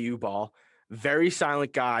to AAU ball. Very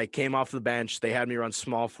silent guy, came off the bench. They had me run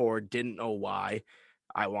small forward, didn't know why.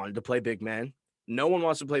 I wanted to play big man. No one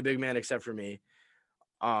wants to play big man except for me.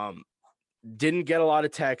 Didn't get a lot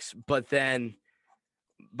of texts, but then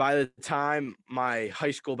by the time my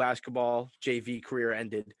high school basketball JV career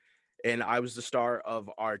ended and I was the star of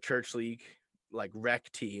our church league, like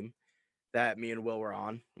rec team that me and Will were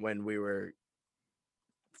on when we were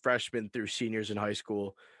freshmen through seniors in high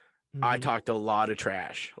school, I talked a lot of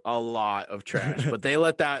trash, but they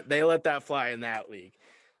let that fly in that league.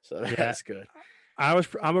 So that's good.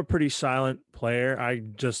 I'm a pretty silent player. I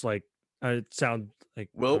just like, I sound like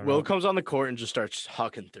Will comes on the court and just starts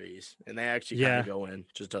hucking threes and they actually kind of go in.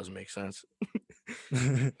 Just doesn't make sense.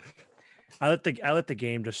 I let the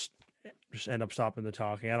game just end up stopping the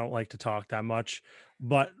talking. I don't like to talk that much,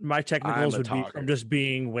 but my technicals would be from just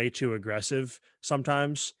being way too aggressive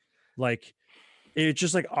sometimes. Like, it's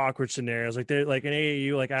just like awkward scenarios. Like they're like in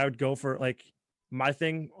AAU, like I would go for like my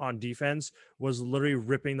thing on defense was literally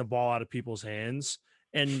ripping the ball out of people's hands.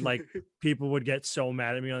 And like people would get so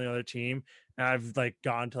mad at me on the other team. And I've like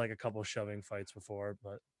gone to like a couple of shoving fights before,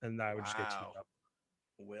 and I would just get teed up.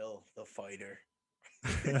 Will the fighter.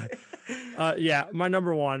 Yeah, my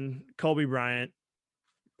number 1, Kobe Bryant.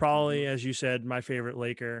 Probably, as you said, my favorite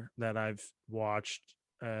Laker that I've watched.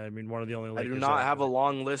 I mean, one of the only Lakers. I do not have a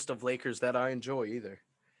long list of Lakers that I enjoy either.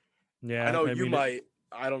 Yeah, I know you might.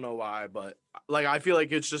 I don't know why, but like I feel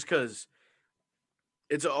like it's just because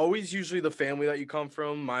it's always usually the family that you come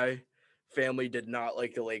from. My family did not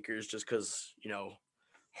like the Lakers just because, you know,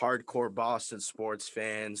 hardcore Boston sports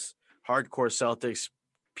fans, hardcore Celtics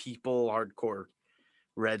people, hardcore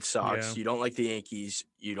Red Sox. Yeah. You don't like the Yankees.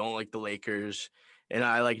 You don't like the Lakers. And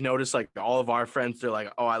I like noticed like all of our friends, they're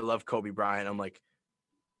like, oh, I love Kobe Bryant. I'm like,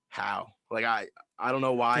 how? Like, I don't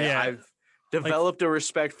know why. Yeah. I've developed a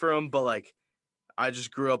respect for him, but like, I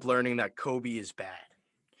just grew up learning that Kobe is bad.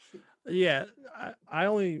 Yeah. I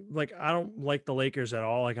only like, I don't like the Lakers at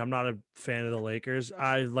all. Like, I'm not a fan of the Lakers.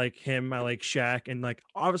 I like him. I like Shaq. And like,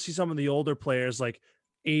 obviously some of the older players, like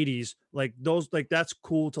 80s, like those, like that's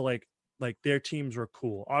cool to like like their teams were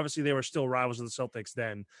cool. Obviously, they were still rivals of the Celtics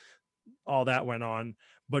then. All that went on,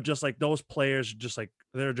 but just like those players, just like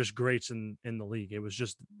they're just greats in the league. It was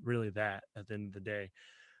just really that at the end of the day.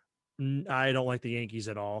 I don't like the Yankees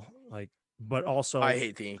at all. Like, but also I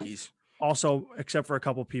hate the Yankees. Also, except for a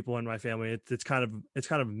couple people in my family, it's kind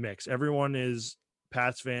of mixed. Everyone is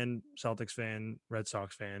Pats fan, Celtics fan, Red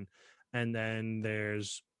Sox fan, and then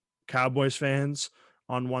there's Cowboys fans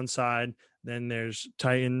on one side. Then there's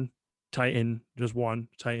Titan, just one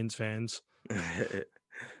Titans fans.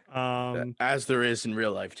 As there is in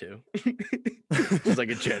real life too. Just like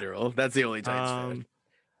in general. That's the only Titans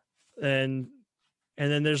fan.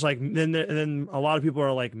 And then there's like then a lot of people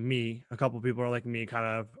are like me. A couple people are like me, kind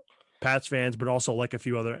of Pats fans, but also like a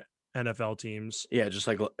few other NFL teams. Yeah, just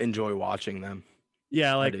like enjoy watching them.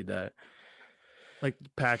 Yeah, like I did that. Like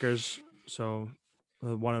Packers. So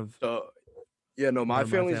one of my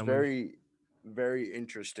family's very, very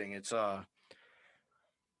interesting. It's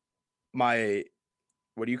my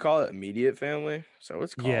what do you call it? Immediate family? So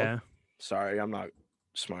what's called? Yeah. Sorry, I'm not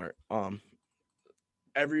smart.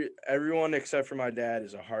 Everyone except for my dad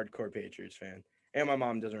is a hardcore Patriots fan, and my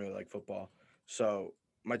mom doesn't really like football. So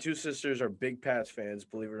my two sisters are big Pats fans,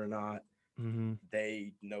 believe it or not. Mm-hmm.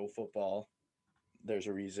 They know football. There's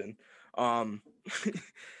a reason.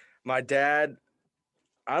 My dad,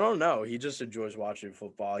 I don't know. He just enjoys watching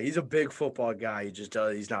football. He's a big football guy.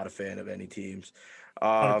 He's not a fan of any teams.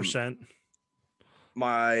 100%.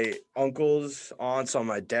 My uncles, aunts on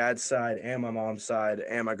my dad's side and my mom's side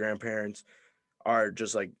and my grandparents are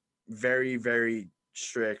just like very, very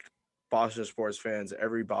strict Boston sports fans.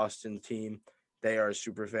 Every Boston team they are a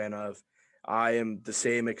super fan of. I am the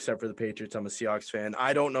same except for the Patriots. I'm a Seahawks fan.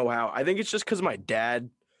 I don't know how. I think it's just because my dad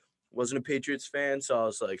wasn't a Patriots fan, so I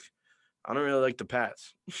was like, I don't really like the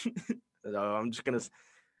Pats. So I'm just gonna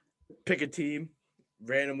pick a team,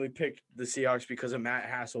 randomly pick the Seahawks because of Matt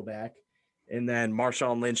Hasselbeck. And then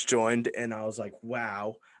Marshawn Lynch joined, and I was like,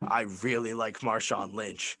 wow, I really like Marshawn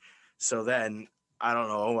Lynch. So then, I don't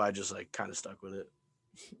know, I just like kind of stuck with it.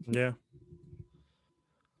 Yeah.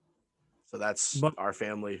 So that's our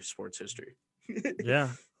family sports history. Yeah.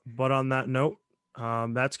 But on that note,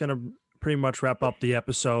 that's going to pretty much wrap up the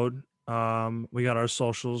episode. We got our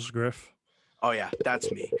socials, Griff. Oh, yeah,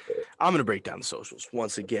 that's me. I'm going to break down the socials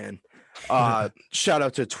once again. Shout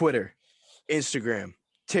out to Twitter, Instagram,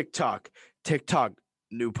 TikTok.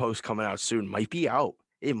 New post coming out soon. Might be out.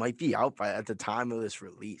 It might be out at the time of this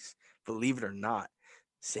release. Believe it or not.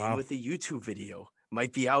 Same with the YouTube video.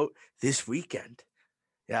 Might be out this weekend.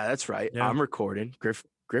 Yeah, that's right. Yeah. I'm recording. Griff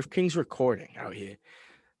King's recording out here.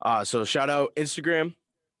 So shout out Instagram,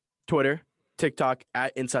 Twitter, TikTok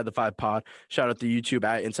at Inside the 5 Pod. Shout out to YouTube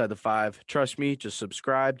at Inside the 5. Trust me, just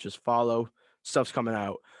subscribe, just follow. Stuff's coming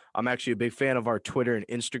out. I'm actually a big fan of our Twitter and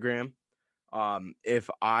Instagram. If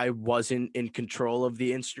I wasn't in control of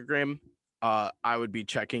the Instagram, I would be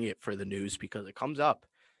checking it for the news because it comes up.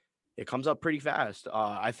 It comes up pretty fast.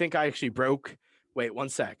 I think I actually broke. Wait, one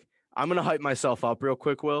sec. I'm going to hype myself up real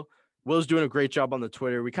quick, Will. Will's doing a great job on the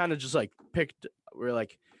Twitter. We kind of just like we're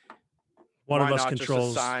like, one of us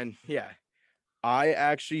controls. Yeah. I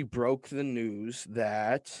actually broke the news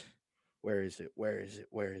that, where is it?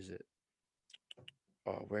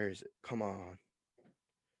 Oh, where is it? Come on.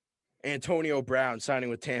 Antonio Brown signing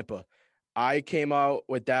with Tampa. I came out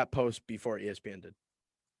with that post before ESPN did.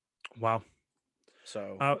 Wow.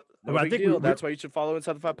 So I think that's why you should follow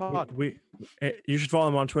Inside the 5 Pod. You should follow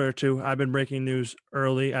him on Twitter too. I've been breaking news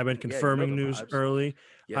early. I've been confirming news early.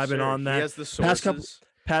 Yes, I've been on that. He has the sources.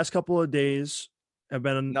 Past couple of days.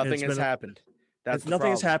 Nothing has happened.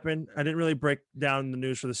 Nothing has happened. I didn't really break down the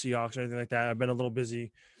news for the Seahawks or anything like that. I've been a little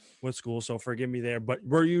busy with school, so forgive me there. But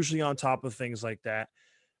we're usually on top of things like that.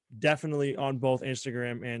 Definitely on both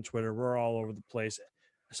Instagram and Twitter. We're all over the place,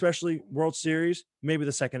 especially World Series. Maybe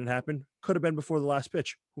the second it happened could have been before the last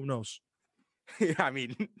pitch. Who knows? Yeah, I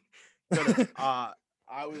mean, I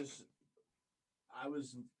was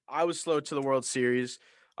slow to the World Series.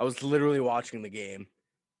 I was literally watching the game.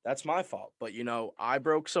 That's my fault. But, I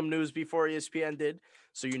broke some news before ESPN did.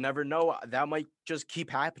 So you never know. That might just keep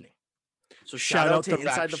happening. So shout out to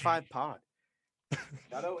Inside the 5 Pod.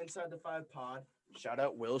 Shout out Inside the 5 Pod. Shout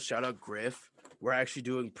out Will. Shout out Griff. We're actually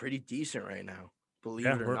doing pretty decent right now. Believe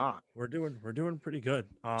it or not. We're doing pretty good.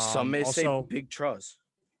 Some may say big trust.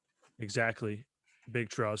 Exactly. Big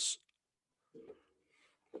trust.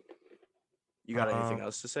 You got anything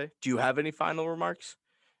else to say? Do you have any final remarks?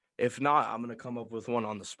 If not, I'm going to come up with one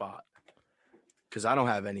on the spot because I don't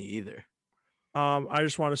have any either. I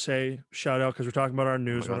just want to say shout out because we're talking about our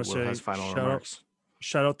news. I want to say final remarks.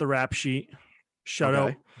 Shout out the rap sheet. Shout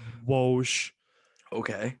out Woj.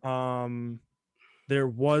 Okay. There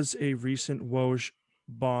was a recent Woj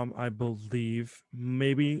bomb, I believe.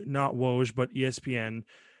 Maybe not Woj, but ESPN.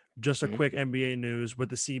 Just a quick NBA news with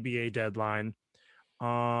the CBA deadline.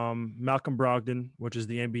 Malcolm Brogdon, which is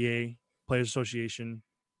the NBA Players Association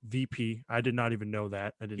VP. I did not even know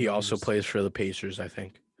that. He also plays for the Pacers, I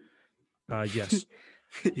think. Yes,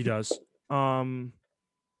 he does.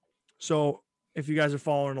 So if you guys are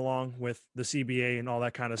following along with the CBA and all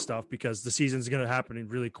that kind of stuff, because the season's going to happen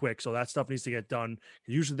really quick. So that stuff needs to get done.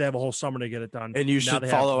 Usually they have a whole summer to get it done. And you should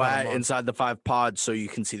follow at Inside the Five Pod so you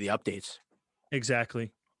can see the updates.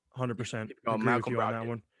 Exactly. 100%. Malcolm on that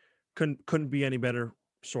one. Couldn't be any better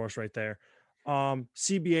source right there.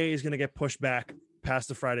 CBA is going to get pushed back past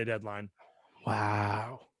the Friday deadline.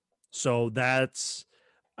 Wow. So I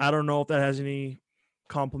don't know if that has any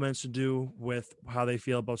compliments to do with how they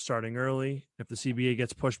feel about starting early. If the CBA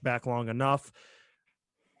gets pushed back long enough,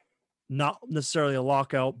 not necessarily a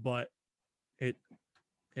lockout, but it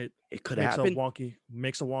could makes happen.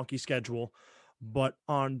 Makes a wonky schedule. But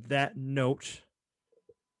on that note,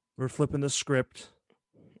 we're flipping the script.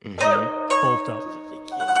 Bolt up.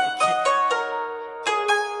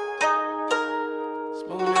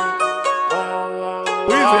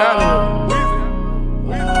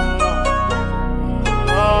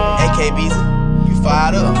 KBZ, you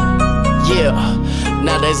fired up. Yeah,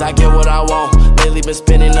 nowadays I get what I want. Lately been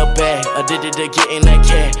spinning a bag. Addicted to getting that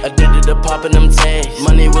cash. Addicted to popping them tags.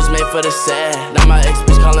 Money was made for the sad. Now my ex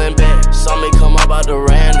bitch calling back. Saw me come up out the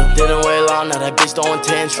random. Didn't wait long, now that bitch throwing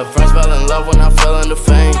tantrum. Her friends fell in love when I fell into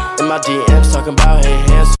fame. In my DMs talking about hey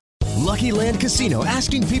hands. Lucky Land Casino,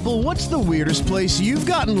 asking people, what's the weirdest place you've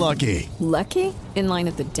gotten lucky? Lucky? In line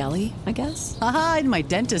at the deli, I guess? Aha, in my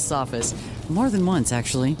dentist's office. More than once,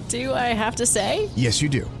 actually. Do I have to say? Yes, you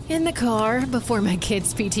do. In the car before my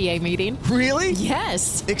kids' PTA meeting. Really?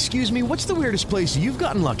 Yes. Excuse me, what's the weirdest place you've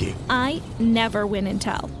gotten lucky? I never win and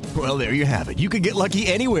tell. Well, there you have it. You can get lucky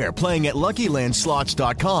anywhere, playing at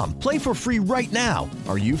LuckyLandSlots.com. Play for free right now.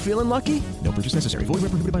 Are you feeling lucky? No purchase necessary. Void where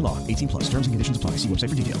prohibited by law. 18+. Terms and conditions apply. See website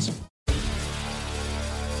for details.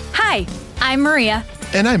 Hi, I'm Maria.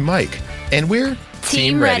 And I'm Mike. And we're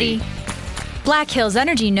Team Ready. Black Hills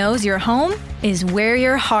Energy knows your home is where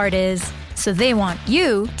your heart is, so they want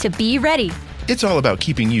you to be ready. It's all about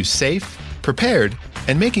keeping you safe, prepared,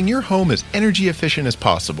 and making your home as energy efficient as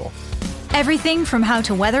possible. Everything from how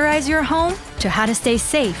to weatherize your home to how to stay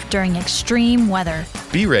safe during extreme weather.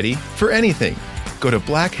 Be ready for anything. Go to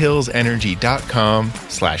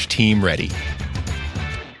blackhillsenergy.com/teamready.